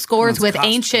settle scores with Costco.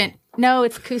 ancient. No,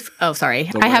 it's Cusco. Oh,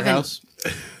 sorry. I haven't. Warehouse?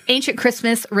 Ancient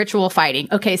Christmas ritual fighting.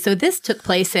 Okay, so this took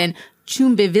place in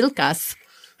Chumbivilcas,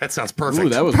 That sounds perfect. Ooh,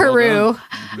 that was well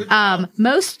Peru. done.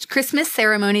 Most Christmas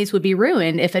ceremonies would be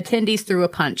ruined if attendees threw a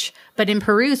punch. But in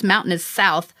Peru's mountainous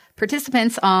south,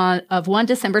 participants of one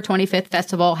December 25th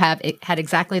festival had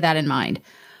exactly that in mind.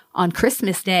 On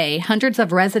Christmas Day, hundreds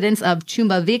of residents of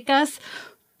Chumbavicas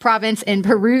province in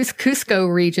Peru's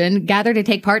Cusco region gathered to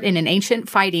take part in an ancient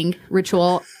fighting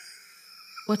ritual.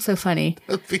 What's so funny?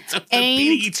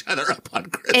 Beating each other up on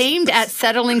Christmas. Aimed at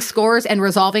settling scores and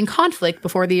resolving conflict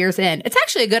before the year's end. It's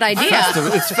actually a good idea.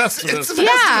 It's Festivus.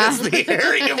 Yeah. It's the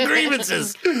airing of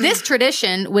grievances. This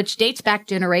tradition, which dates back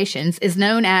generations, is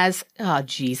known as, oh,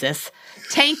 Jesus.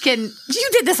 You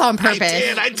did this on purpose.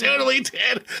 I totally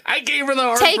did. I gave her the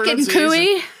hard Taken pronunciation.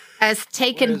 Kui as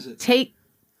Taken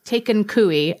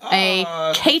Kui, a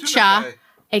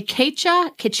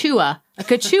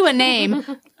Quechua name.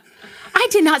 I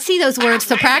did not see those words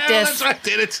to practice. That's what I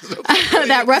did. It's so funny.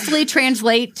 That roughly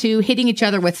translate to hitting each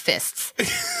other with fists.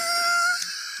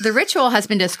 The ritual has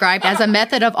been described as a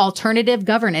method of alternative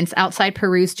governance outside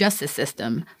Peru's justice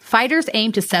system. Fighters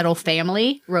aim to settle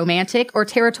family, romantic, or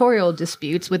territorial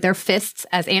disputes with their fists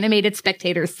as animated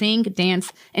spectators sing,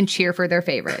 dance, and cheer for their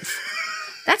favorites.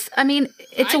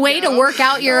 It's a way to work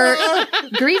out your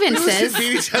grievances.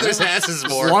 Beat each other's asses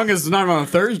more. As long as it's not on a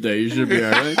Thursday, you should be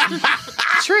all right.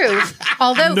 True.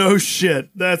 Although No shit.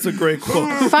 That's a great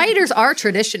quote. fighters are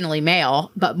traditionally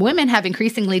male, but women have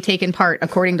increasingly taken part,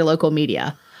 according to local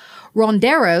media.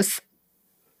 Ronderos,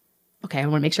 okay, I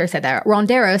want to make sure I said that.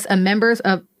 Ronderos,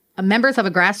 members of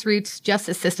a grassroots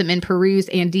justice system in Peru's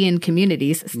Andean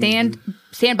communities, stand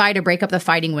by to break up the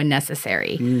fighting when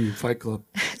necessary. Fight Club.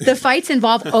 The fights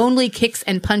involve only kicks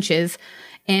and punches,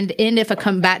 and end if a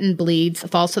combatant bleeds,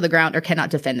 falls to the ground, or cannot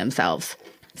defend themselves.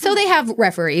 So they have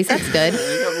referees. That's good.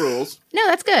 They got rules. No,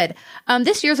 that's good.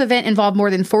 This year's event involved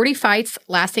more than 40 fights,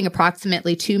 lasting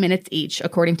approximately 2 minutes each,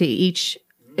 according to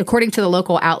the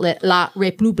local outlet La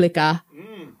Repubblica,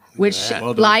 which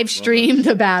live streamed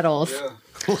the battles.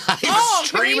 Oh,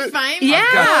 can we find Yeah.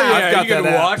 I've got you can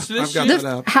that app. watch this I've got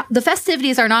that app. The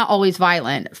festivities are not always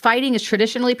violent. Fighting is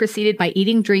traditionally preceded by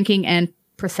eating, drinking, and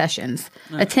processions.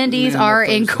 Attendees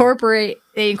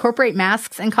incorporate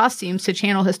masks and costumes to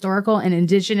channel historical and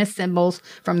indigenous symbols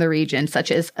from the region,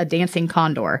 such as a dancing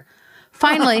condor.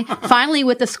 Finally,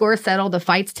 with the score settled, the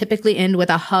fights typically end with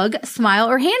a hug, smile,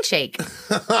 or handshake.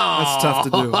 That's tough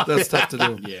to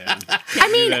do. Yeah.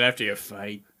 I mean, Do that after you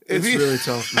fight. It's really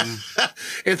tough, man.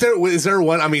 Is there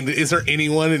one? I mean, is there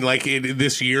anyone in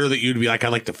this year that you'd be like, I'd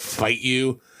like to fight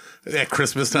you at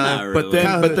Christmas time? Not really.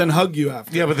 But then hug you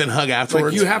after. Yeah, but then hug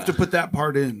afterwards. Like you have to put that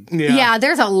part in. yeah,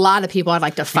 there's a lot of people I'd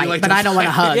like to fight, like but to I don't want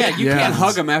to hug. Yeah, you Yeah. can't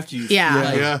hug them after you.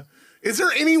 Yeah. Yeah. Is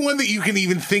there anyone that you can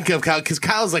even think of, Kyle? Because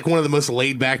Kyle's like one of the most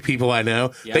laid back people I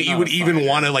know Yeah, that I'm you not would a even fighter.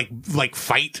 want to like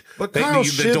fight. But that Kyle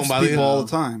that don't shivs bother you. people all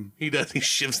the time. He does. He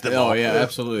shivs them Oh all. yeah,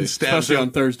 absolutely. Stabs Especially them.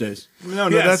 on Thursdays. No,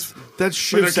 Yes. that's But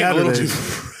Shiv they're getting a little Saturday.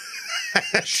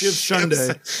 too. Shiv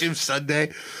Sunday. Shiv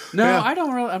Sunday. No, Yeah. I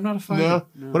don't really. I'm not a fighter.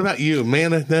 No. What about you,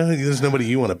 man? No, there's nobody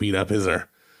you want to beat up, is there?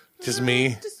 Just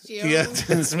me. Just you. Yeah,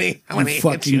 just me. I want to hit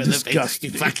fucking you in the face. disgust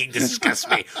You me. fucking disgust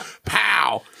me.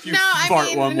 Pow. No, I fart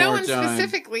mean, one no more one time.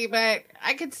 specifically, but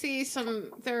I could see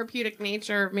some therapeutic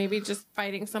nature, of maybe just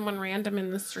fighting someone random in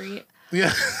the street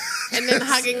Yeah. and then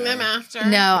hugging them after.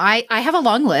 No, I have a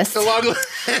long list.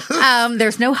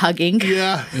 There's no hugging.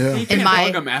 Yeah. Yeah. You can't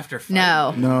hug them after fighting.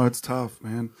 No. No, it's tough,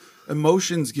 man.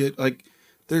 Emotions get like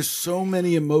there's so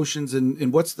many emotions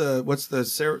and what's the not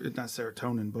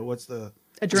serotonin, but what's the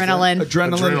Adrenaline.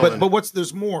 adrenaline. But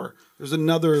there's more. There's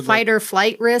another Fight or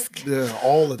flight risk.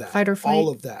 all of that. Fight or flight. All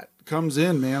of that comes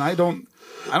in, man. I don't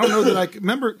know that I can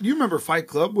remember. You remember Fight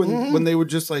Club when they would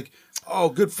just like, oh,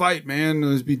 good fight, man. It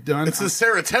was be done. It's the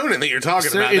serotonin that you're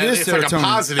talking about. It is it's like a serotonin.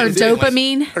 positive. Or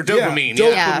dopamine. Or dopamine. Yeah,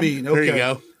 Yeah. dopamine. There Okay. you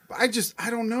go. I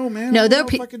don't know, man. No, I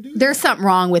don't know if I could do there's that. something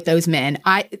wrong with those men.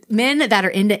 Men that are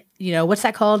into, what's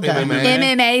that called? The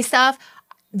MMA stuff.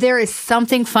 There is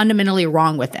something fundamentally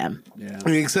wrong with them. Yeah.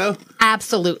 You think so?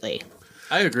 Absolutely.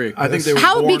 I agree. I think they were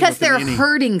How? born Because with they're an innie.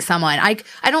 hurting someone. I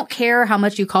don't care how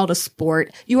much you call it a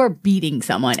sport. You are beating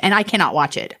someone, and I cannot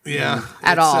watch it Yeah.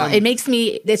 at all. It makes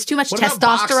me. It's too much What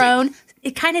about testosterone.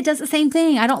 It kind of does the same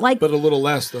thing. I don't like. But a little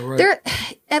less, though, right? They're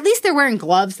at least they're wearing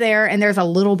gloves there, and there's a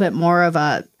little bit more of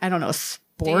a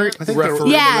sport. I think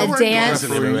Referee. Yeah, they're dance.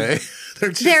 gloves in MMA.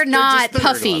 They're not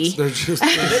puffy. They're just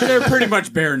They're pretty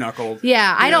much bare knuckled.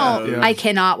 Yeah, I don't. Yeah. I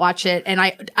cannot watch it, and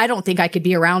I don't think I could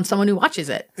be around someone who watches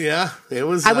it. Yeah, it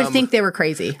was. I would think they were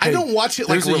crazy. I don't watch it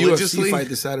like there's a religiously. UFC fight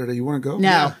this Saturday. You want to go?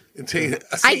 No,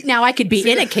 I could be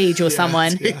in a cage with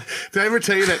someone. Did I ever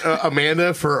tell you that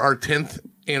Amanda, for our 10th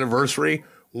anniversary,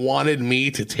 wanted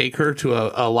me to take her to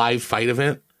a live fight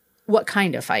event? What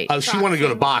kind of fight? She wanted to go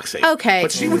to boxing. Okay.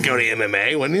 But she would go to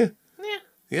MMA, wouldn't you? Yeah.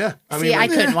 Yeah. I See, I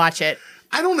couldn't watch it.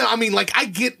 I don't know. I mean, like, I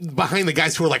get behind the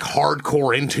guys who are like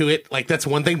hardcore into it. Like, that's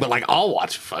one thing, but like, I'll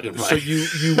watch a fucking fight. So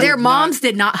you Their would moms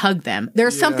did not hug them.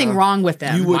 There's something wrong with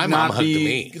them. You would My mom not hugged be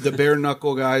me. the bare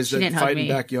knuckle guys that didn't hug fight in me.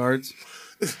 backyards.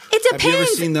 It Have you ever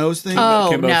depends. seen those things? Oh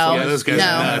Kimbo no, Slice? Yeah, those guys no.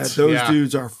 are nuts. Those Yeah.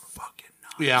 dudes are fucking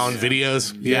nuts. Yeah, on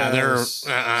videos. Yeah, Yes.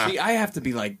 they're. See, I have to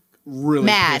be like really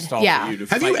Mad, pissed off yeah. at you to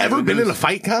Have fight you ever me. been in a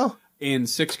fight, Kyle? In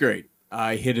 6th grade,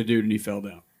 I hit a dude and he fell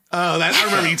down. Oh, I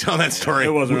remember you telling that story. It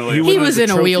wasn't really. He went was on in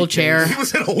the a trophy wheelchair. He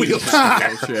was in a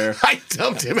wheelchair. Chair. I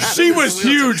dumped him out. She was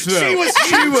huge, though. She was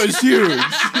She was huge.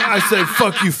 I said,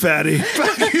 "Fuck you, fatty."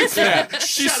 Yeah.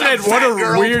 She Shut said, up, "What fat a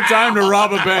girl." weird time to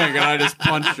rob a bank," and I just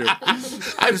punched her.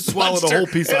 I swallowed punched a whole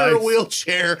her piece of in her ice.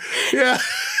 wheelchair. Yeah.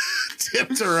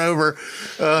 Tipped her over.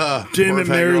 Damn it,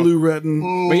 Mary Lou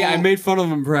Retton. But yeah, I made fun of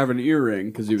him for having an earring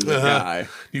because he was a guy.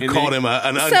 You And called then- him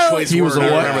an unchoice He was word. a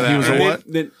I what? remember that, He was a right? what?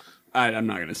 Then, I'm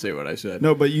not going to say what I said.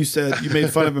 No, but you said you made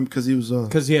fun of him because he was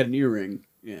Because he had an earring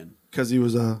in. because he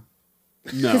was No,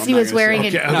 Because he was wearing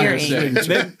an I'm not gonna earring.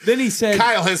 say. Then he said,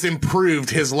 Kyle has improved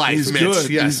his life, He's Mitch. good.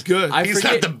 Yes. He's good. I He's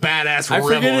forget- not the badass I rebel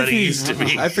forget that if he used to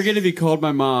be. I forget if he called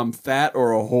my mom fat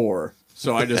or a whore.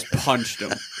 So I just punched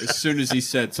him as soon as he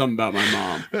said something about my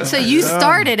mom. So you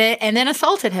started it and then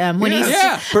assaulted him when he's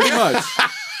Yeah, pretty much.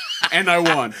 And I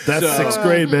won. That's So- 6th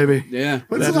grade, baby. Yeah.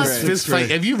 When's the That last is fist great.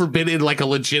 fight? Have you ever been in like a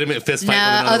legitimate fist fight? no,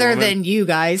 with another other woman? than you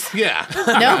guys. Yeah,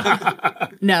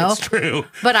 No, true.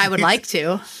 but I would like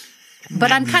to.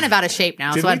 But I'm kind of out of shape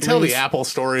now, Did so we I'd tell lose. the Apple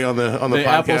story on the The podcast?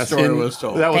 Apple story was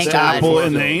told. That was Thank God. Apple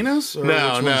in the anus? Or No,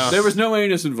 which one? no. There was no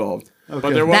anus involved.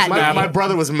 But there was That- an My apple.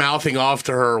 brother was mouthing off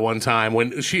to her one time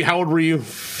when she, how old were you?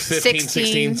 15,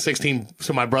 16, 16.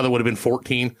 So my brother would have been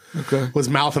 14. Okay. Was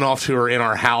mouthing off to her in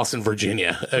our house in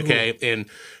Virginia. Okay. And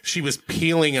she was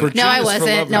peeling and No, I Genius for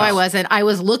wasn't. love No, I house. wasn't. I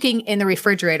was looking in the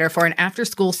refrigerator for an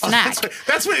after-school snack,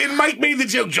 That's what, and Mike made the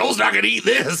joke. Joel's not going to eat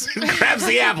this. Grabs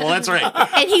the apple. That's right.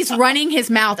 and he's running his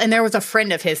mouth, and there was a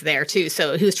friend of his there too,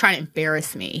 so he was trying to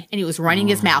embarrass me, and he was running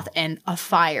his mouth, and a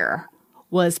fire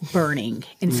was burning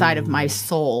inside of my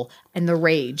soul and the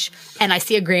rage, and I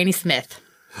see a Granny Smith,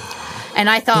 and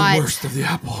I thought, Worst of the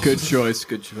apples. Good choice.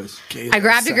 Good choice. I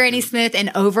grabbed a Granny Smith and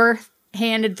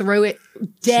overhanded threw it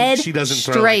dead She doesn't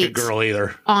throw straight like a girl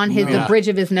either. on the bridge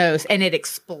of his nose, and it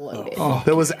exploded.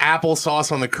 There was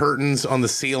applesauce on the curtains on the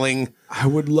ceiling I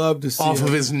would love to see off it. of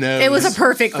his nose. It was a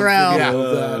perfect throw.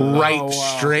 Yeah. Right Oh, wow.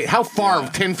 straight. How far?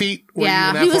 10 feet? Were you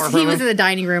Yeah, that he far was from in him? the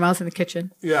dining room. I was in the kitchen.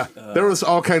 Yeah. There was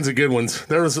all kinds of good ones.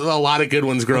 There was a lot of good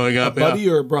ones growing up. Buddy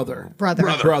yeah. or brother? Brother.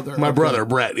 Brother. My Okay. brother,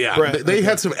 Brett. Yeah. Brett, They okay.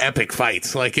 had some epic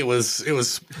fights. Like they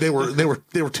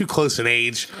were too close in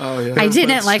age. Oh, yeah. I Both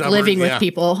didn't like stubborn, living yeah. with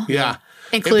people. Yeah.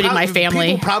 Including It my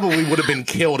family. People probably would have been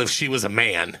killed if she was a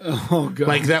man. Oh, God.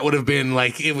 Like that would have been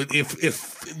like it would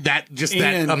if that just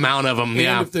And- that amount of them. and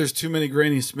Yeah. if there's too many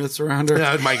Granny Smiths around her.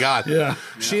 Oh my God. Yeah.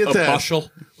 She had A the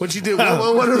bushel. What'd you do?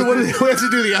 What did we have to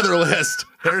do the other list?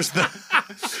 There's the.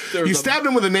 You stabbed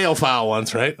him with a nail file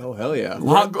once, right? Oh, hell yeah.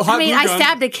 I mean, I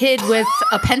stabbed a kid with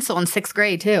a pencil in 6th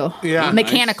grade too. Yeah.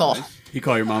 Mechanical. You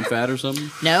call your mom fat or something?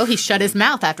 No, he shut his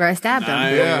mouth after I stabbed him.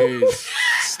 Nice.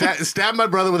 Stabbed my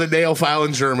brother with a nail file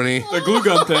in Germany. The glue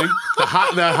gun thing. The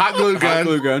hot glue gun. Hot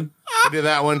glue gun. I did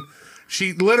that one.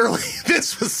 She literally,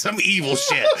 this was some evil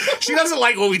shit. She doesn't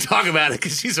like when we talk about it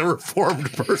because she's a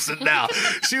reformed person now.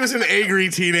 She was an angry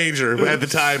teenager at the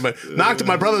time, but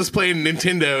my brother was playing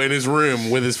Nintendo in his room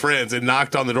with his friends and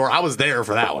knocked on the door. I was there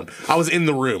for that one. I was in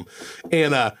the room.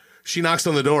 And, she knocks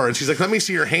on the door and she's like, "Let me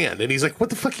see your hand." And he's like, "What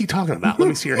the fuck are you talking about? Let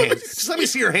me see your hand. Just let me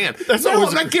see your hand." No,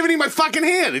 I'm not giving you my fucking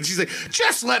hand. And she's like,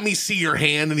 "Just let me see your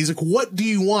hand." And he's like, "What do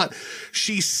you want?"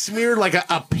 She smeared like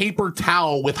a paper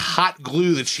towel with hot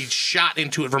glue that she'd shot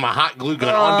into it from a hot glue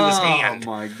gun onto his hand.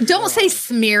 Oh, my God. Don't say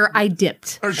smear, I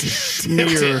dipped. Or she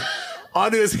dipped it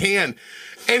onto his hand.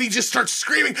 And he just starts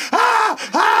screaming, "Ah,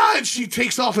 ah!" And she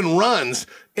takes off and runs.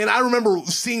 And I remember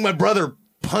seeing my brother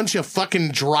punch a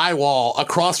fucking drywall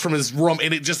across from his room,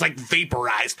 and it just like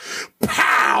vaporized.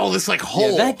 Pow! This like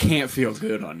hole. Yeah, that can't feel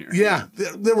good on your. Yeah,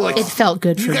 they were like, It felt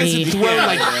good you for guys me. had thrown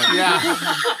like,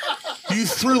 yeah. You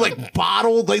threw like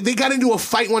bottled, like they got into a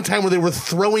fight one time where they were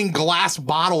throwing glass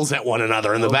bottles at one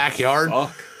another in the backyard.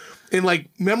 Fuck. And like,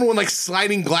 remember when like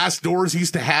sliding glass doors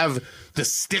used to have the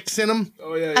sticks in them?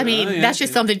 Oh yeah. I mean, that's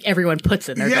just something everyone puts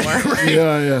in their door. right.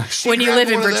 Yeah. When you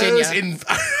live in Virginia. And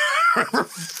I remember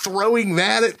throwing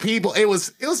that at people. It was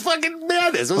fucking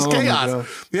madness. It was Oh, my chaos. God.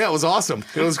 Yeah, it was awesome.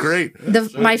 It was great.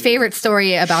 My favorite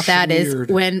story about that is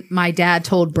Weird. when my dad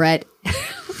told Brett,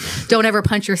 "Don't ever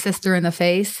punch your sister in the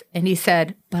face," and he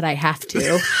said, "But I have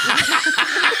to."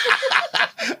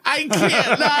 I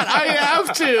can't not. I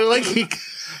have to. Like he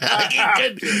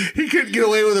couldn't get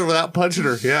away with it without punching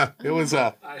her. Yeah, it was.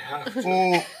 I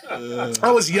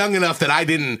was young enough that I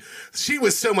didn't. She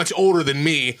was so much older than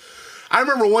me. I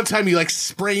remember one time you like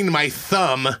sprained my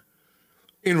thumb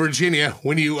in Virginia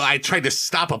when I tried to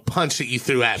stop a punch that you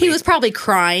threw at me. He was probably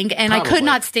crying, and I could Probably.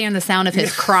 not stand the sound of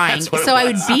his crying. That's what it So I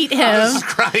would was. beat I was him. just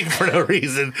crying for no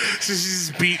reason. She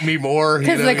just beat me more. You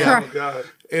 'Cause know, the yeah. cry- Oh God.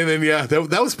 And then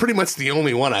that was pretty much the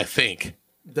only one I think.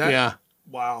 That,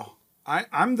 Wow.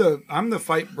 I'm the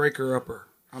fight breaker upper.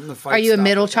 I'm the fight. Are you a stopper.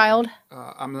 middle child?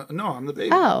 I'm the baby.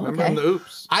 Oh, Remember, okay. I'm the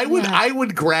oops. I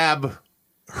would grab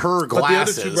her But the other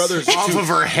glasses two brothers off of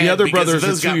her head. The other because brothers are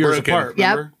those 2 got years broken. apart. Yep.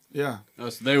 Remember? Yeah. Oh,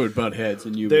 so they would butt heads,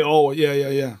 and you. They all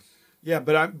yeah.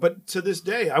 But to this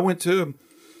day, I went to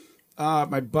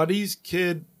my buddy's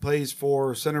kid plays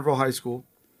for Centerville High School,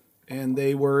 and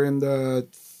they were in the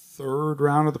 3rd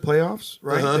round of the playoffs.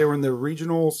 Right? Uh-huh. They were in the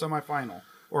regional semifinal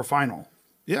or final.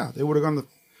 Yeah, they would have gone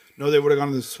they would have gone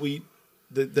to the sweet,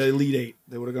 the Elite Eight.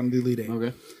 They would have gone to the Elite Eight.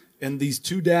 Okay. And these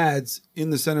two dads in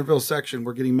the Centerville section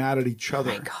were getting mad at each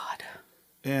other. Oh my God.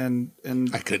 And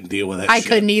I couldn't deal with that. I shit.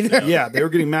 couldn't either. yeah, they were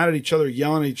getting mad at each other,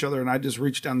 yelling at each other, and I just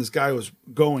reached down. This guy was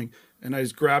going, and I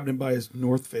just grabbed him by his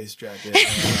North Face jacket,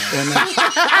 and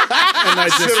I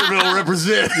just Centerville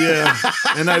represent.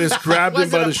 and I just grabbed him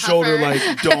Was by it a the shoulder, puffer?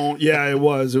 like, don't. Yeah, it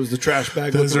was the trash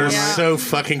bag. Those looking are one. so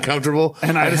fucking comfortable.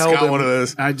 And I just held got him. one of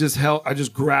those. I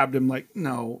just grabbed him, like,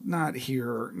 no, not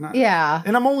here. Not. Yeah.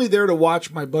 And I'm only there to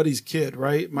watch my buddy's kid,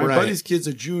 right? My Right. buddy's kid's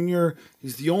a junior.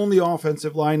 He's the only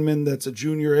offensive lineman that's a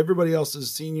junior. Everybody else is a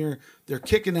senior. They're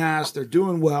kicking ass. They're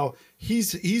doing well.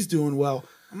 He's doing well.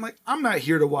 I'm like, I'm not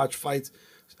here to watch fights.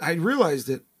 I realized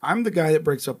that I'm the guy that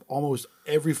breaks up almost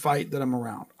every fight that I'm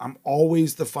around. I'm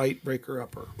always the fight breaker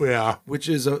upper, Yeah. which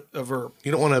is a verb.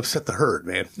 You don't want to upset the herd,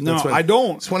 man. No, That's what- I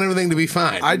don't. Just want everything to be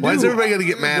fine. I Why do. is everybody going to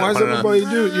get mad? Why at does one another?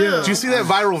 everybody do it? Yeah. Did you see that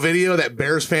viral video that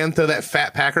Bears fan throw that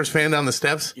fat Packers fan down the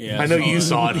steps? Yeah, I know I saw you it.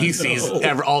 saw it. He sees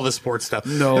all the sports stuff.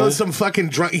 No. It was some fucking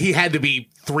drunk. He had to be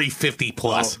 350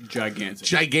 plus. Gigantic.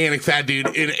 Gigantic fat dude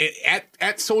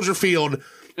at Soldier Field.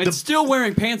 And still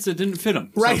wearing pants that didn't fit him.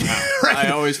 Right, somehow. right. I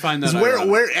always find that. Where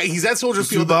ironic. he's at Soldier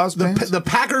Field. Zubaz pants? The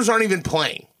Packers aren't even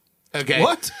playing. Okay,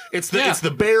 What? It's the Yeah. it's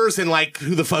the Bears and like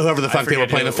whoever the fuck they were forget playing,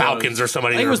 who the it was. Falcons or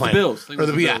somebody. I think they it was were the playing. Bills. I think it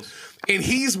was the Bills. And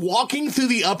he's walking through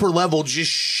the upper level, just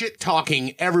shit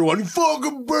talking everyone.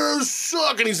 Fucking Bears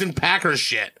suck, and he's in Packers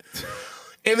shit.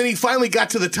 And then he finally got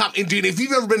to the top. And dude, if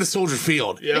you've ever been to Soldier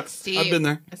Field, Yeah, It's steep. I've been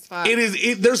there. It's fun.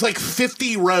 there's like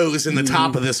 50 rows in the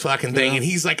top of this fucking thing, and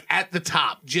he's like at the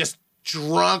top, just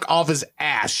drunk off his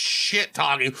ass, shit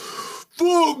talking.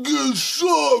 Fucking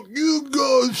suck, you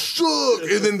guys suck.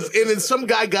 And then some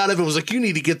guy got up and was like, "You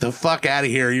need to get the fuck out of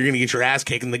here. You're gonna get your ass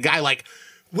kicked." And the guy like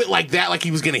went like that, like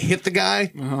he was gonna hit the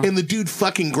guy, and the dude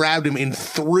fucking grabbed him and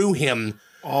threw him.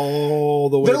 All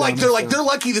the way. They're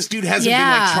lucky this dude hasn't been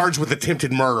Yeah. like charged with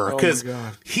attempted murder because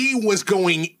God. he was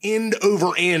going end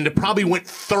over end, probably went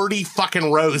 30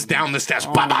 fucking rows down the steps,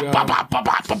 bop, bop, God. bop, bop, bop,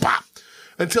 bop, bop, bop,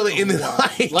 until the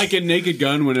end. Like a Naked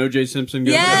Gun when O.J. Simpson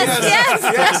goes.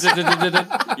 Yes.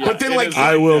 But then like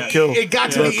I will kill. it got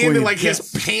to the the end and queen. like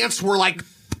his pants were like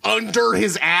under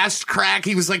his ass crack.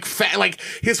 He was like fat, like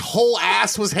his whole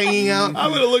ass was hanging out.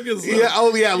 I'm gonna look at this. Yeah.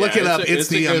 Oh yeah. Look it up.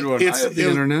 it's a good one. It's I have the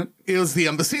internet. It was the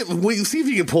see if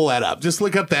you can pull that up. Just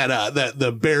look up that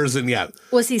the Bears and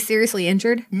Was he seriously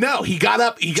injured? No, he got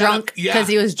up. He Drunk? got up, yeah. 'Cause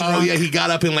he was Oh drunk. yeah, he got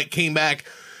up and like came back.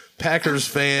 Packers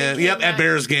fan. Yep, at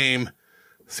Bears game.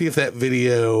 See if that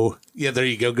video. Yeah, there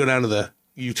you go. Go down to the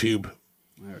YouTube.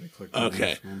 I already clicked on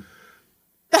Okay. this one.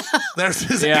 There's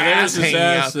his Yeah, ass there's his hanging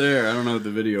ass out. there. I don't know if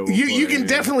the video. Will You play. can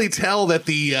definitely tell that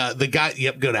the guy.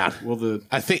 Yep, go down. Will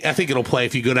I think it'll play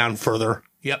if you go down further.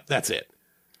 Yep, that's it.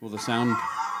 the sound?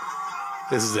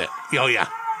 This is it. Oh yeah.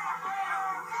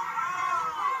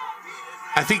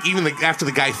 I think even after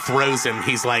the guy throws him,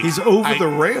 he's like He's over I- the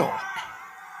rail.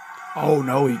 Oh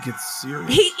no, he gets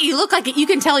serious. He looked like you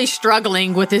can tell he's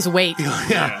struggling with his weight.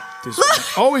 Yeah.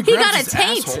 Oh, he grabs got a his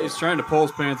taint. asshole. He's trying to pull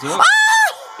his pants up.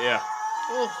 Yeah.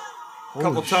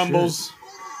 Couple Holy tumbles. shit.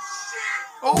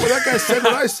 Oh, that guy said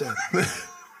what I said.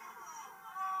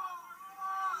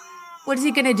 What is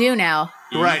he gonna do now?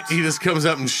 Right. He just comes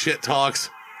up and shit talks.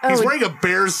 He's Oh. wearing a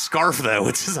Bears scarf, though,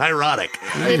 which is ironic.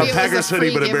 Maybe A it was Packers a hoodie,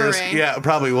 free but a Bears. giveaway. Yeah, it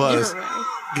probably was.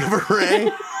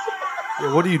 Giveaway.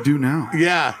 Yeah, what do you do now?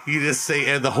 Yeah, you just say,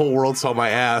 and the whole world saw my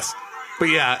ass. But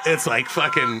yeah, it's like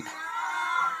fucking.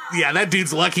 Yeah, that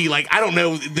dude's lucky. Like, I don't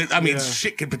know. I mean,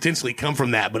 shit could potentially come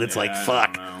from that, but it's like,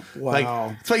 fuck. Wow.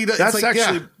 Like, that's why That's like,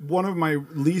 actually one of my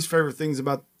least favorite things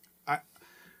about.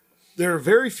 There are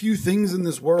very few things in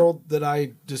this world that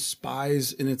I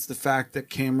despise, and it's the fact that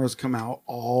cameras come out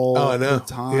all the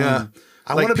time. Yeah.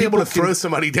 I Like, want to be able to people throw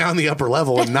somebody down the upper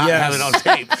level and not Yes. have it on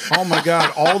tape. Oh my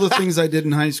god! All the things I did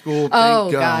in high school. Thank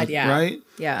Oh, God, God, yeah. Right?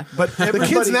 Yeah. But The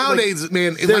everybody, kids nowadays,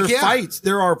 man, there are like, yeah. fights.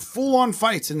 There are full-on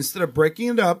fights, and instead of breaking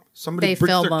it up, somebody They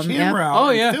brings film their them, camera yep. out. Oh,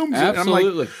 and yeah, films it. And I'm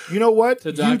absolutely. like, you know what? To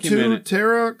You document two, it.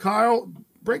 Tara, Kyle,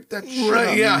 break that shit Right,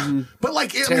 up. yeah. But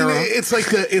like, I mean, Tara. it's like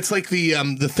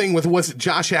the thing with, was it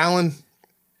Josh Allen,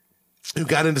 who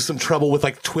got into some trouble with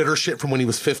like Twitter shit from when he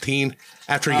was 15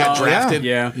 after he got drafted.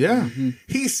 Yeah. Yeah.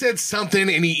 He said something,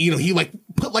 and he like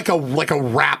put like a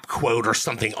rap quote or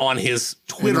something on his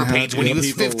Twitter page when he was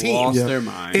People 15. lost Yeah. their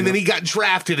mind. And then he got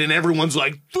drafted, and everyone's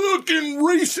like, "Fucking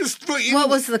racist!" What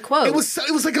was the quote? It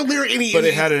was like a lyric, and But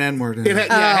it had an N-word in it. it had,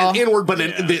 yeah, it had N-word, but A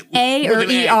with or an A, ER. with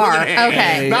an A.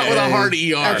 Okay. Not with a hard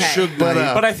ER. Okay. Suge But,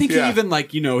 Knight. But I think yeah. he even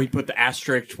like he put the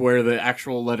asterisk where the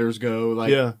actual letters go.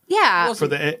 Like Yeah. Yeah. For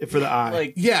the eye.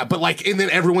 like Yeah, but like, and then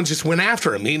everyone just went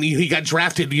after him. And he got drafted,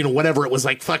 whatever it was,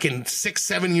 like fucking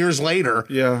 6-7 years later.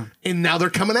 Yeah. And now they're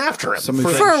coming after him.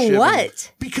 Somebody For Shipping.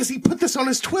 what? Because he put this on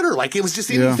his Twitter. Like, it was just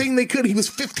Yeah. anything they could. He was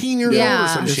 15 years Yeah. old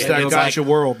or some It's shit. that It was gotcha like,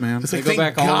 world, man. it's like, They go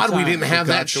thank back all the God we time. didn't have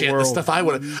that Gotcha shit. The world. stuff I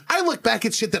would have. I look back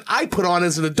at shit that I put on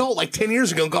as an adult like 10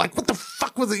 years ago and go like, what the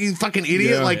fuck was it, you fucking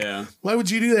idiot? Yeah. Like, Yeah. why would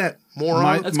you do that?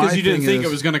 Moron. that's My because you didn't thing think is-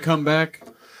 it was going to come back.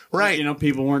 right.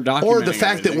 People weren't documenting. Or the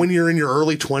fact that everything. when you're in your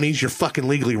early 20s, you're fucking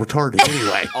legally retarded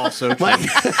anyway. also true. Like,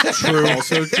 True.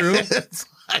 Also true. it's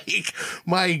like,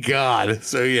 my God.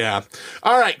 So, yeah.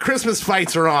 All right. Christmas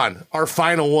fights are on. Our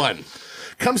final one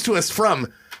comes to us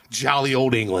from jolly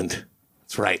old England.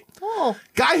 That's right. Oh.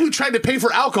 Guy who tried to pay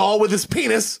for alcohol with his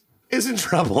penis is in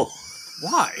trouble.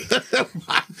 Why?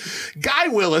 Guy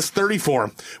Willis,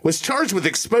 34, was charged with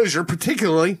exposure,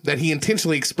 particularly that he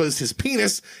intentionally exposed his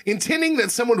penis, intending that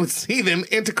someone would see them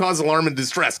and to cause alarm and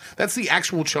distress. That's the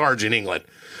actual charge in England.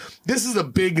 This is a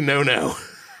big no-no.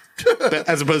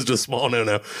 As opposed to a small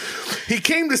no-no. He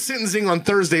came to sentencing on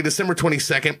Thursday, December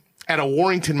 22nd, at a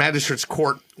Warrington Magistrates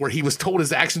Court, where he was told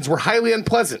his actions were highly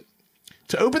unpleasant.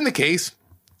 To open the case,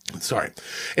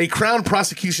 a Crown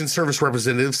Prosecution Service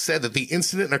representative said that the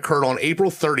incident occurred on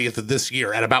April 30th of this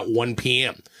year at about 1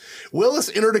 p.m. Willis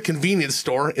entered a convenience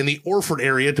store in the Orford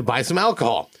area to buy some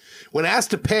alcohol. When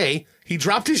asked to pay, he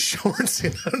dropped his shorts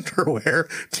and underwear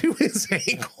to his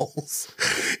ankles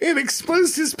and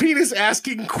exposed his penis,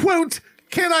 asking, quote,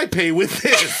 "Can I pay with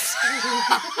this?"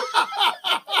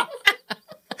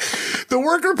 The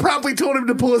worker promptly told him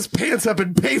to pull his pants up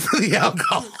and pay for the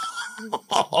alcohol.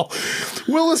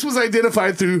 Willis was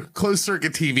identified through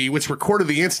closed-circuit TV, which recorded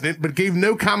the incident, but gave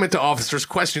no comment to officers'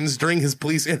 questions during his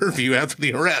police interview after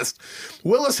the arrest.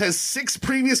 Willis has 6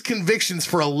 previous convictions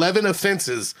for 11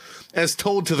 offenses, as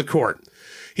told to the court.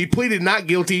 He pleaded not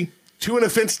guilty to an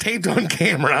offense taped on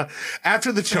camera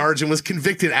after the charge and was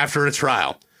convicted after a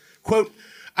trial. Quote,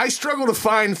 "I struggle to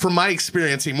find, from my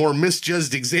experience, a more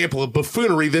misjudged example of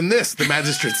buffoonery than this," the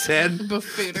magistrate said.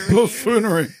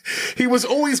 Buffoonery. He was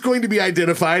always going to be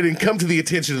identified and come to the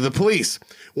attention of the police.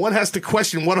 One has to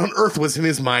question what on earth was in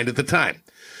his mind at the time.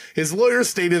 His lawyer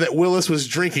stated that Willis was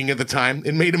drinking at the time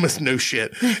and made a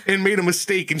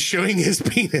mistake in showing his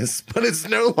penis, but it's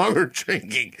no longer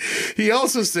drinking. He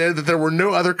also said that there were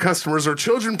no other customers or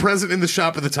children present in the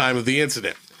shop at the time of the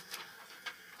incident.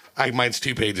 Mine's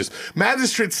 2 pages.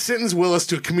 Magistrates sentenced Willis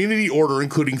to a community order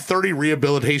including 30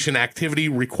 rehabilitation activity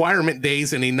requirement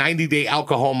days and a 90-day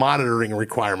alcohol monitoring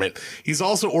requirement. He's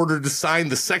also ordered to sign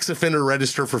the sex offender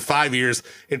register for 5 years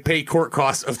and pay court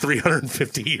costs of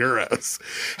 €350.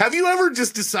 Have you ever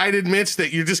just decided, Mitch,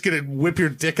 that you're just going to whip your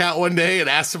dick out one day and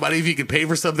ask somebody if you could pay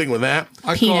for something with that?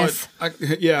 Penis. I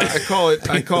call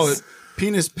it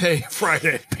Penis Pay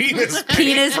Friday. Penis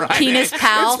Penis- penis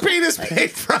pal. It's Penis Pay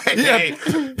Friday.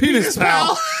 Yeah, Penis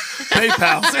Pal.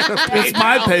 PayPal. It's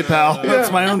my PayPal.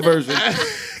 That's my own version.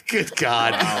 Good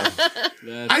God.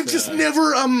 That's, I've just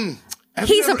never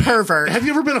He's a pervert. Have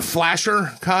you ever been a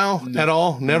flasher, Kyle? At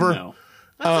all? Never. No.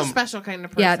 That's a special kind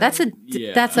of person.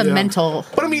 Yeah, that's a mental.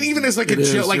 But I mean, even as like a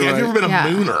is, joke, like you're have you ever been a Yeah.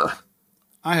 mooner?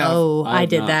 I have. Oh, I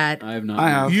did not. that. I have not. I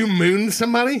have. You mooned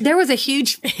somebody? There was a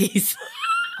huge face.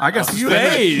 I got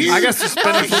suspended. I got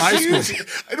suspended from high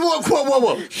school.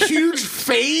 Whoa. Huge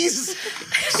phase?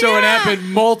 So it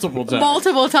happened multiple times.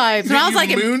 Multiple times. When I was you like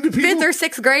in moon to people? 5th or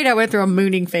 6th grade, I went through a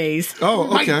mooning phase. Oh,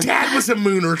 My okay. dad was a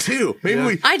mooner too. Maybe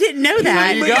we. I didn't know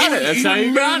that. you got it. That's how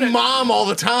you got moon it. Mom all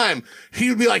the time. He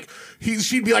would be like,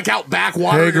 she'd be like out back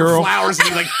watering Hey, her girl. flowers, and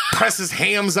he like press his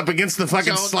hams up against the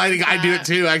fucking Don't sliding. do I do that.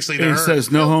 it too, actually. To He her.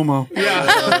 says no homo.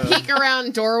 Yeah. He'll peek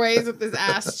around doorways with his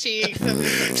ass cheeks.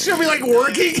 And She'll be like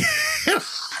working.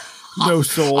 No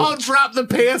soul. I'll drop the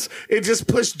pants and just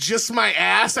push just my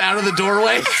ass out of the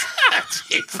doorway.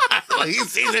 He finally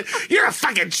sees it. You're a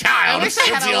fucking I child. wish I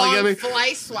had a Yelling at me. long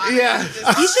fly swatter. Yeah.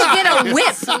 Just You should get a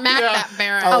whip. smack that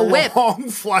bear. A whip. Long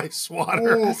fly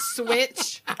swatter.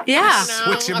 Switch. Yeah.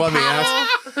 Switch him on the ass.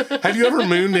 Have you ever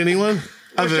mooned anyone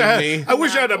other than me? I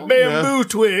wish I had a bamboo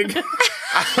twig.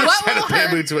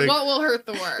 What will hurt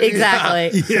the worst?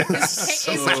 Exactly. Yes.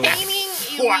 Is caning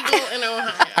illegal in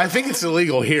Ohio? I think it's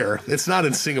illegal here. It's not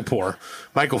in Singapore.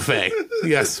 Michael Fay.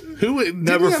 Yes. Who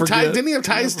Never forget. Didn't he have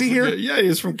ties to here? Yeah,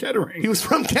 he's from Kettering. He was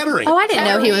from Kettering. Oh, I didn't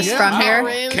know he was from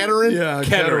here. Kettering? Yeah,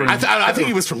 Kettering. I think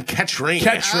he was from Kettering.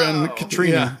 Kettering.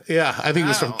 Katrina. Yeah. I think he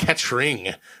was from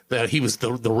Kettering. He was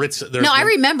the Ritz. No, I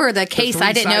remember the case. three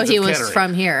I didn't know sides he of was Kettering.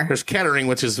 from here. There's Kettering,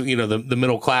 which is, the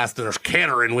middle class. Then there's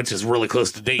Kettering, which is really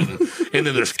close to Dayton. And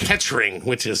then there's Kettering,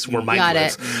 which is where Mike Got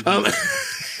lives.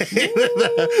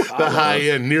 The high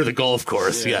end near the golf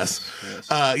course. Yes.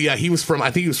 I think he was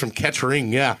from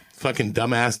Kettering. Yeah. Fucking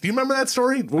dumbass. Do you remember that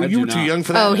story? Well, you do were too not. young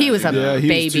for that. Oh, he was a Yeah,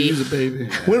 baby. he was a baby.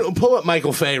 Pull up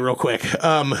Michael Fay real quick.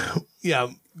 Yeah.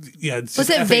 It's Was just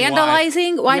it FAY.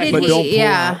 vandalizing? Why did but don't pull he?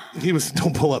 Yeah. He was,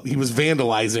 don't pull up. He was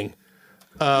vandalizing.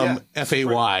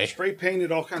 FAY. Spray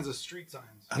painted all kinds of street signs.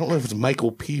 I don't know if it's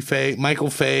Michael P. Fay. Michael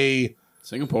Fay.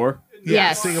 Singapore. Yeah,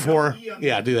 Yes. Singapore.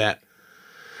 Yeah, do that.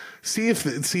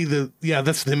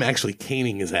 That's him actually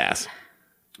caning his ass.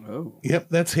 Oh. Yep,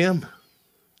 that's him.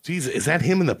 Jeez, is that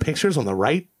him in the pictures on the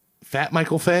right? Fat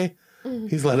Michael Fay?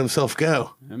 He's let himself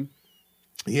go. Him?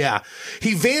 Yeah.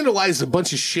 He vandalized a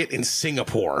bunch of shit in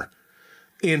Singapore.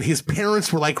 And his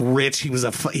parents were like rich. He was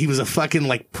a fucking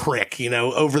like prick,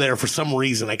 over there for some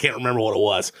reason. I can't remember what it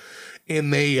was.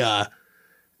 And they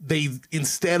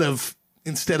instead of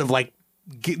like,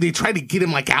 they tried to get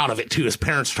him like out of it too. His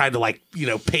parents tried to like,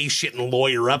 pay shit and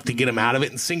lawyer up to get him out of it.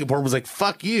 And Singapore was like,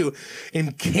 fuck you,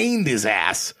 and caned his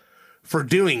ass for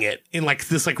doing it in like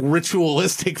this like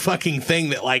ritualistic fucking thing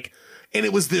that like, and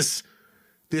it was this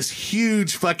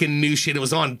huge fucking new shit. It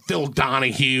was on Phil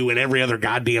Donahue and every other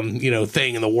goddamn,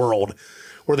 thing in the world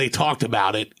where they talked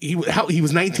about it. He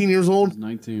was 19 years old.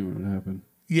 19 when it happened.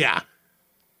 Yeah.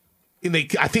 And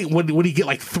I think, would he get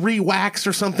like 3 whacks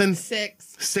or something?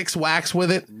 6 whacks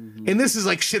with it. Mm-hmm. And this is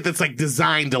like shit that's like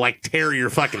designed to like tear your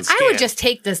fucking skin. I would just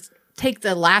take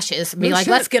the lashes and be No like,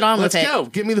 shit. let's get on with Let's it. go.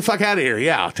 Get me the fuck out of here.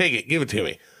 Yeah, I'll take it. Give it to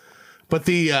me. But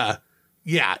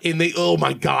and oh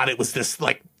my God, it was this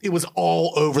like, it was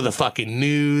all over the fucking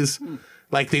news.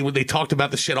 Like they talked about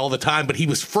the shit all the time, but he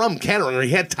was from Kettering, or he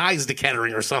had ties to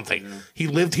Kettering or something. Yeah. He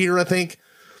lived here, I think.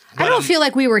 I don't feel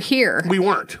like we were here. We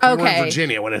weren't. We were in Okay.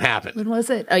 Virginia when it happened. When was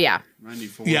it? Oh, yeah.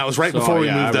 94. Yeah, it was right before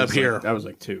we moved up here. That was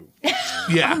like 2.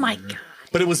 Yeah. Oh, my God.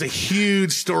 But it was a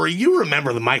huge story. You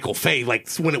remember the Michael Fay,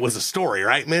 like when it was a story,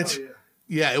 right, Mitch? Oh, yeah.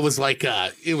 Yeah, it was like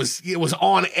it was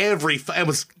on it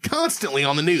was constantly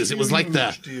on the news. It was like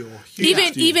the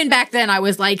Even back then, I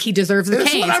was like, he deserves the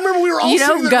cane. I remember we were all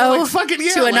sitting there go like, fucking,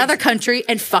 yeah, to like, another country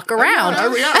and fuck around.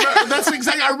 That's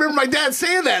exactly. I remember my dad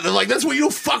saying that. Like, that's where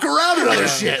you'll fuck around and other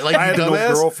shit. Like, I had you an old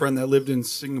dumbass. girlfriend that lived in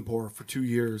Singapore for 2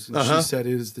 years, and she said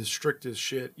it is the strictest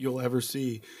shit you'll ever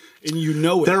see, and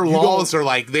it. Their laws are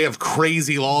like, they have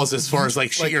crazy laws as far as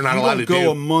like shit you're not allowed to go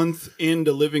do. a month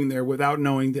into living there without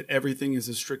knowing that everything is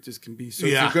as strict as can be. So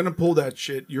if Yeah. you're gonna pull that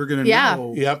shit, you're gonna Yeah.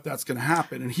 know Yep. that's gonna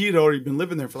happen. And he had already been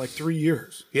living there for like 3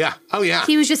 years. Yeah. Oh yeah.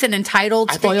 He was just an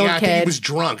entitled, spoiled I think he kid. was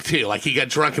drunk too. Like he got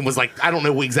drunk and was like, I don't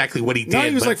know exactly what he did. No,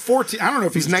 he was but like 14. I don't know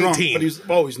if he's 19. drunk, but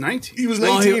he's 19. he was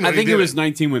Well, 19. I when think did he was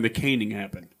 19 when the caning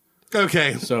happened.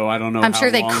 Okay. So I don't know. I'm how sure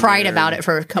they long cried there- about it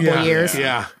for a couple years.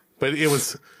 Yeah. But it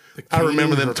was. I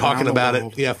remember them canes talking around the about it.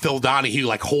 world. Yeah, Phil Donahue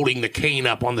like holding the cane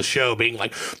up on the show, being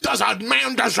like, "Does a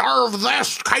man deserve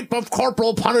this type of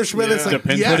corporal punishment?" Yeah. It's like,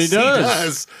 Depends yes, what he does.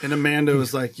 does. And Amanda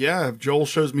was like, "Yeah, if Joel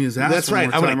shows me his ass, That's right.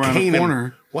 one I'm more gonna time cane around the him.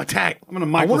 corner, What tag? I'm gonna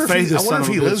Michael Fay this I wonder son if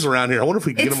he of a lives bitch. around here. I wonder if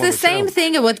we can get It's him on the the same show.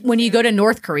 thing when you go to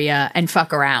North Korea and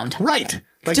fuck around. Right.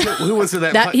 Like, who was it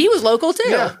That he was local too,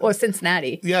 Yeah. or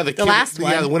Cincinnati. Yeah, the last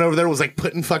one. Yeah, the one over there was like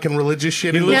putting fucking religious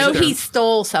shit in. No, he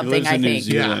stole something. I think.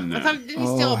 Zealand I now. thought, did he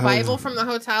steal a Bible from the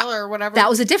hotel or whatever? That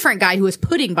was a different guy who was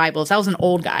putting Bibles. That was an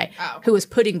old guy who was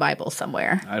putting Bibles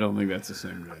somewhere. I don't think that's the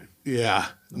same guy. Yeah,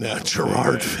 no,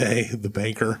 Gerard Fay, the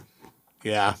banker.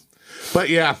 Yeah, but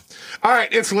yeah. All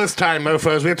right, it's list time,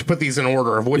 mofo's. We have to put these in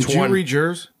order of which Did you one. read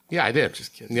yours? Yeah, I did.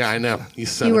 Just kidding. Yeah, I know.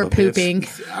 You were pooping.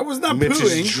 I was not Mitch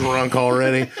pooing. is drunk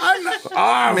already. I'm not.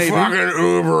 I'm Maybe. fucking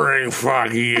Ubering.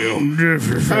 Fuck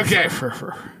you.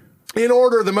 Okay. In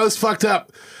order, the most fucked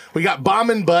up. We got bomb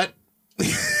and butt.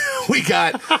 We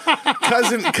got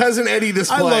cousin Eddie I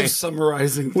display. love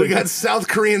summarizing things. We got South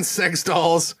Korean sex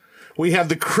dolls. We have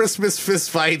the Christmas fist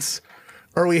fights,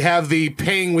 or we have the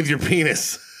paying with your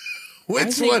penis.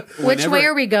 Which one? Which way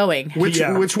are we going?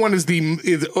 Which one is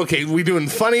okay? We doing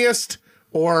funniest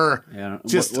or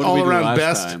just what did all we do around last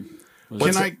best?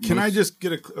 time? Can I just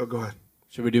get a? Oh, go ahead.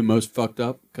 Should we do most fucked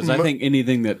up? Because I think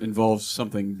anything that involves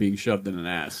something being shoved in an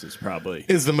ass is probably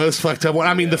The most fucked up one.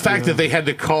 I mean, the fact that they had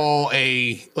to call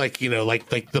like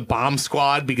the bomb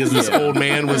squad because this old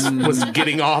man was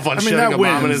getting off on shoving that a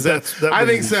bomb in wins. his head. That I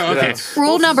think wins. so. Okay, Yes.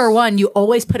 Rule number 1: you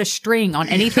always put a string on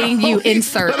anything you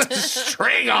insert, put a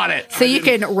string on it. so you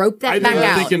can rope that I back didn't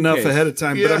out. think enough ahead of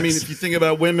time, but I mean, Yes. if you think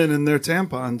about women and their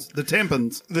tampons, the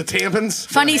tampons. The tampons.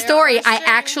 Funny story: I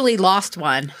actually lost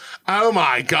one. Oh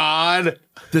my god.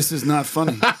 This is not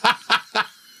funny.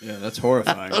 yeah, that's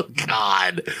horrifying. Oh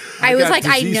god. I was got like,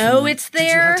 I disease know from it. it's Did you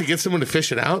there. have to get someone to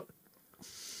fish it out?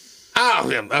 Oh,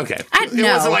 yeah, okay. It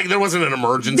no. wasn't like there wasn't an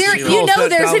emergency. There, you you know? know, that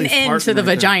there's an Dolly end Parton to the right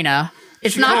there. vagina.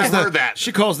 It's I've not. heard that.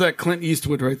 She calls that Clint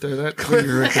Eastwood right there. That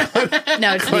finger right there.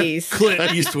 No, it's these.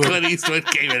 Clint Eastwood. Clint Eastwood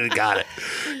came in and got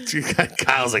it.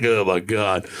 Kyle's like, oh my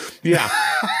god. Yeah.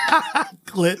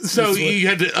 Clint. So Eastwood. you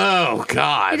had to. Oh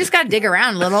god. You just got to dig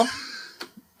around a little.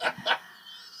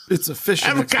 It's a fishing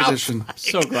I'm a cow. expedition.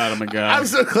 So glad I'm a guy. I'm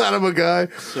so glad I'm a guy.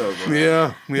 so glad.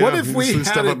 Yeah. What if we Just had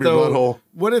stuff it up your though? butthole.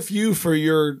 What if you, for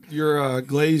your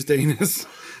glazed anus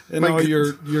and all your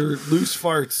loose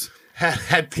farts,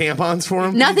 Had tampons for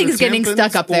him? Nothing's either getting tampons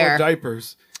stuck up or there.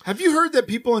 diapers? Have you heard that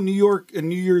people in New York and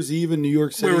New Year's Eve in New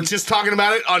York City? We were just talking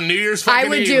about it on New Year's. I fucking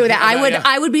would Eve. do that. Yeah.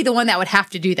 I would be the one that would have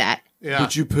to do that. Yeah.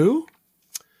 Did you poo?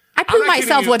 I I'm poo not kidding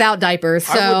myself you. without diapers,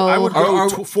 so I would go Are-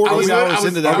 48 hours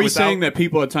into that. Are we without- saying that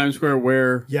people at Times Square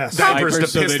wear Yes. diapers to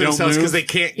so piss they don't themselves because move? they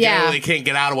can't. Yeah. They can't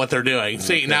get out of what they're doing.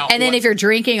 See now. and then if you're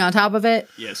drinking on top of it,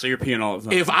 Yeah, so you're peeing all the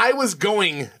time. if I was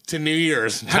going to New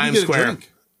Year's in How do Times you get a Square,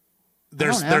 drink?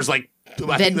 there's I don't know. there's like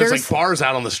I think there's like Vendors? bars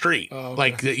out on the street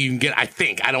like that you can get. I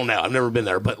think I don't know. I've never been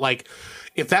there, but like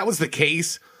if that was the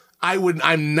case,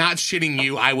 I'm not shitting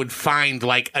you. I would find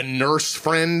like a nurse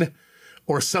friend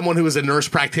or someone who is a nurse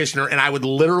practitioner, and I would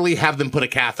literally have them put a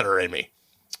catheter in me.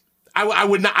 I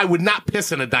would not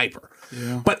piss in a diaper,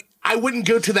 but I wouldn't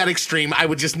go to that extreme. I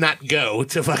would just not go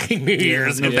to fucking New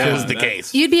Year's if that was the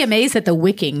case. you'd be amazed at the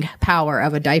wicking power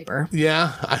of a diaper.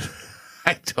 Yeah,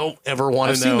 I don't ever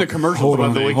want I've to know. seen the commercials about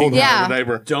when the they wicking Yeah. power of a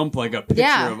diaper. dump like a picture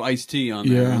Yeah. of iced tea on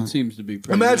there. Yeah. It seems to be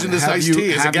pretty Imagine nice. this iced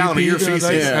tea is a gallon of your peed in a feces.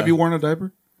 diaper? Yeah. Have you worn a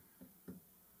diaper?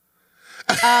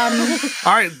 All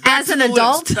right. back As to an the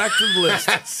adult? list. Back to the list.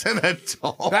 That's an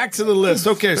adult. Back to the list.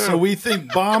 Okay, so we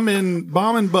think bomb and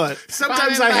butt.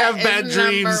 Sometimes Bomb I and have butt bad is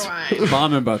dreams. number one.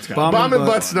 Bomb and butts. Bomb Bomb and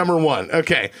butt. Butt's number one.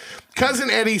 Okay. Cousin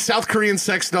Eddie, South Korean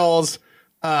sex dolls,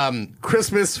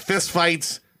 Christmas fist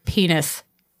fights, Penis.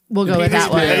 We'll go with that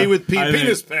Pay one. with I think-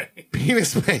 penis pay.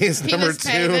 penis pay is number Penis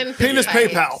pay, two. then Penis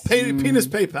fist fight. PayPal. Penis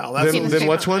PayPal. That's Then- what then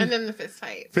what's one? And then the fist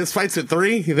fight. Fist fights at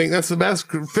three? You think that's the best?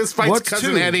 Fist fights, What's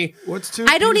Cousin two? Eddie. What's two?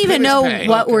 I don't Penis even know pay.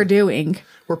 what we're doing.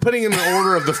 We're putting in the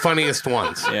order of the funniest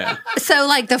ones. Yeah. So,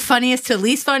 like the funniest to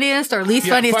least funniest, or least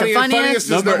funniest to funniest.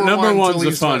 is Number one one's to the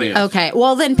least funniest. Okay,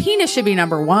 well then penis should be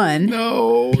number one.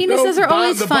 No. Penises are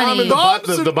always the bomb funny. and the butt, Bombs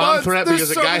the and bomb butts. threat There's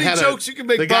because so the guy many had jokes you can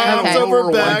make. the guy had Bombs a over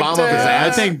one back bomb up his dad. I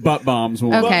ass. think butt bombs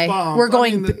will. Okay, bomb. we're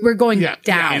going. I mean, we're going Yeah,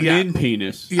 down. And yeah. then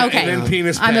penis. Yeah, Okay. and then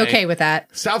penis I'm pay. okay with that.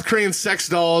 South Korean sex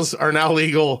dolls are now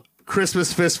legal.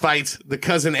 Christmas fist fights. The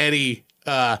Cousin Eddie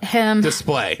Him.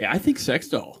 display. Yeah, I think sex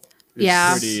doll. is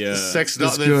Yeah. Pretty, Sex doll.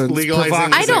 It's good. It's Legalizing.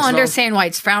 provocative. I sex don't dolls. understand why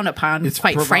it's frowned upon. It's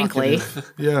quite frankly.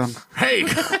 provocative. Yeah. Hey,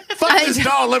 fuck up this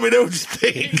doll. Let me know what you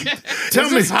think. Tell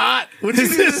me, it's hot. Would you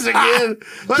do this again?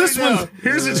 Let me know.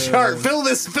 Here's a chart. Fill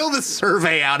this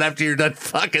survey out after you're done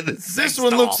fucking this. This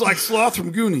one looks like Sloth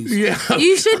from Goonies. Yeah,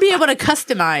 You should be able to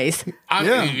customize.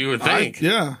 You would think.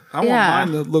 I want mine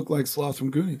to look like Sloth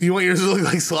from Goonies. You want yours to look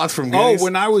like Sloth from Goonies? Oh,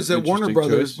 when I was at Warner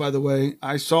Brothers, choice. by the way,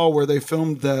 I saw where they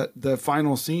filmed the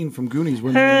final scene from Goonies.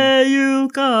 When you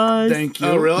guys. thank you.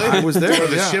 Oh, really? I was there. Where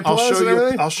the ship was and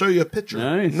everything? I'll show you a picture.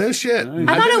 Nice. No shit. Nice.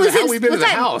 I thought it was in. We've been to was the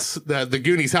that- house, the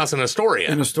Goonies house in Astoria.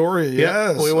 In Astoria,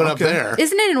 Yeah, yes. we went up there.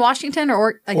 Isn't it in Washington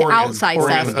or like Oregon. outside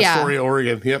Oregon, stuff? Yeah. Astoria,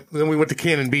 Oregon. Yep. Then we went to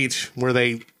Cannon Beach where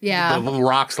the little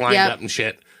rocks lined up and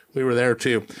shit. We were there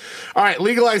too. All right,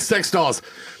 legalized sex dolls.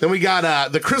 Then we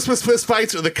got the Christmas fist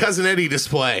fights or the Cousin Eddie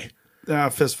display.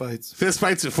 Fist fights. Fist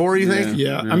fights at 4, you think?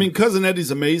 Yeah. I mean, Cousin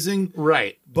Eddie's amazing,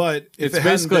 Right. but if It's it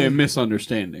hadn't basically a been-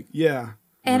 misunderstanding. Yeah.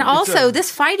 And also, this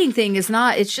fighting thing is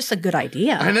not, it's just a good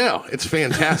idea. I know. It's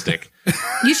fantastic.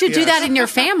 You should do that in your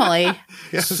family.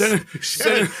 Yes.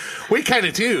 We kind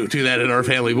of do that in our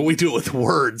family, but we do it with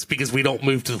words because we don't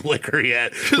move to the liquor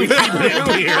yet. We keep it in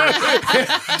beer.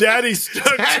 Daddy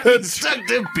stuck Daddy stuck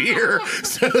to beer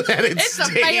so that It's a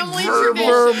stayed family verbal.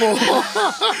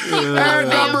 tradition. And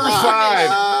number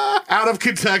 5, out of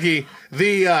Kentucky,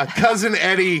 the Cousin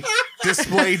Eddie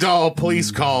display doll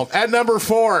police call. At number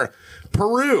 4,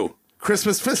 Peru,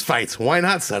 Christmas fist fights. Why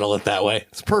not settle it that way?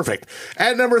 It's perfect.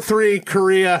 At number 3,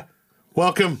 Korea.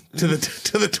 Welcome to the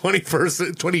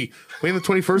 21st. We in the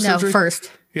 21st No, century? first.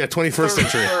 Yeah, 21st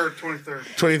century. 23rd.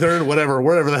 23rd,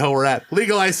 wherever the hell we're at.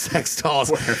 Legalized sex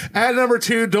dolls. At number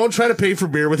 2, don't try to pay for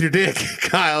beer with your dick,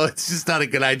 Kyle. It's just not a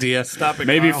good idea. Stop it.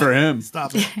 Maybe Kyle. for him.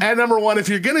 Stop it. At number 1, if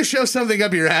you're going to shove something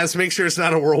up your ass, make sure it's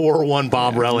not a World War I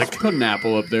bomb relic. Put an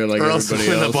apple up there like Or else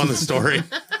everybody it'll end else. up on the story.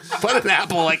 Put an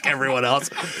apple like everyone else.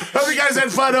 Hope you guys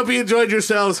had fun. Hope you enjoyed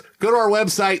yourselves. Go to our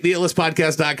website,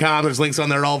 theitlistpodcast.com. There's links on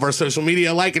there to all of our social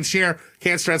media. Like and share.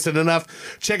 Can't stress it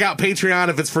enough. Check out Patreon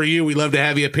if it's for you. We'd love to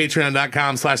have you at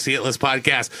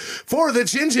patreon.com/theitlistpodcast. For the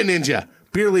Ginger Ninja,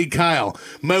 Beer League Kyle,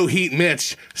 Mo Heat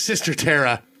Mitch, Sister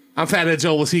Tara, I'm Fathead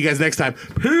Joel. We'll see you guys next time.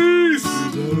 Peace!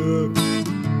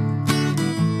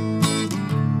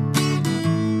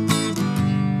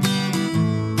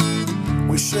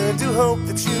 We sure do hope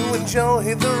that you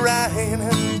enjoy the ride.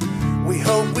 We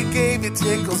hope we gave you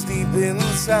tickles deep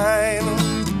inside.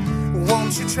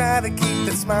 Won't you try to keep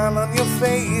that smile on your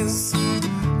face?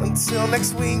 Until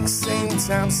next week, same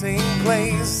time, same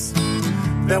place.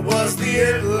 That was the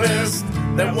It List.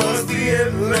 That was the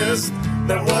It List.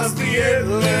 That was the It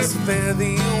List. Fare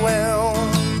thee well.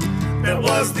 That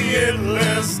was the It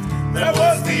List. That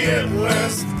was the It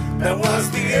List. That was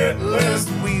the It List.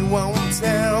 We won't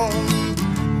tell.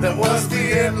 That was the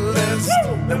It List.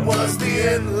 That was the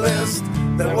It List.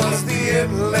 That was the It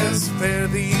List. Fare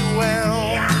thee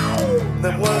well.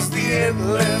 That was the It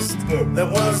List.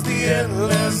 That was the It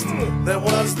List. That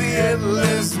was the It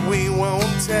List. We won't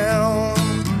tell.